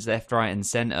announcements left, right, and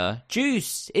centre.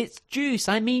 Juice! It's juice!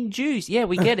 I mean juice! Yeah,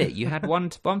 we get it. You had one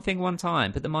thing one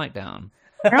time. Put the mic down.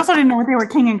 I also didn't know what they were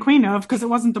king and queen of because it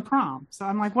wasn't the prom. So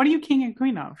I'm like, what are you king and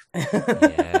queen of?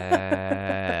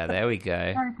 Yeah, there we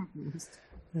go. Very confused.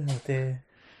 Oh dear.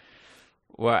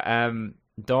 Well,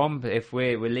 Dom, if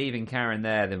we're leaving Karen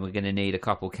there, then we're going to need a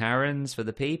couple Karens for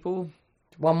the people.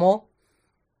 One more?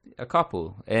 A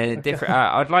couple. Different.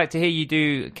 I'd like to hear you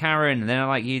do Karen, and then I'd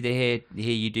like you to hear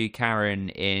you do Karen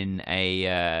in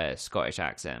a Scottish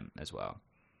accent as well.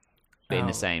 But in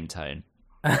the same tone.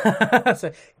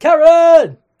 So,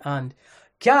 Karen! And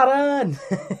Karen!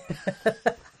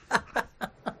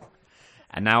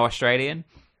 And now Australian?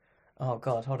 Oh,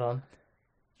 God, hold on.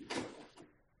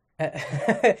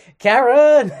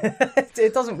 Karen!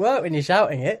 It doesn't work when you're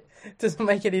shouting it. It doesn't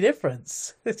make any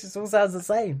difference. It just all sounds the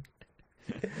same.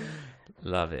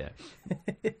 Love it.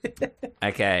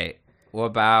 Okay, what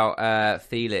about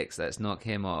Felix? Let's knock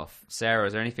him off. Sarah,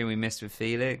 is there anything we missed with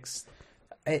Felix?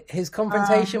 His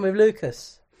confrontation with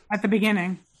Lucas. At the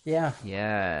beginning. Yeah.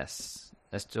 Yes.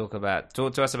 Let's talk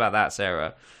to us about that,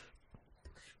 Sarah.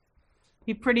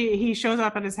 He shows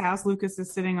up at his house. Lucas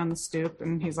is sitting on the stoop,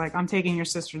 and he's like, "I'm taking your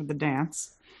sister to the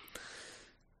dance."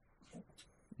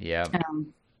 Yeah.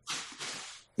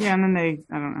 Yeah, and then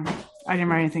I don't know. I didn't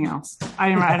write anything else. I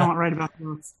don't write about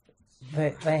those.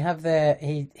 They have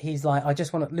he's like,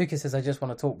 Lucas says, "I just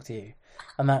want to talk to you."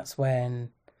 And that's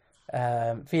when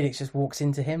Felix just walks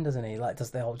into him, doesn't he? Like,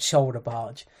 does the old shoulder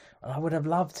barge. And I would have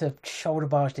loved to have shoulder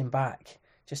barged him back.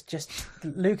 Just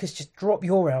Lucas, just drop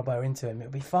your elbow into him.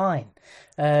 It'll be fine.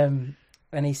 And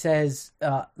he says,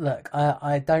 look,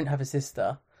 I don't have a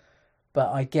sister,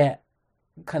 but I get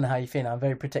kind of how you feel. I'm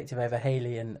very protective over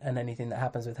Haley and anything that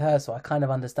happens with her, so I kind of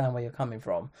understand where you're coming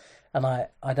from. And I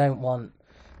don't want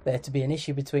there to be an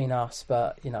issue between us,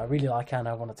 but, you know, I really like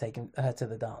Anna. I want to take her to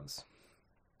the dance.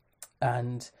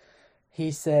 And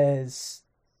he says,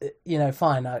 you know,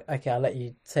 fine, okay, I'll let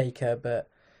you take her, but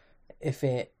if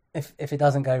it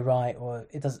doesn't go right, or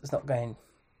it's not going,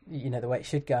 you know, the way it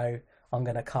should go, I'm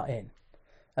going to cut in,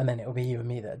 and then it'll be you and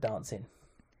me that are dancing.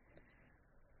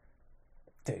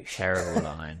 Douche. Terrible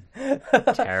line.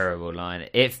 Terrible line.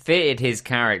 It fitted his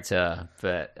character,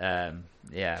 but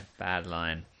yeah, bad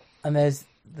line. And there's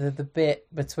the bit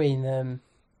between them.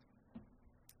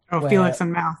 Oh, Felix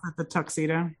and Mouth at the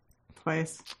tuxedo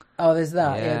place. Oh, there's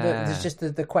that. Yeah. There's just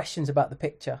the questions about the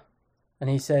picture. And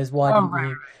he says,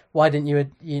 why didn't you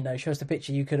show us the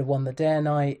picture, you could have won the dare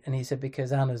night. And he said,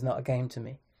 because Anna's not a game to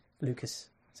me. Lucas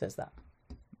says that.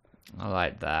 I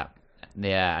like that.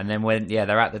 Yeah, and then when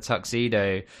they're at the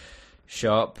tuxedo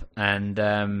shop, and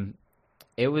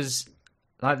it was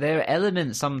like there are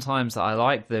elements sometimes that I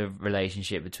like the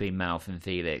relationship between Mouth and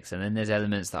Felix, and then there's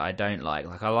elements that I don't like.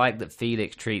 Like I like that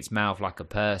Felix treats Mouth like a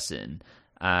person,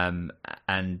 and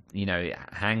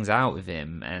hangs out with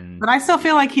him. But I still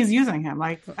feel like he's using him.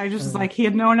 Like I just like he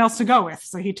had no one else to go with,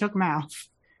 so he took Mouth.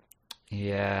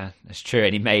 Yeah, that's true.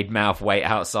 And he made Mouth wait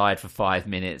outside for 5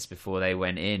 minutes before they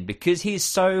went in because he's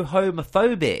so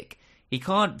homophobic. He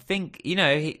can't think,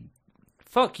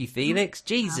 fuck you, Felix.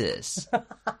 Jesus.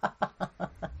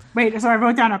 Wait, so I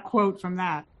wrote down a quote from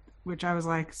that, which I was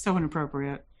like, so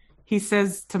inappropriate. He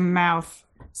says to Mouth,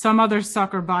 some other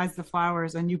sucker buys the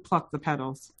flowers and you pluck the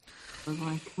petals. I was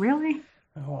like, really?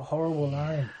 Oh, a horrible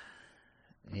line.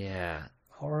 Yeah.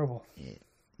 Horrible.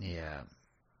 Yeah.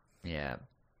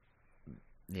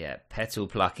 Yeah, petal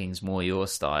plucking's more your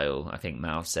style, I think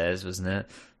Mouth says, wasn't it?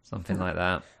 Something like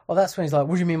that. Well, that's when he's like,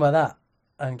 what do you mean by that?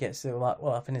 And gets it like,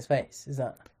 up in his face. Is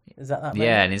that moment?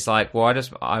 Yeah, and it's like, well,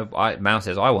 Mouth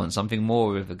says, I want something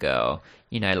more with a girl.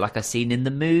 Like I seen in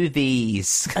the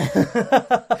movies.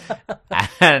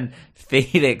 And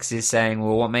Felix is saying,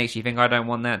 well, what makes you think I don't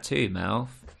want that too, Mouth?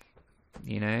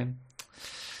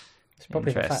 It's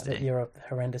probably the fact that you're a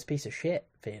horrendous piece of shit,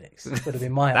 Felix. Would have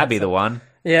been my That'd be the one.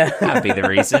 Yeah. That'd be the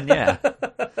reason, yeah.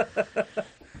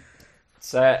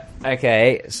 So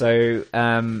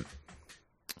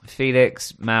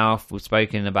Felix, Mouth, we've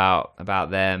spoken about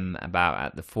them, about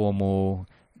at the formal,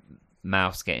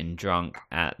 Mouth's getting drunk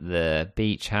at the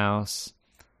beach house.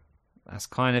 That's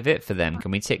kind of it for them.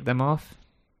 Can we tick them off?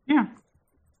 Yeah.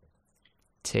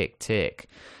 Tick.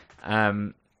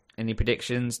 Any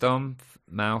predictions, Dom?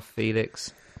 Mouth,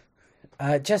 Felix?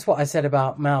 Just what I said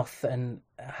about Mouth and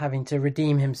having to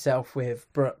redeem himself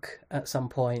with Brooke at some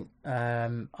point.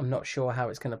 I'm not sure how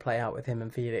it's going to play out with him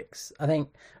and Felix. I think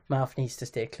Mouth needs to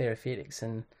steer clear of Felix,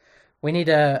 and we need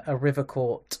a River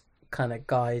Court kind of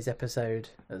guys episode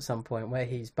at some point where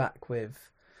he's back with,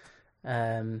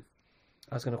 I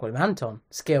was going to call him Anton,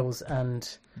 Skills,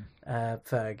 and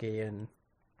Fergie, and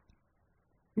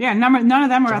none of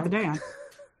them were at the dance.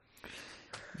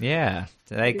 Yeah,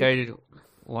 they go to.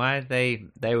 Why they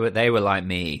were like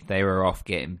me. They were off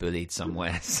getting bullied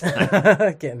somewhere. So.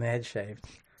 Getting their head shaved.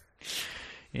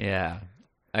 Yeah.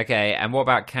 Okay. And what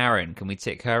about Karen? Can we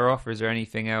tick her off? Or is there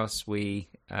anything else we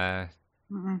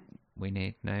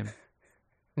need? No.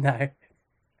 No.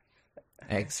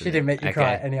 Excellent. She didn't make you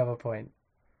cry at any other point.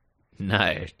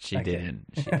 No, she didn't.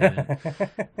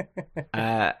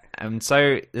 And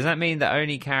so does that mean the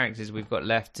only characters we've got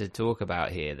left to talk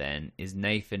about here then is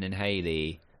Nathan and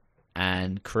Haley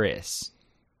and Chris?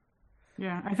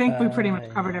 Yeah, I think we pretty much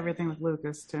covered everything with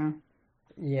Lucas too.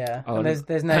 Yeah, and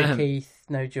there's no Keith,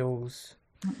 no Jules,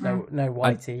 no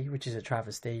Whitey, which is a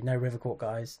travesty. No River Court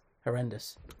guys,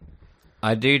 horrendous.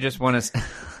 I do just want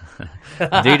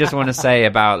to say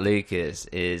about Lucas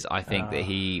is I think that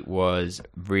he was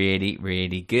really,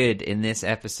 really good in this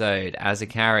episode as a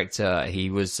character. He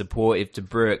was supportive to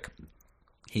Brooke.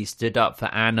 He stood up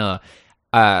for Anna.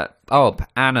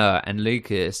 Anna and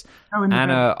Lucas.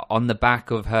 Anna, on the back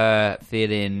of her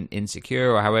feeling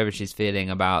insecure or however she's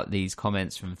feeling about these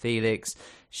comments from Felix,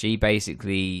 she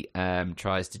basically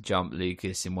tries to jump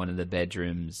Lucas in one of the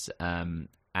bedrooms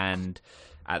and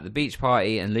at the beach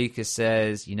party, and Lucas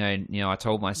says, I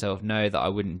told myself that I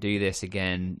wouldn't do this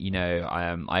again.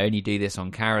 I only do this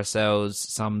on carousels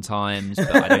sometimes,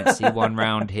 but I don't see one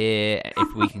round here.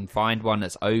 If we can find one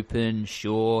that's open,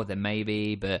 sure, then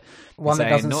maybe. But one that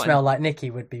doesn't smell like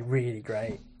Nikki would be really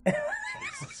great.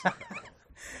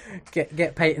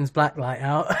 Get Peyton's blacklight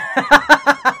out.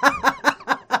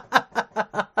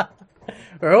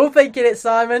 We're all thinking it,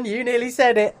 Simon. You nearly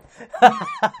said it.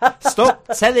 Stop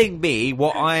telling me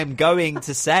what I am going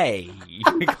to say.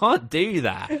 You can't do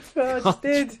that. I just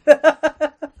did.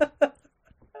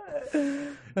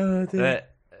 Oh, dear.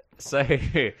 So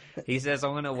he says, I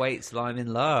want to wait till I'm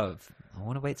in love.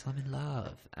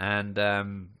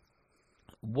 And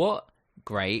what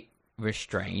great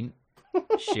restraint.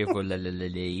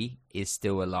 Chivalry is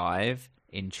still alive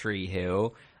in Tree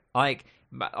Hill. Like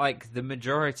the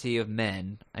majority of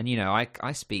men, and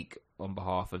I speak on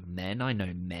behalf of men. I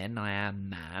know men. I am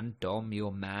man. Dom,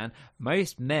 you're man.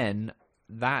 Most men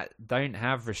that don't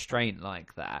have restraint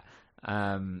like that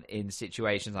in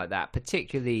situations like that,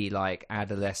 particularly like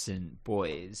adolescent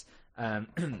boys.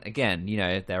 Again,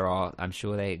 there are, I'm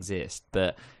sure they exist,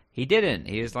 but He didn't.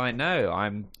 He was like, no,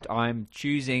 I'm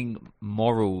choosing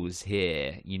morals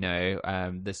here. You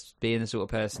know, this being the sort of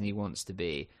person he wants to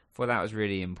be. I thought that was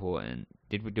really important.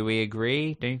 Do we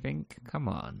agree? Don't you think? Come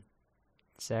on,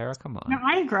 Sarah. Come on. No,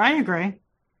 I agree.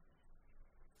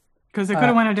 Because it could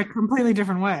have went a completely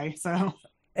different way. So.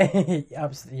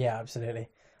 Yeah, absolutely.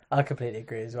 I completely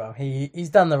agree as well. He's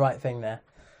done the right thing there,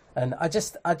 and I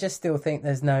just still think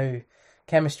there's no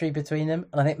chemistry between them,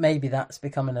 and I think maybe that's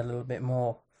becoming a little bit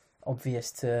more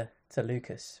obvious to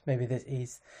Lucas. Maybe this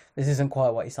isn't quite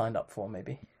what he signed up for.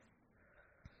 Maybe.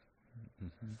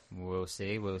 We'll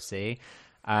see.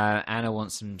 Anna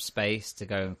wants some space to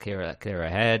go and clear her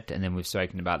head, and then we've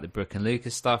spoken about the Brooke and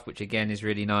Lucas stuff, which again is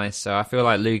really nice. So I feel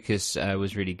like Lucas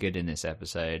was really good in this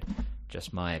episode.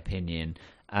 Just my opinion.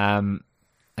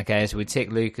 Okay, so we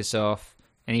tick Lucas off.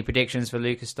 Any predictions for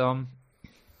Lucas, Dom?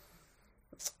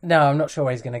 No, I'm not sure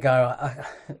where he's going to go.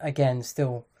 Again,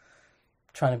 still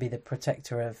trying to be the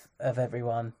protector of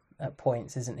everyone at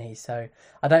points, isn't he? So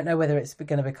I don't know whether it's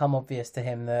going to become obvious to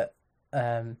him that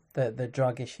the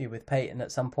drug issue with Peyton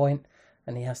at some point,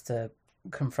 and he has to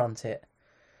confront it.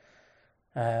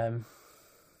 But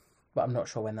I'm not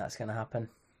sure when that's going to happen.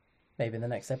 Maybe in the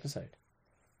next episode.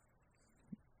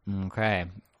 Okay.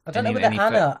 I don't know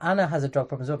whether Anna has a drug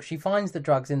problem as well, because she finds the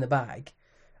drugs in the bag,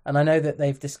 and I know that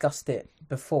they've discussed it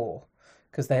before,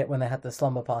 because when they had the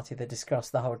slumber party, they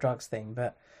discussed the whole drugs thing,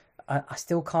 but I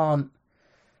still can't.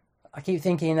 I keep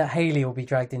thinking that Haley will be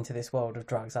dragged into this world of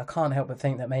drugs. I can't help but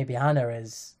think that maybe Anna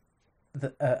is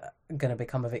going to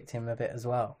become a victim of it as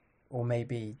well, or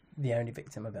maybe the only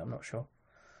victim of it. I'm not sure.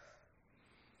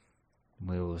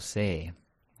 We will see.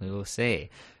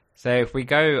 So if we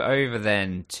go over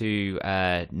then to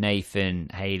Nathan,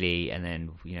 Haley, and then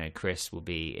Chris will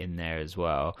be in there as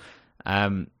well.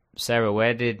 Sarah,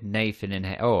 where did Nathan and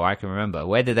I can remember.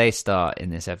 Where did they start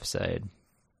in this episode?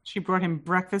 She brought him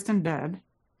breakfast in bed,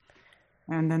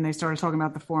 and then they started talking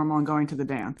about the formal and going to the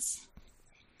dance.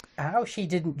 How she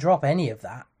didn't drop any of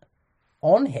that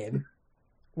on him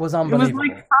was unbelievable. It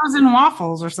was like frozen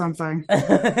waffles or something.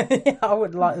 I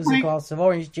would like there's a glass of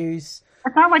orange juice.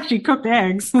 It's not like she cooked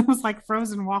eggs. It was like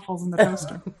frozen waffles in the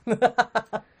toaster.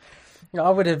 I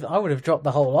would have dropped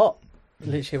the whole lot.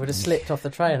 Literally would have slipped off the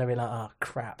tray and I'd be like, oh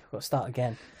crap, we'll start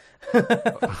again.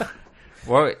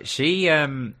 Well,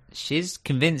 she's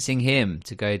convincing him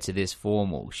to go to this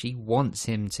formal. She wants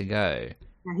him to go.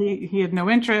 He had no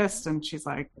interest, and she's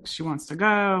like, she wants to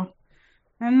go.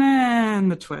 And then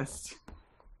the twist.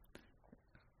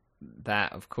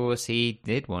 That, of course, he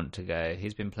did want to go.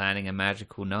 He's been planning a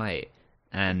magical night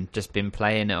and just been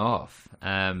playing it off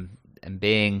and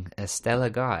being a stellar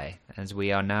guy, as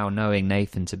we are now knowing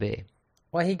Nathan to be.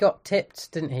 Well, he got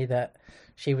tipped, didn't he, that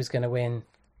she was going to win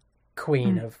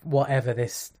queen of whatever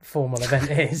this formal event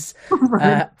is,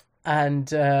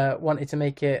 and wanted to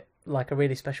make it like a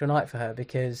really special night for her,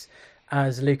 because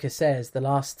as Lucas says, the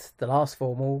last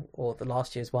formal, or the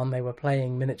last year's one, they were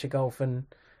playing miniature golf and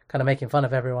kind of making fun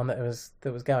of everyone that was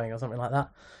going, or something like that.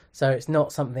 So it's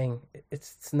not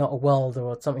a world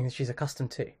or something that she's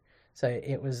accustomed to. So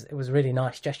it was a really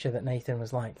nice gesture that Nathan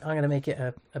was like, I'm going to make it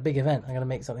a big event. I'm going to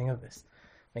make something of this,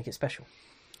 make it special.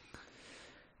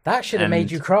 That should have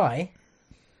made you cry.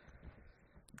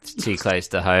 It's too close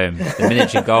to home. The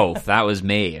miniature golf, that was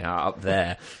me up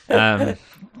there.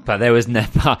 But there was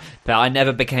never. But I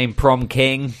never became prom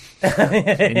king.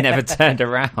 It never turned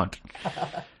around.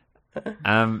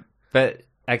 But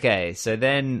okay, so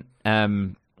then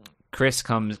Chris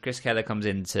Keller comes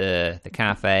into the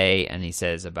cafe and he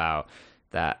says about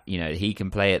that, he can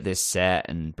play at this set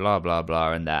and blah blah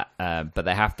blah, and that but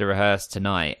they have to rehearse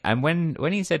tonight. And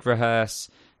when he said rehearse,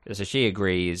 so she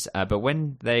agrees, but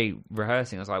when they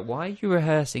rehearsing, I was like, why are you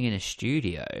rehearsing in a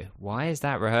studio? Why is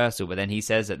that rehearsal? But then he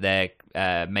says that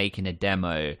they're making a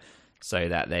demo so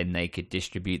that then they could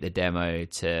distribute the demo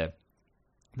to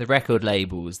the record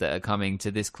labels that are coming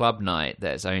to this club night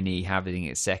that's only having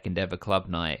its second ever club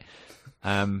night.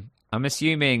 I'm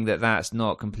assuming that that's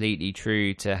not completely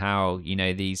true to how,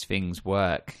 these things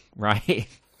work, right?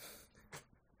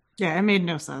 Yeah, it made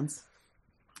no sense.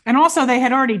 And also, they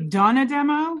had already done a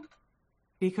demo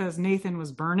because Nathan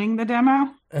was burning the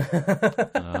demo. So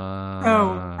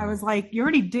I was like, you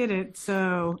already did it,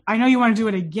 so I know you want to do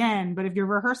it again, but if you're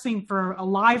rehearsing for a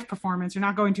live performance, you're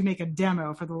not going to make a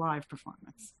demo for the live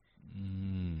performance.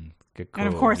 Good call.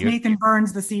 And of course, Nathan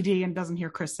burns the CD and doesn't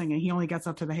hear Chris singing. He only gets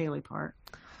up to the Haley part.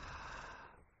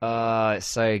 It's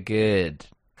so good.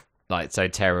 Like, so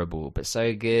terrible, but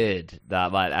so good.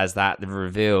 That, like, as that the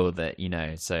reveal that,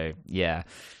 so, yeah.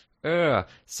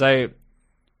 So...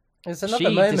 There's another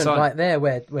moment right there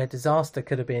where disaster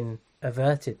could have been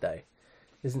averted, though.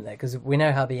 isn't there? Because we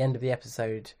know how the end of the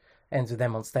episode ends with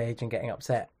them on stage and getting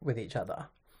upset with each other,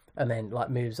 and then like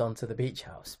moves on to the beach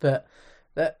house. But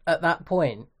at that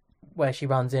point where she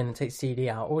runs in and takes CD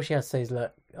out, all she has to say is,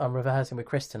 "Look, I'm rehearsing with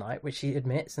Chris tonight," which she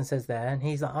admits and says there, and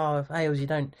he's like, "Oh, Hales, you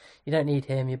don't need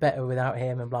him. You're better without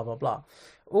him," and blah blah blah.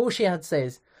 All she had to say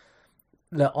is,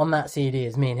 "Look, on that CD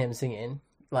is me and him singing.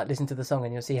 Like, listen to the song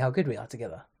and you'll see how good we are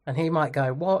together." And he might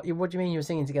go, "What? What do you mean you're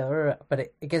singing together?" But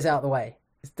it gets out of the way.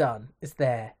 It's done. It's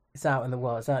there. It's out in the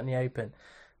world. It's out in the open.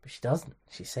 But she doesn't.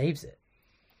 She saves it.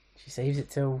 She saves it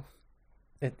till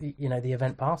the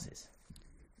event passes.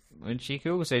 And she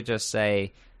could also just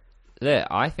say, "Look,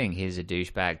 I think he's a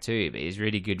douchebag too, but he's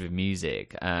really good with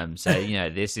music. So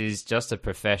this is just a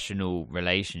professional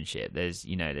relationship. There's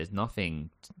nothing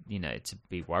to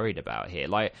be worried about here.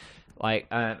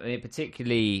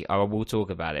 Particularly, I will talk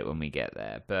about it when we get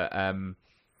there. But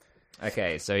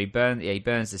okay, so he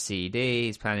burns the CD.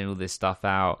 He's planning all this stuff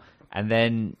out, and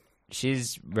then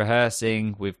she's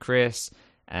rehearsing with Chris,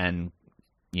 and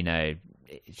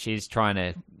she's trying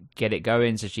to get it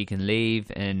going so she can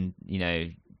leave, and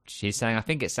she's saying, "I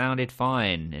think it sounded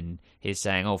fine," and he's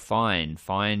saying, "Oh, fine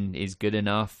is good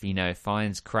enough,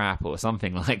 fine's crap," or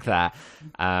something like that.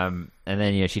 And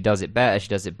then she does it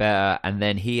better, and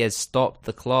then he has stopped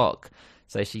the clock,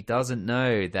 so she doesn't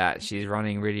know that she's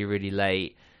running really, really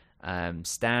late.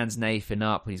 Stands Nathan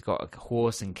up. He's got a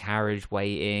horse and carriage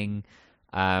waiting.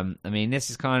 This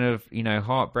is kind of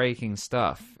heartbreaking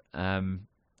stuff.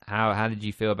 How did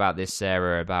you feel about this,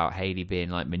 Sarah, about Haley being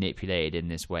like manipulated in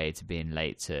this way to being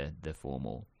late to the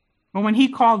formal? Well,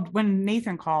 when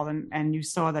Nathan called and you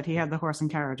saw that he had the horse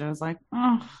and carriage, I was like,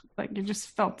 oh, like it just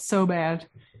felt so bad.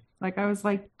 Like I was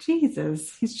like,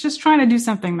 Jesus, he's just trying to do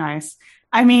something nice.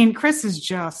 Chris is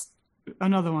just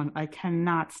another one I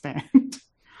cannot stand.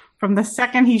 From the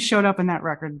second he showed up in that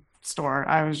record store,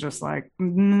 I was just like,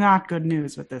 not good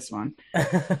news with this one.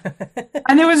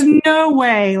 And there was no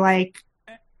way, like,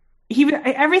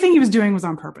 everything he was doing was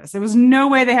on purpose. There was no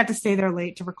way they had to stay there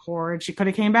late to record. She could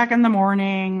have came back in the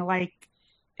morning. Like,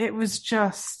 it was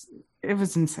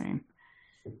insane.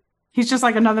 He's just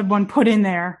like another one put in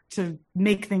there to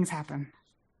make things happen.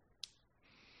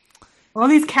 All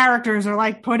these characters are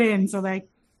like put in so like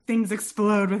things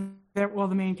explode with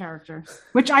the main character,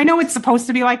 which I know it's supposed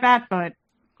to be like that, but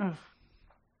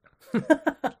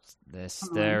they're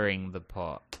stirring the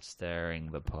pot.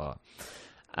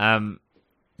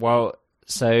 Well,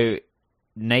 so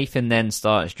Nathan then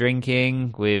starts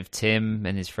drinking with Tim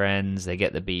and his friends. They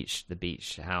get the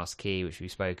beach house key, which we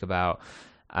spoke about.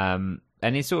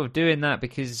 And he's sort of doing that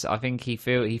because I think he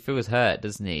feels hurt,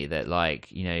 doesn't he?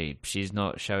 That she's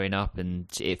not showing up, and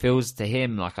it feels to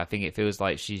him like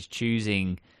she's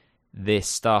choosing this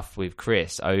stuff with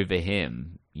Chris over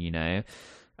him, But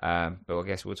I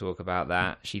guess we'll talk about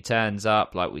that. She turns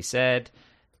up, like we said,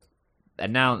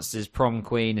 announced as prom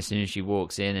queen as soon as she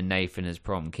walks in, and Nathan as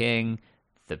prom king.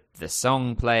 The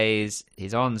song plays.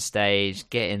 He's on stage,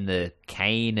 getting the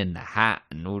cane and the hat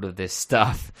and all of this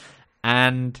stuff,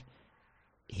 and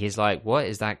he's like, "What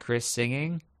is that Chris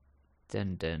singing?"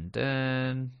 Dun dun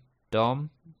dun.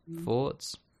 Dom,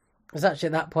 thoughts? It was actually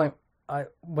at that point,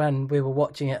 when we were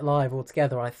watching it live all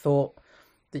together, I thought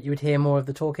that you would hear more of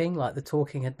the talking, like the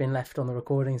talking had been left on the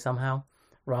recording somehow,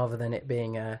 rather than it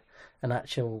being an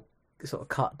actual sort of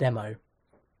cut demo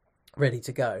ready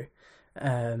to go.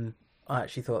 I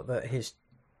actually thought that his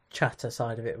chatter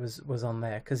side of it was on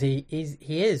there, because he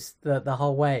is the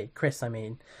whole way, Chris,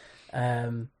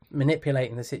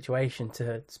 manipulating the situation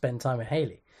to spend time with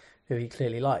Haley, who he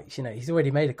clearly likes. He's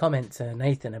already made a comment to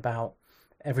Nathan about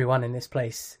everyone in this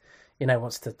place,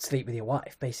 wants to sleep with your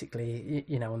wife, basically,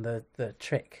 on the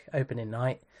trick opening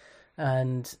night.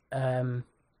 And I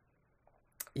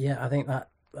think that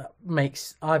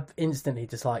makes, I've instantly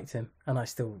disliked him, and I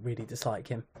still really dislike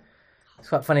him. It's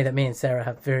quite funny that me and Sarah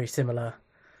have very similar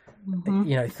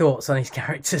thoughts on his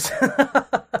characters.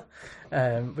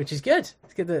 Which is good.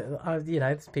 It's good that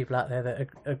there's people out there that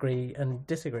agree and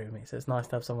disagree with me, so it's nice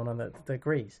to have someone on that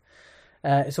agrees.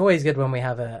 It's always good when we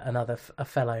have a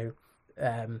fellow,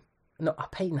 not a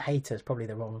Peyton hater is probably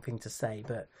the wrong thing to say,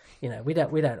 but we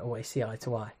don't always see eye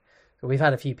to eye. So we've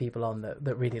had a few people on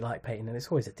that really like Peyton, and it's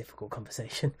always a difficult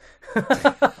conversation.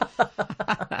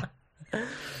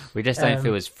 We just don't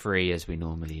feel as free as we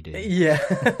normally do. Yeah.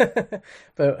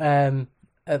 But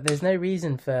there's no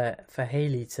reason for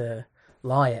Haley to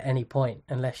lie at any point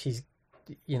unless she's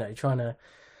trying to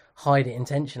hide it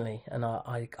intentionally, and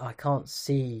I can't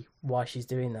see why she's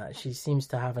doing that. She seems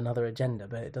to have another agenda,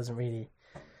 but it doesn't really,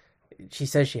 she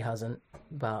says she hasn't,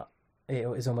 but it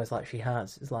is almost like she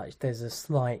has. It's like there's a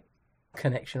slight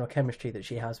connection or chemistry that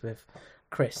she has with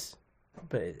Chris,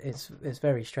 but it's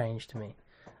very strange to me.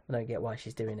 I don't get why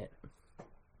she's doing it.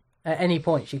 At any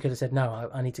point, she could have said,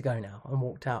 no, I need to go now, and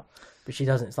walked out. But she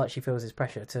doesn't. It's like she feels this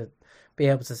pressure to be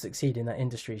able to succeed in that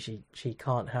industry. She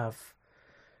can't have...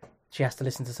 She has to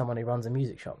listen to someone who runs a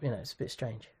music shop. It's a bit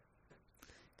strange.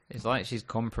 It's like she's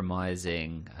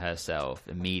compromising herself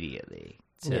immediately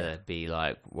to be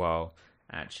like, well,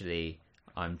 actually,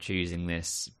 I'm choosing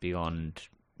this beyond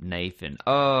Nathan.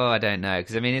 Oh, I don't know.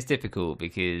 Because, it's difficult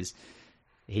because...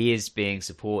 he is being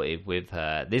supportive with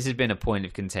her. This has been a point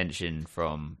of contention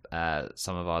from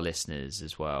some of our listeners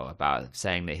as well, about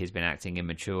saying that he's been acting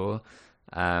immature,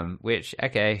 which,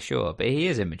 okay, sure, but he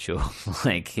is immature.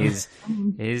 Like, he's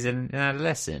an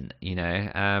adolescent,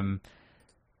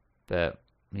 but,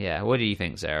 yeah, what do you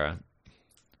think, Sarah?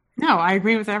 No, I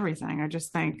agree with everything. I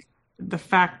just think the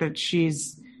fact that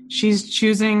she's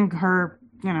choosing her,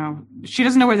 she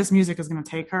doesn't know where this music is going to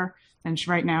take her. And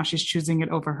right now she's choosing it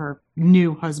over her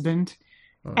new husband.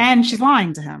 Oh. And she's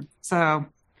lying to him. So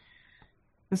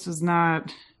this was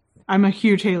not... I'm a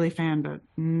huge Haley fan, but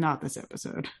not this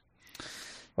episode.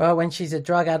 Well, when she's a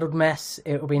drug-addled mess,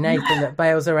 it will be Nathan that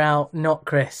bails her out, not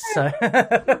Chris. So,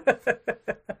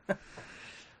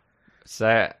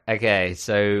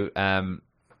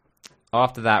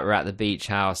 after that, we're at the beach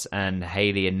house, and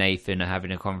Haley and Nathan are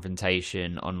having a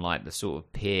confrontation on like the sort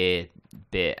of pier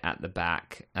bit at the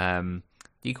back. Do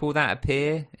you call that a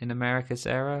pier in America,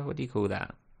 Sarah? What do you call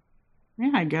that?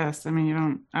 Yeah, I guess. I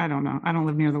don't know. I don't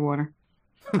live near the water.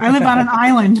 I live on an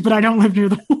island, but I don't live near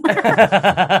the water.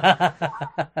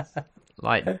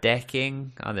 Like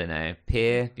decking? I don't know.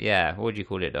 Pier? Yeah. What would you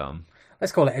call it, Dom?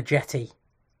 Let's call it a jetty.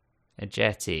 A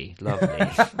jetty. Lovely.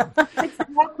 It's a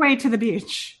walkway to the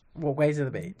beach. Walkway to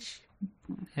the beach.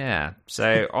 Yeah.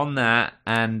 So on that,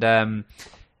 and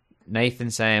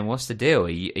Nathan saying, "What's the deal? Are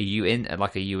you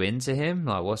into him?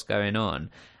 Like, what's going on?"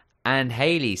 And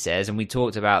Haley says, and we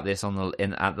talked about this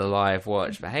at the live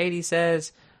watch, but Haley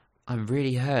says, "I'm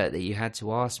really hurt that you had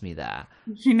to ask me that."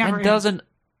 She never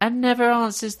never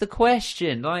answers the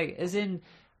question. Like, as in,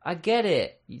 I get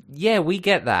it. Yeah, we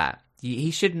get that.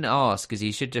 He shouldn't ask because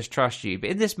he should just trust you.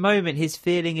 But in this moment, he's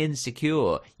feeling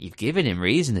insecure. You've given him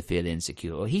reason to feel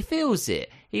insecure. He feels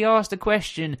it. He asked a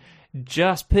question.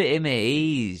 Just put him at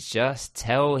ease. Just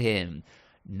tell him,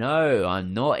 "No,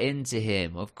 I'm not into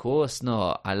him. Of course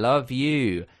not. I love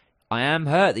you. I am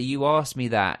hurt that you asked me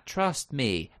that. Trust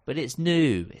me. But it's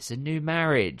new. It's a new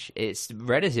marriage. It's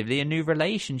relatively a new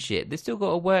relationship. They've still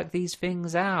got to work these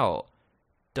things out."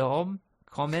 Dom?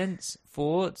 Comments,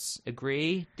 thoughts,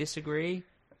 agree, disagree?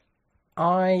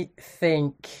 I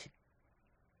think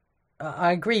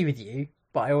I agree with you,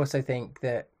 but I also think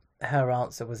that her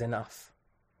answer was enough.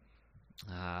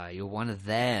 You're one of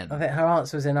them. I think her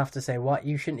answer was enough to say, "What?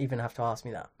 You shouldn't even have to ask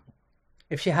me that."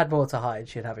 If she had more to hide,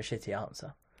 she'd have a shitty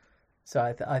answer. So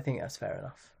I think that's fair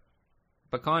enough.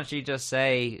 But can't she just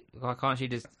say? Why can't she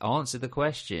just answer the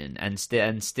question and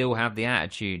still have the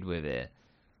attitude with it?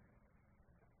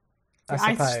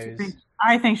 I suppose.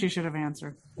 I think she should have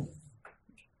answered.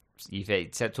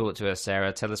 Talk to us,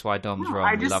 Sarah. Tell us why Dom's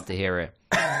wrong. We'd love to hear it.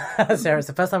 Sarah, it's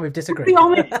the first time we've disagreed. This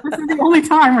is the only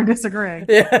time we're disagreeing.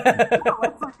 Yeah. No,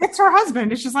 it's her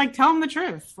husband. It's just like, tell him the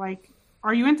truth. Like,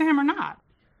 are you into him or not?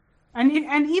 And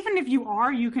even if you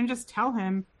are, you can just tell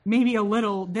him maybe a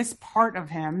little, this part of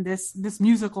him, this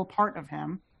musical part of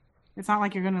him. It's not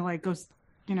like you're going to like go,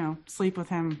 sleep with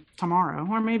him tomorrow,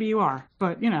 or maybe you are,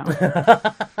 but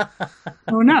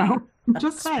oh no,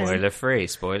 just saying.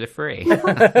 Spoiler free.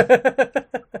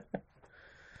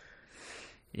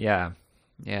 Yeah.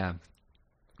 Does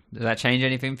that change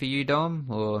anything for you, Dom,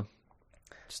 or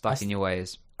stuck in your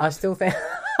ways? I still think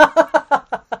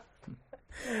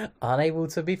unable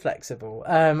to be flexible.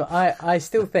 I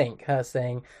still think her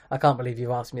saying, "I can't believe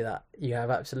you've asked me that. You have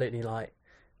absolutely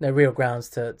no real grounds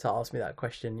to ask me that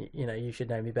question. You should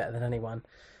know me better than anyone,"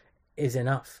 is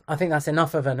enough. I think that's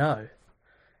enough of a no.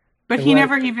 But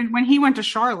never even, when he went to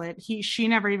Charlotte, she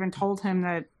never even told him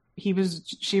that she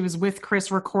was with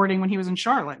Chris recording when he was in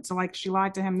Charlotte. So like, she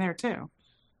lied to him there too.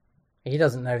 He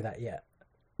doesn't know that yet.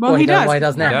 Well, he does. Well, he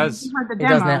does now. He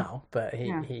does now, but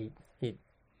he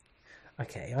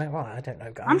okay. Well, I don't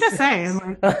know, guys. I'm just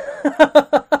saying.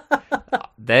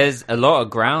 There's a lot of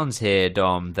grounds here,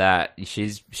 Dom, that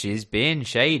she's being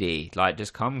shady. Like,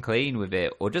 just come clean with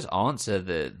it, or just answer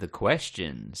the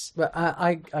questions. But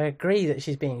I agree that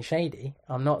she's being shady.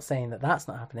 I'm not saying that that's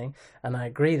not happening, and I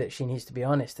agree that she needs to be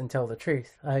honest and tell the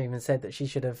truth. I even said that she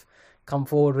should have come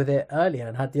forward with it earlier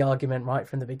and had the argument right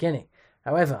from the beginning.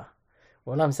 However,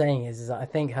 what I'm saying is that I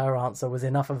think her answer was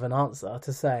enough of an answer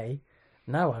to say,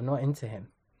 "No, I'm not into him."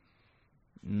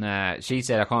 Nah, she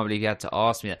said, I can't believe you had to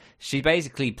ask me that. She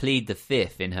basically plead the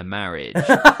fifth in her marriage.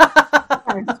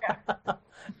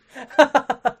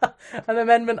 An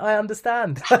amendment I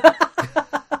understand.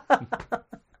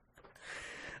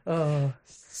 Oh,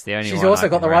 it's the only she's one also I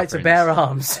got can the right to reference. bear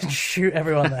arms and shoot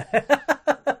everyone there.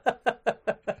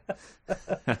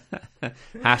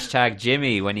 Hashtag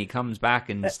Jimmy when he comes back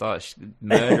and starts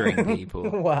murdering people.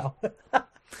 Wow.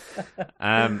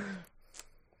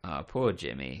 Oh, poor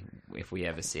Jimmy. If we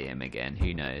ever see him again,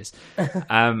 who knows?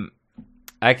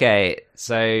 Okay,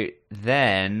 so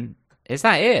then is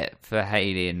that it for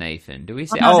Haley and Nathan? Do we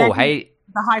see? no, Hey,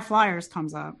 the High Flyers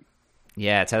comes up.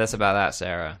 yeah. Tell us about that,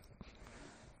 Sarah.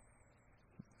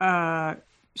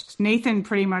 Nathan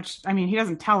pretty much. I mean, he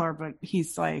doesn't tell her, but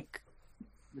he's like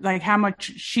how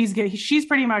much she's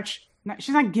pretty much.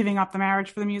 She's not giving up the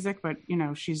marriage for the music, but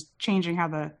she's changing how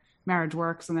the marriage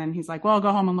works. And then he's like, "Well,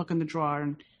 go home and look in the drawer,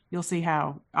 and you'll see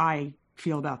how I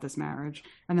feel about this marriage."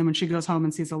 And then when she goes home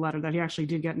and sees a letter that he actually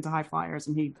did get into High Flyers,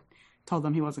 and he told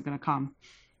them he wasn't going to come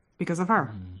because of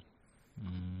her.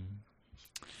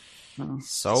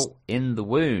 Salt in the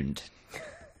wound.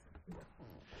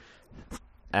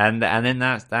 And then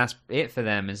that's it for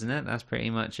them, isn't it? That's pretty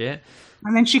much it.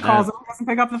 And then she calls him, doesn't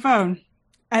pick up the phone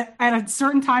at a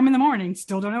certain time in the morning.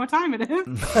 Still don't know what time it is.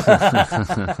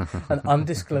 An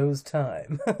undisclosed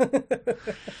time.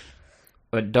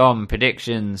 But Dom,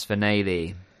 predictions for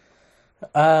Naley.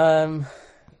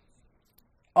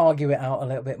 Argue it out a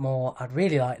little bit more. I'd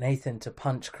really like Nathan to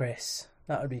punch Chris.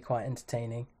 That would be quite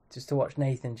entertaining. Just to watch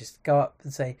Nathan just go up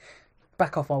and say,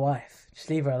 "Back off my wife. Just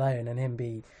leave her alone," and him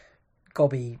be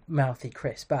gobby, mouthy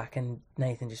Chris back, and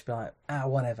Nathan just be like,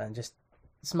 whatever, and just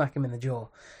smack him in the jaw.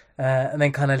 And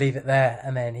then kind of leave it there.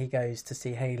 And then he goes to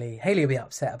see Haley. Haley will be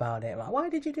upset about it. Like, "Why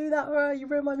did you do that? You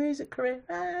ruined my music career."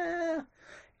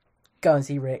 Go and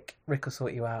see Rick. Rick will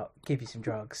sort you out, give you some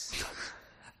drugs.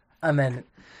 And then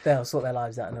they'll sort their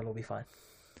lives out and it'll all be fine.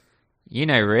 You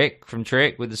know Rick from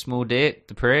Trick with the small dick,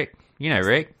 the prick. You know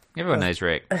Rick. Everyone knows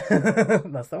Rick.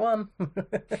 That's the one.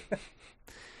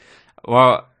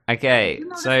 Well, okay,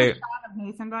 so... The shot of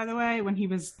Nathan, by the way, when he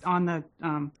was on the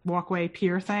walkway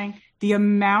pier thing, the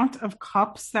amount of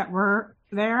cups that were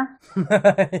there. I've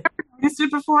never noticed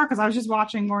it before because I was just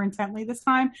watching more intently this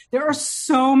time. There are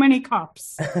so many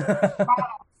cups.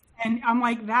 And I'm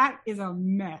like, that is a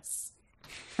mess.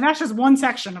 And that's just one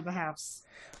section of the house.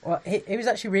 Well, he was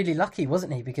actually really lucky,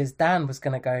 wasn't he? Because Dan was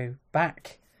going to go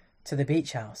back to the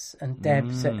beach house, and Deb,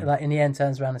 in the end,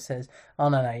 turns around and says, "Oh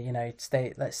no, let's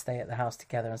stay at the house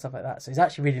together," and stuff like that. So he's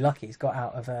actually really lucky. He's got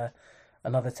out of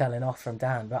another telling off from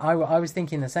Dan. But I was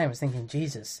thinking the same. I was thinking,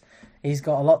 Jesus, he's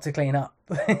got a lot to clean up.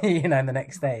 The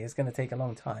next day it's going to take a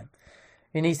long time.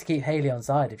 He needs to keep Haley on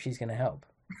side if she's going to help.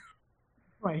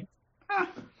 Right.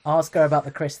 Ask her about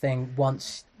the Chris thing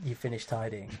once you finish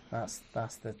tidying. That's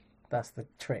the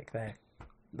trick there.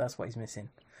 That's what he's missing.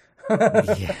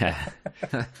 Yeah.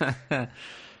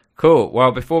 Cool.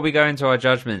 Well, before we go into our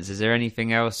judgments, is there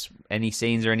anything else, any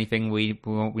scenes or anything we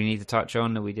need to touch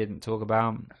on that we didn't talk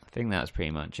about? I think that's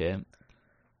pretty much it.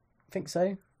 I think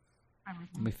so.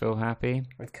 We feel happy.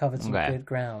 We've covered some good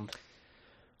ground.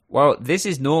 Well, this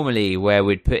is normally where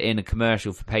we'd put in a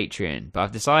commercial for Patreon, but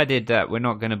I've decided that we're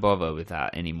not going to bother with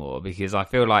that anymore because I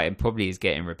feel like it probably is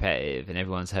getting repetitive and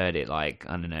everyone's heard it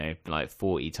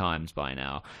 40 times by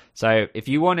now. So if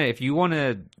you want to,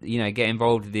 get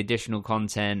involved with the additional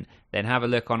content, then have a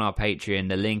look on our Patreon.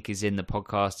 The link is in the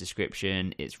podcast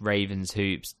description. It's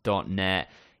ravenshoops.net.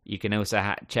 You can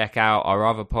also check out our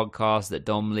other podcast that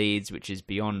Dom leads, which is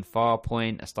Beyond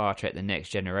Farpoint, a Star Trek The Next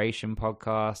Generation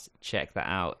podcast. Check that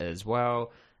out as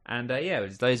well. And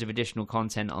there's loads of additional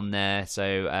content on there.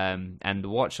 So and the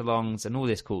watch-alongs and all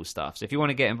this cool stuff. So if you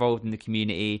want to get involved in the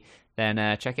community, then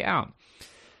check it out.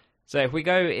 So if we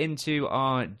go into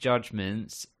our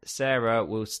judgments, Sarah,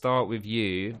 we'll start with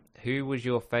you. Who was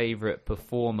your favourite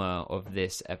performer of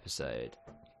this episode?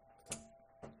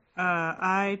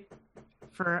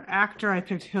 For actor, I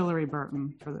picked Hillary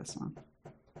Burton for this one.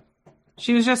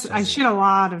 She was she had a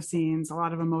lot of scenes, a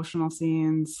lot of emotional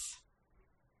scenes.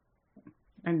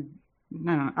 And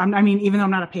I mean, even though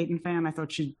I'm not a Peyton fan, I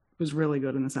thought she was really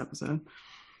good in this episode.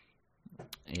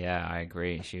 Yeah, I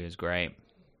agree. She was great.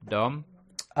 Dom?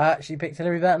 She picked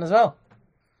Hillary Burton as well.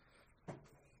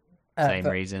 Same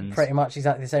reasons. Pretty much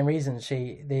exactly the same reasons.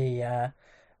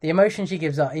 The emotion she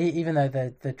gives up, even though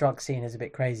the drug scene is a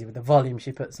bit crazy with the volume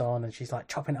she puts on and she's like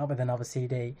chopping it up with another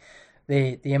CD,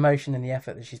 the emotion and the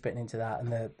effort that she's putting into that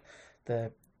and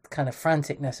the kind of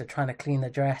franticness of trying to clean the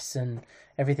dress and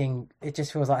everything, it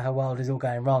just feels like her world is all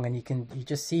going wrong and you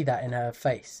just see that in her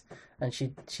face and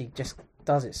she just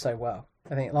does it so well.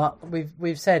 I think like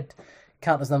we've said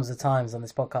countless numbers of times on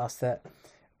this podcast that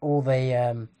all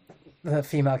the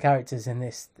female characters in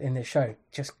this show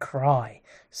just cry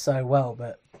so well,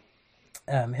 but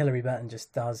Hilary Burton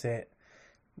just does it,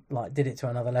 like did it to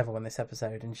another level in this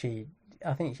episode, and she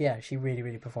really,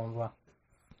 really performed well.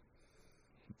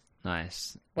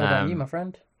 Nice. What about you, my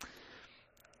friend?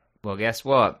 Well, guess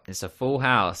what? It's a full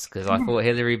house because I thought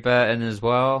Hilary Burton as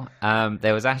well.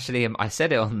 There was actually, I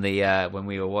said it on the when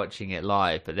we were watching it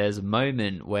live, but there's a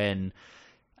moment when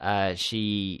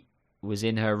she was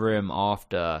in her room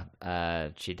after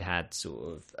she'd had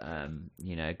sort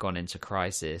of gone into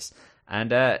crisis,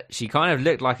 and she kind of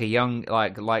looked like a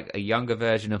younger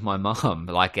version of my mum,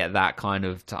 like at that kind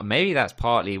of time. Maybe that's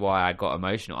partly why I got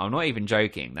emotional. I'm not even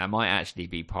joking. That might actually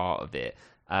be part of it.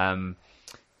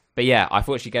 But yeah, I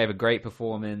thought she gave a great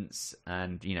performance,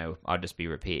 and I'll just be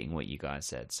repeating what you guys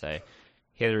said. So,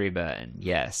 Hilary Burton,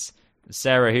 yes.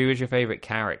 Sarah, who was your favorite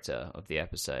character of the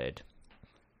episode?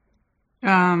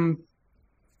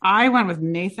 I went with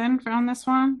Nathan on this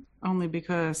one, only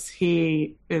because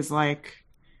he is like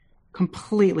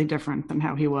completely different than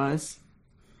how he was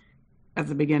at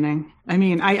the beginning. I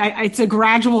mean, it's a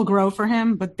gradual grow for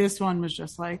him, but this one was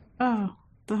just like, oh,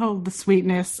 the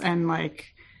sweetness and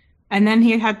like. And then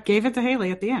he gave it to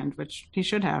Haley at the end, which he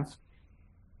should have.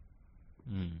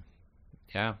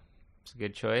 Yeah, it's a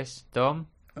good choice. Dom?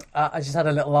 I just had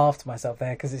a little laugh to myself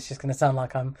there because it's just going to sound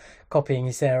like I'm copying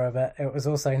you, Sarah, but it was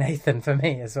also Nathan for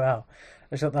me as well.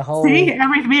 I thought the whole... See,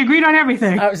 we agreed on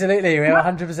everything. Absolutely, we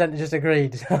 100% just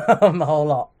agreed on the whole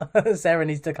lot. Sarah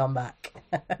needs to come back.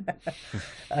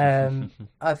 I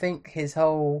think his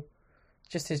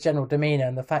general demeanour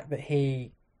and the fact that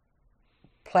he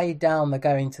played down the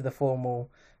going to the formal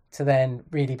to then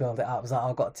really build it up. It was like,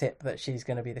 I've got a tip that she's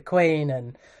going to be the queen,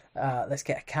 and let's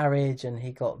get a carriage, and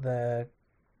he got the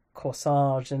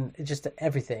corsage and just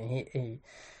everything.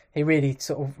 He really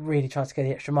really tried to go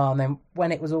the extra mile, and then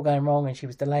when it was all going wrong and she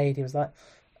was delayed, he was like,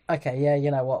 okay, yeah, you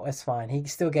know what, that's fine. He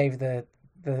still gave the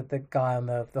guy on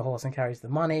the horse and carries the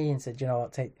money and said, you know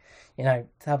what,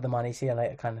 have the money, see you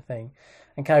later kind of thing,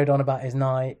 and carried on about his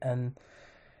night. And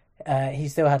he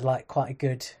still had like quite a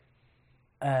good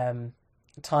time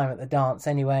at the dance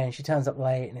anyway, and she turns up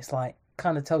late, and it's like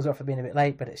kind of tells her off for being a bit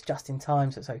late, but it's just in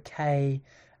time, so it's okay.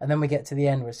 And then we get to the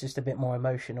end where it's just a bit more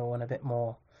emotional and a bit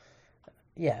more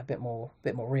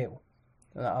real.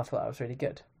 And I thought that was really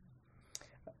good.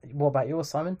 What about yours,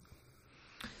 Simon?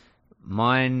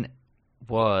 Mine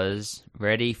was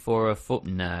ready for a foot.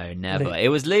 No, never.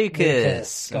 It was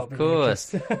Lucas, of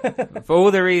course. For all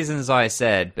the reasons I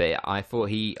said, but I thought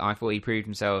he proved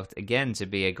himself again to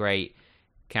be a great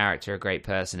character, a great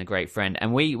person, a great friend.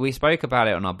 And we spoke about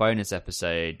it on our bonus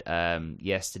episode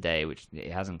yesterday, which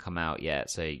it hasn't come out yet,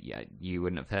 so yeah, you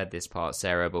wouldn't have heard this part,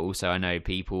 Sarah, but also I know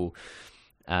people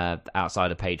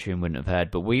outside of Patreon wouldn't have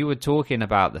heard. But we were talking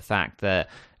about the fact that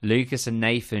Lucas and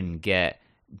Nathan get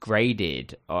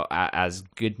graded as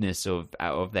goodness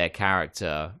of their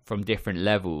character from different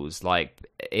levels. Like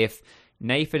if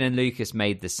Nathan and Lucas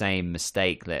made the same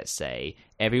mistake, let's say,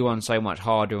 everyone's so much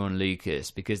harder on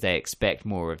Lucas because they expect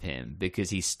more of him,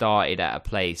 because he started at a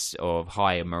place of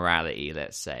higher morality,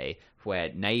 let's say,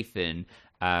 where Nathan,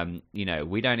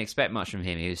 we don't expect much from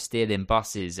him. He was stealing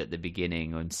buses at the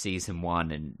beginning on season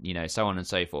 1 and, so on and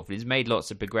so forth. He's made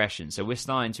lots of progression. So we're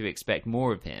starting to expect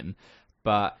more of him,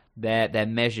 but they're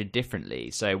measured differently.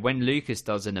 So when Lucas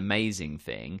does an amazing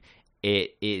thing,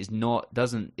 it's not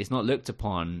looked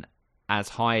upon as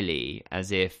highly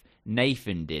as if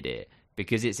Nathan did it,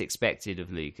 because it's expected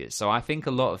of Lucas. So I think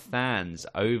a lot of fans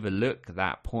overlook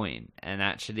that point and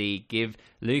actually give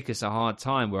Lucas a hard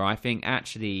time, where I think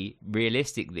actually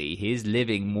realistically he's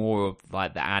living more of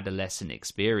like the adolescent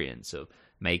experience of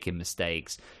making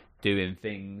mistakes, doing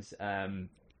things that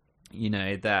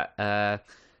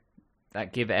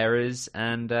give errors,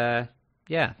 and so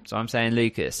I'm saying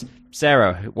Lucas.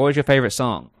 Sarah, what was your favorite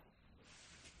song?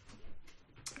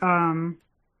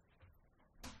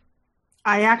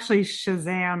 I actually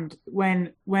Shazammed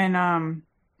when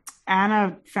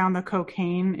Anna found the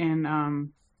cocaine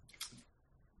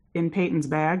in Peyton's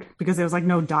bag, because there was like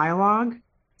no dialogue.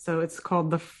 So it's called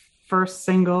the first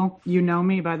single, "You Know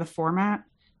Me" by The Format.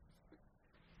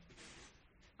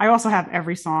 I also have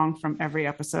every song from every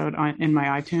episode in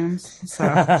my iTunes, so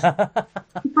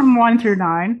from 1 through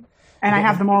 9, and I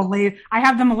have them all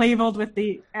labeled with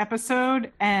the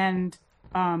episode and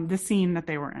the scene that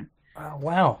they were in. Oh,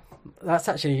 wow, that's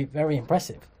actually very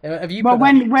impressive. Have you? Well,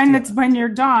 when you're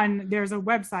done, there's a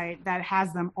website that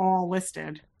has them all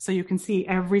listed, so you can see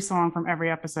every song from every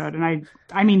episode. And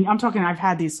I mean, I'm talking. I've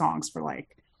had these songs for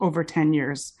like over 10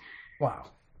 years. Wow,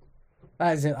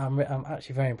 That is, I'm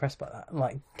actually very impressed by that.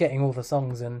 Like getting all the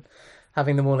songs and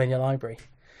having them all in your library.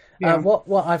 Yeah.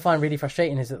 What I find really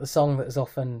frustrating is that the song that is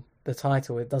often the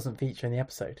title, it doesn't feature in the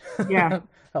episode. Yeah.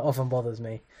 That often bothers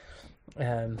me.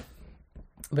 But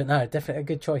no, definitely a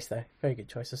good choice though. Very good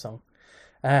choice of song.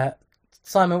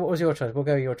 Simon, what was your choice? We'll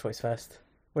go your choice first.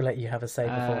 We'll let you have a say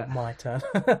before my turn.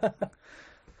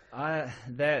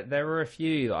 There were a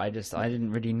few. I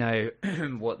didn't really know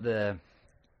what the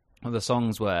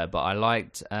songs were, but I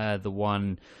liked the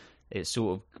one. It's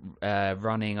sort of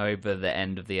running over the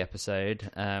end of the episode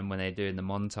when they're doing the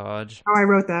montage. Oh, I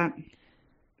wrote that.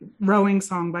 Rowing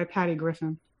Song by Patty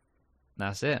Griffin.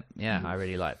 That's it. Yeah, I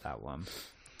really liked that one.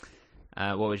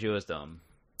 What was yours, Dom?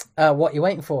 What You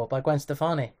Waiting For by Gwen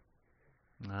Stefani.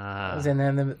 Ah. That was in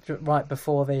there right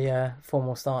before the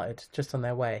formal started, just on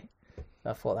their way.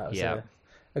 I thought that was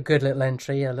a good little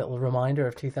entry, a little reminder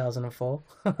of 2004.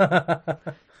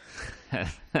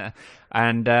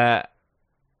 And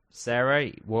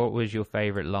Sarah, what was your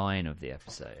favourite line of the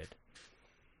episode?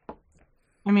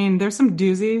 I mean, there's some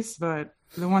doozies, but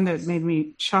the one that made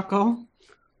me chuckle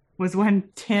was when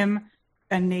Tim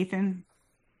and Nathan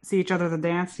see each other at the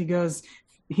dance.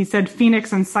 He said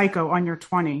Phoenix and Psycho on your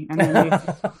 20. And then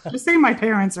Nathan, just say my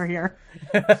parents are here.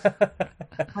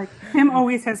 Like, Tim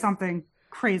always has something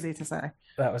crazy to say.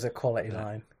 That was a quality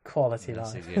line. Quality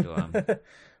That's line. a good one.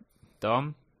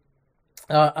 Dom?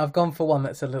 I've gone for one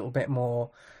that's a little bit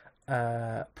more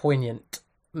poignant.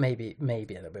 Maybe a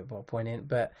little bit more poignant.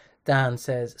 But Dan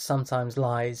says, sometimes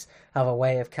lies have a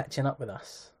way of catching up with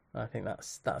us. I think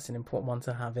that's an important one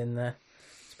to have in there,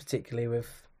 particularly with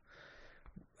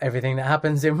everything that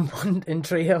happens in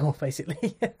Tree Hill,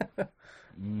 basically.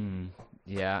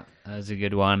 Yeah, that was a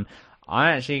good one.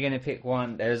 I'm actually going to pick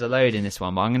one. There's a load in this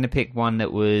one, but I'm going to pick one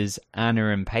that was Anna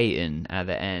and Peyton at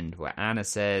the end, where Anna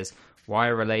says, "Why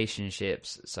are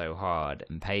relationships so hard?"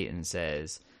 And Peyton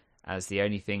says, "As the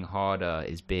only thing harder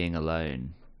is being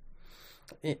alone."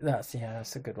 That's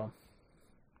a good one.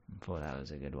 I thought that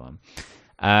was a good one.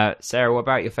 Sarah, what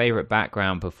about your favourite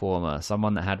background performer?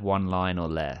 Someone that had one line or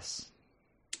less.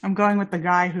 I'm going with the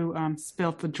guy who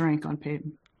spilled the drink on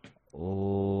Peyton.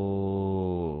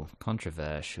 Oh,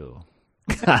 controversial.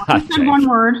 He said one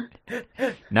word.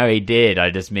 No, he did. I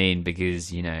just mean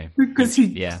because, Because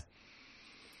he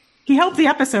helped the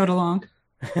episode along.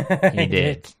 He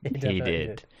did. He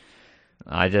did.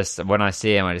 When I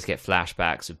see him, I just get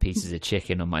flashbacks of pieces of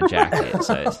chicken on my jacket.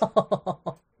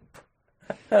 So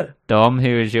Dom,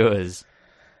 who is yours?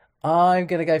 I'm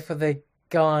going to go for the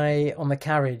guy on the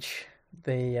carriage.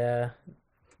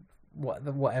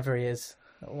 Whatever he is.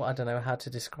 I don't know how to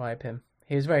describe him.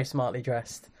 He was very smartly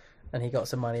dressed, and he got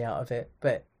some money out of it.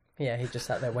 But yeah, he just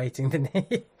sat there waiting, didn't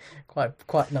he?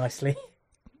 quite nicely.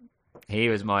 He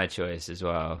was my choice as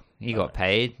well. He got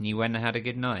paid, and he went and had a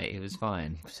good night. It was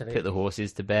fine. Absolutely. Put the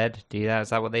horses to bed. Do that? Is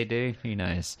that what they do? Who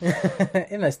knows?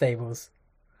 In their stables.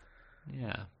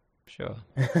 Yeah, sure.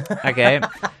 Okay.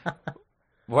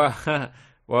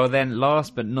 Well, then,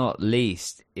 last but not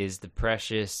least is the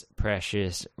precious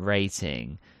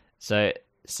rating. So,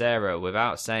 Sarah,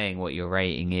 without saying what your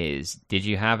rating is, did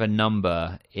you have a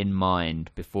number in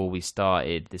mind before we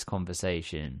started this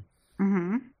conversation?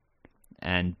 Mm-hmm.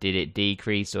 And did it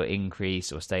decrease or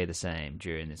increase or stay the same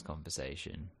during this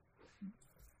conversation?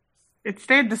 It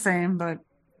stayed the same, but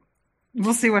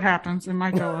we'll see what happens. It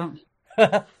might go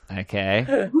up.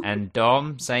 Okay. And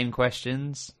Dom, same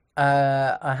questions?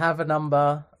 I have a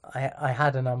number. I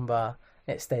had a number.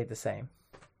 It stayed the same.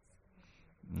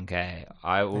 Okay.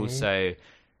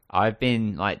 I've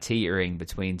been teetering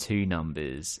between two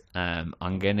numbers.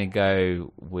 I'm gonna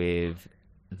go with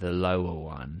the lower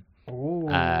one.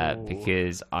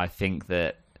 Because I think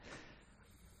that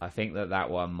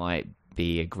one might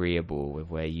be agreeable with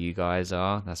where you guys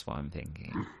are. That's what I'm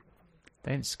thinking.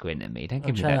 Don't squint at me. Don't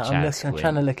give me that chat squint. I'm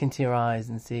trying to look into your eyes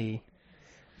and see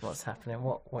what's happening,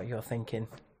 what you're thinking.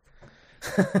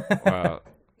 Well,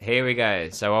 here we go.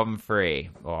 So on 3,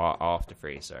 or after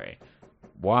 3, sorry.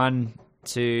 1,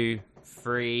 2,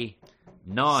 3,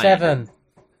 9. 7.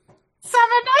 7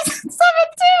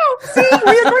 too. See,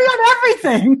 we agree on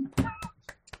everything.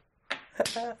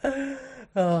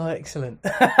 Oh, excellent.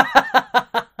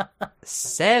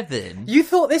 7? You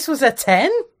thought this was a 10?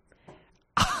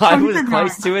 I was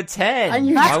close to a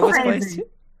 10.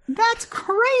 That's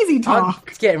crazy talk.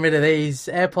 I'm getting rid of these.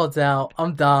 AirPods out.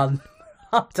 I'm done.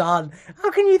 How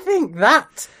can you think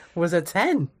that was a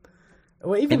 10?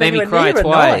 Or even it made me cry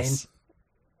twice. 9?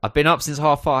 I've been up since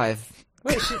 5:30.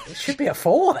 Well, it should be a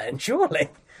 4 then, surely.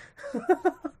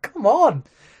 Come on.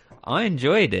 I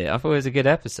enjoyed it. I thought it was a good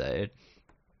episode.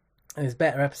 There's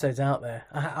better episodes out there.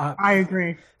 I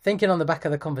agree. Thinking on the back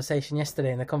of the conversation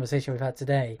yesterday and the conversation we've had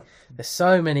today, there's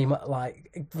so many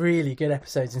like really good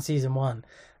episodes in season 1,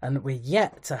 and we're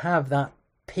yet to have that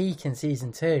peak in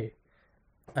season 2.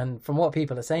 And from what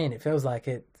people are saying, it feels like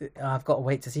I've got to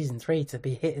wait to season 3 to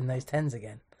be hitting those 10s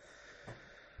again.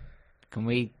 Can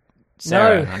we?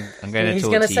 Sarah, no, I'm going to he's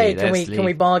talk going to to say, you. can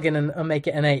we bargain and make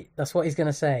it an 8? That's what he's going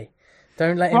to say.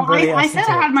 Don't let him Well, bully us. I said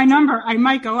I had my number. I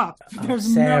might go up.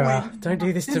 There's Sarah, no way. don't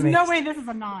do this to There's me. no way this is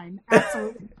a 9.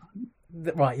 Absolutely.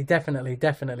 Right, you're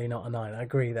definitely not a 9. I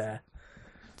agree there.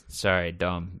 Sorry,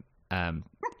 Dom. Can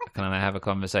I have a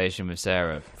conversation with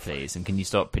Sarah, please? And can you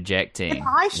stop projecting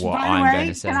what I'm going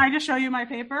to say? Can I just show you my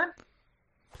paper?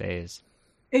 Please.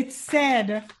 It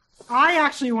said, I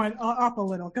actually went up a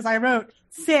little because I wrote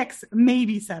 6,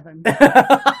 maybe 7.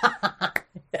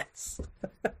 Yes.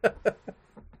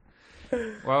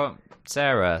 Well,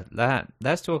 Sarah,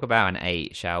 let's talk about an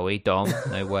 8, shall we? Dom,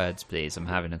 no words, please. I'm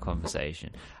having a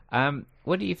conversation.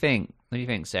 What do you think? What do you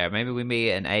think, Sarah? Maybe we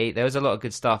meet at an 8. There was a lot of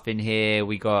good stuff in here.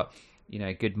 We got,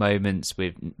 good moments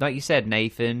with, like you said,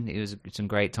 Nathan. It was some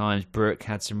great times. Brooke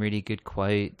had some really good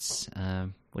quotes.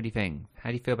 What do you think? How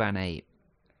do you feel about an 8?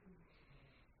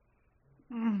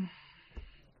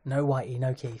 No Whitey,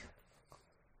 no Keith.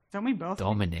 Don't we both?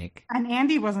 Dominic. And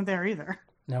Andy wasn't there either.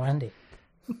 No Andy.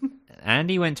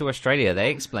 Andy went to Australia. They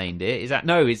explained it. Is it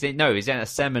a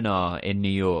seminar in New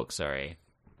York? Sorry.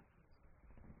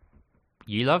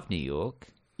 You love New York.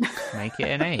 Make it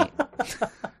an 8.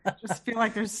 I just feel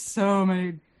like there's so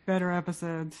many better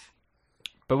episodes.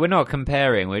 But we're not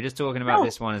comparing. We're just talking about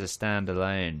this one as a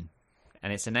standalone.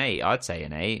 And it's an 8. I'd say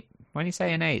an 8. Why do you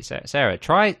say an 8? Sarah,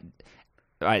 try...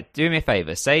 All right, do me a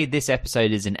favour. Say this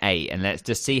episode is an 8, and let's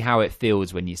just see how it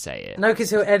feels when you say it. No, because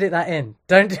he'll edit that in.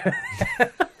 Don't do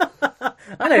it.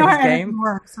 I know this game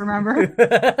works.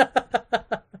 Remember?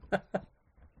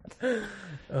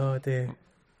 Oh dear.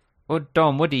 Well,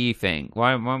 Dom, what do you think?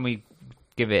 Why don't we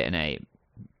give it an 8?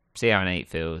 See how an 8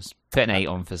 feels. Put an 8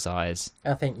 on for size.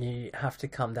 I think you have to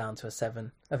come down to a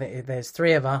 7. I think there's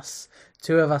 3 of us.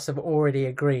 2 of us have already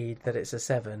agreed that it's a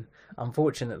 7.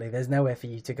 Unfortunately, there's nowhere for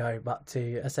you to go but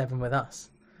to a 7 with us.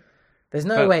 There's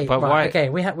no way. But right, why... Okay,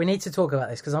 we need to talk about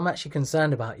this because I'm actually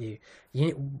concerned about you.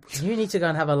 You need to go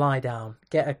and have a lie down,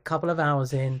 get a couple of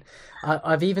hours in.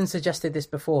 I've even suggested this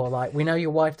before. Like, we know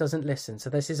your wife doesn't listen, so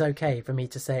this is okay for me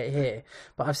to say it here.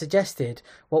 But I've suggested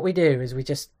what we do is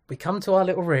we come to our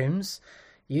little rooms.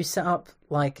 You set up,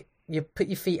 like, you put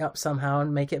your feet up somehow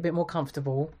and make it a bit more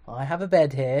comfortable. I have a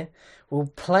bed here. We'll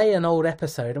play an old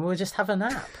episode and we'll just have a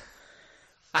nap.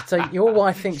 So your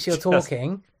wife thinks you're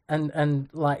talking and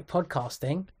like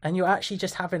podcasting, and you're actually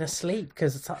just having a sleep,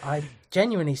 because I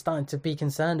genuinely starting to be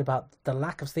concerned about the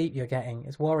lack of sleep you're getting.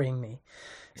 It's worrying me.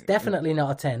 It's definitely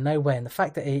not a 10, no way. And the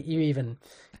fact that you even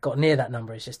got near that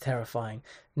number is just terrifying.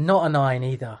 Not a 9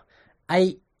 either.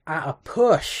 8 at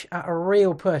a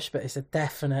real push, but it's a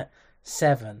definite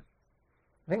 7.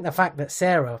 I think the fact that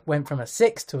Sarah went from a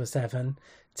 6 to a 7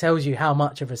 tells you how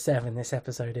much of a 7 this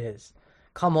episode is.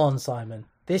 Come on, Simon.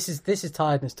 This is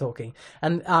tiredness talking.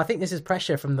 And I think this is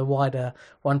pressure from the wider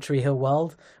One Tree Hill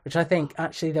world, which I think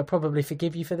actually they'll probably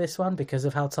forgive you for this one because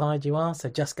of how tired you are. So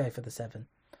just go for the 7.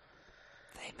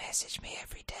 They message me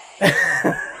every day.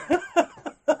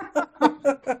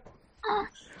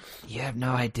 You have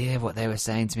no idea what they were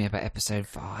saying to me about episode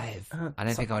 5. I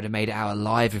don't think I would have made it out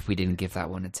alive if we didn't give that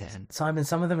one a 10. Simon,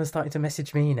 some of them are starting to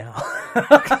message me now.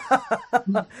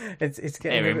 It's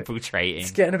getting They're infiltrating.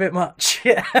 It's getting a bit much.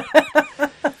 Yeah.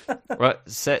 Well,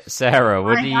 Sarah,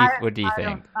 what do you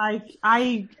think?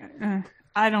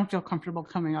 I don't feel comfortable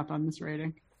coming up on this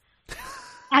rating.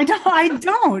 I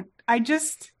don't. I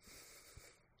just.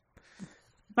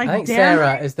 I think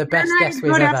Sarah is the best guest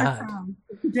we've ever had.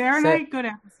 Dare Night, good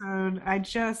episode. I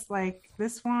just like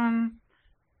this one.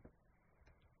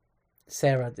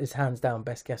 Sarah is hands down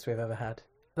best guest we've ever had.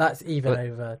 That's even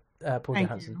over Paul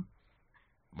Johansson.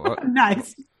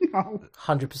 Nice. No.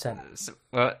 100%.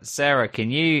 Well, Sarah,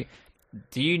 do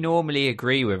you normally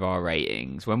agree with our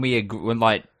ratings? When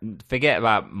forget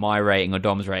about my rating or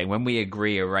Dom's rating, when we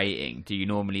agree a rating, do you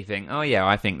normally think, oh yeah,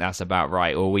 I think that's about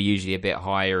right? Or we're usually a bit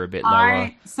higher, a bit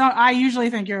lower? I usually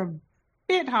think you're a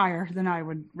bit higher than I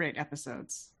would rate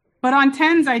episodes. But on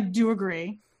 10s, I do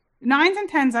agree. 9s and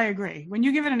 10s, I agree. When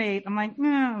you give it an 8, I'm like,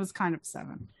 it was kind of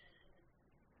 7.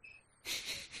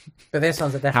 But this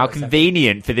one's a definite. How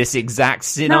convenient for this exact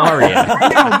scenario. No, I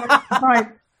know,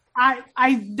 but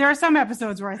I there are some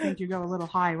episodes where I think you go a little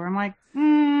high, where I'm like,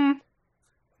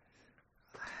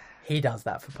 He does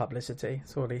that for publicity.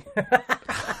 That's what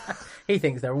he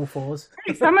thinks they're all 4s.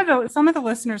 Hey, some of the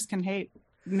listeners can hate.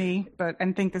 me,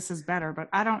 and think this is better. But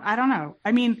I don't know.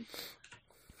 I mean,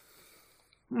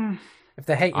 if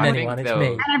they're hating anyone, it's me.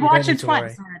 And I've watched it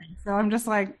twice already, so I'm just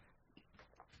like.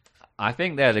 I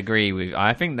think they'll agree with.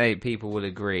 I think people will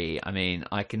agree. I mean,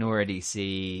 I can already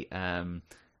see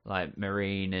like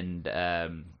Marine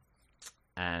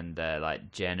and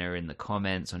like Jenna in the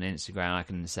comments on Instagram. I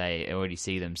can already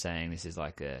see them saying this is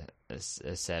like a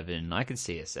 7. I can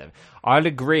see a 7. I'll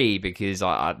agree because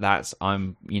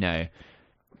I'm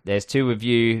there's two of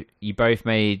you. You both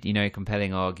made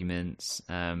compelling arguments.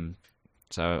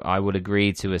 So I would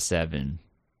agree to a 7.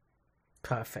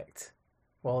 Perfect.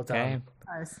 Well done. Okay.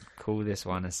 Nice. Call this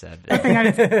one a 7.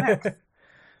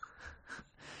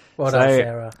 Well done,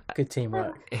 Sarah. Good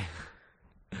teamwork.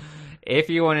 If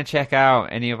you want to check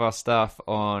out any of our stuff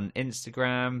on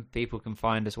Instagram, people can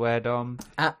find us where, Dom?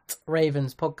 At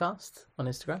Ravens Podcast on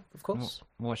Instagram, of course.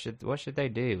 What should they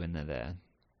do when they're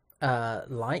there?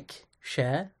 Like,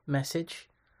 share, message,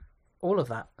 all of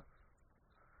that.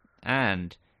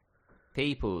 And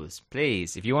peoples,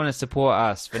 please, if you want to support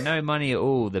us for no money at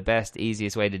all, the best,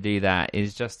 easiest way to do that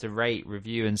is just to rate,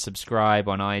 review, and subscribe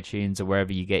on iTunes or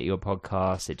wherever you get your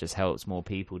podcasts. It just helps more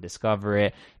people discover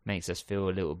it, makes us feel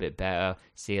a little bit better,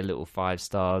 see a little 5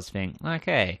 stars, think,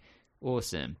 okay,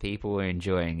 awesome, people are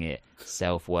enjoying it,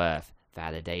 self-worth,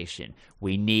 validation.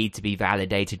 We need to be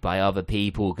validated by other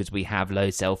people because we have low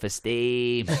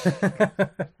self-esteem.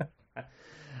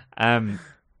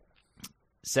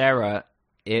 Sarah,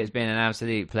 it's been an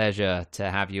absolute pleasure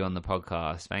to have you on the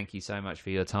podcast. Thank you so much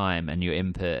for your time and your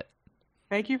input.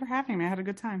 Thank you for having me. I had a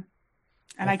good time.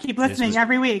 And I keep listening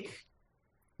every week.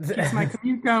 Keeps my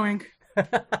commute going.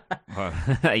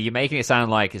 You're making it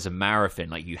sound like it's a marathon,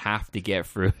 like you have to get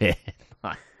through it.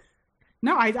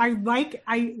 No, I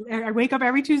wake up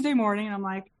every Tuesday morning and I'm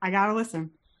like, I gotta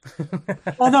listen.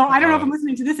 Although I don't know if I'm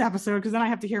listening to this episode because then I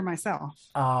have to hear myself.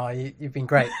 Oh, you've been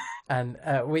great. And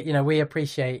we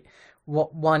appreciate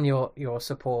your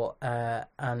support,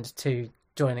 and 2,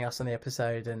 joining us on the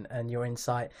episode and your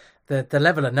insight. The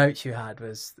level of notes you had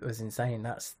was insane.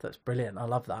 That's brilliant. I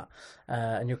love that.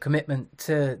 And your commitment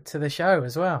to the show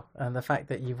as well, and the fact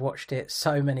that you've watched it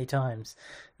so many times,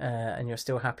 and you're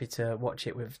still happy to watch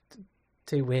it with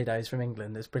 2 weirdos from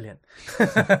England is brilliant.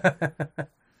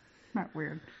 Not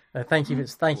weird. Thank you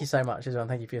so much as well.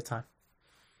 Thank you for your time.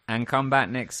 And come back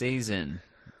next season.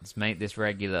 Let's make this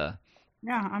regular.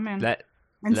 Yeah, I'm in. Let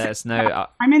us know.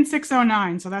 I'm in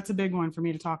 609, so that's a big one for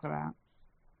me to talk about.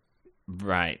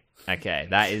 Right. Okay.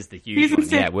 That is the huge one.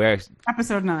 6, yeah, we're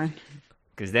episode 9.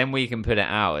 Because then we can put it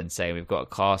out and say we've got a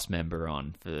cast member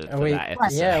on for that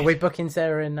episode. Yeah, are we booking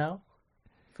Sarah in now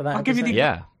for that? I'll give you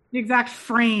the exact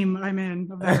frame I'm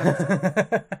in of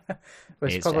that.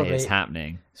 It's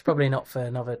happening. It's probably not for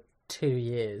another 2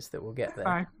 years that we'll get there.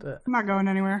 Right. But I'm not going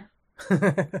anywhere.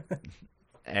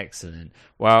 Excellent.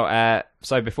 Well,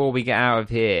 so before we get out of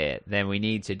here, then we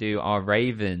need to do our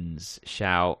Ravens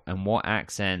shout. And what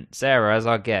accent? Sarah, as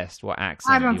our guest, what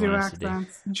accent I don't do you do want us to do?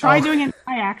 accents. Try doing it in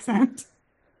my accent.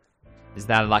 Is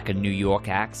that like a New York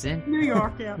accent? New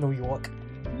York, yeah. New York.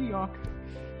 New York.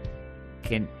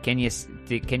 Can you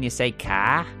say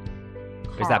car?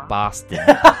 Or is that Boston?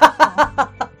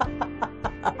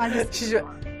 She's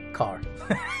car.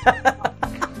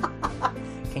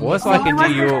 What's like a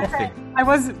New York thing?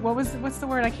 What's the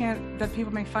word that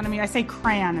people make fun of me? I say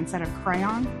crayon instead of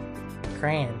crayon.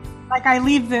 Crayon. Like I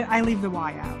leave the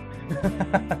Y out.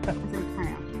 I say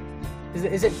crayon.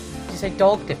 Is it you say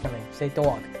dog differently? You say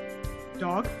dog.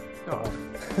 Dog?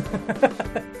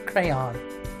 Crayon.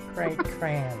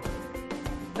 Crayon.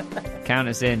 Count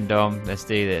us in, Dom. Let's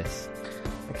do this.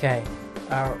 Okay.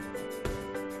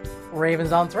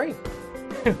 Ravens on 3.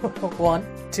 1,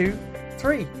 2,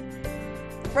 3.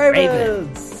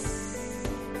 Ravens!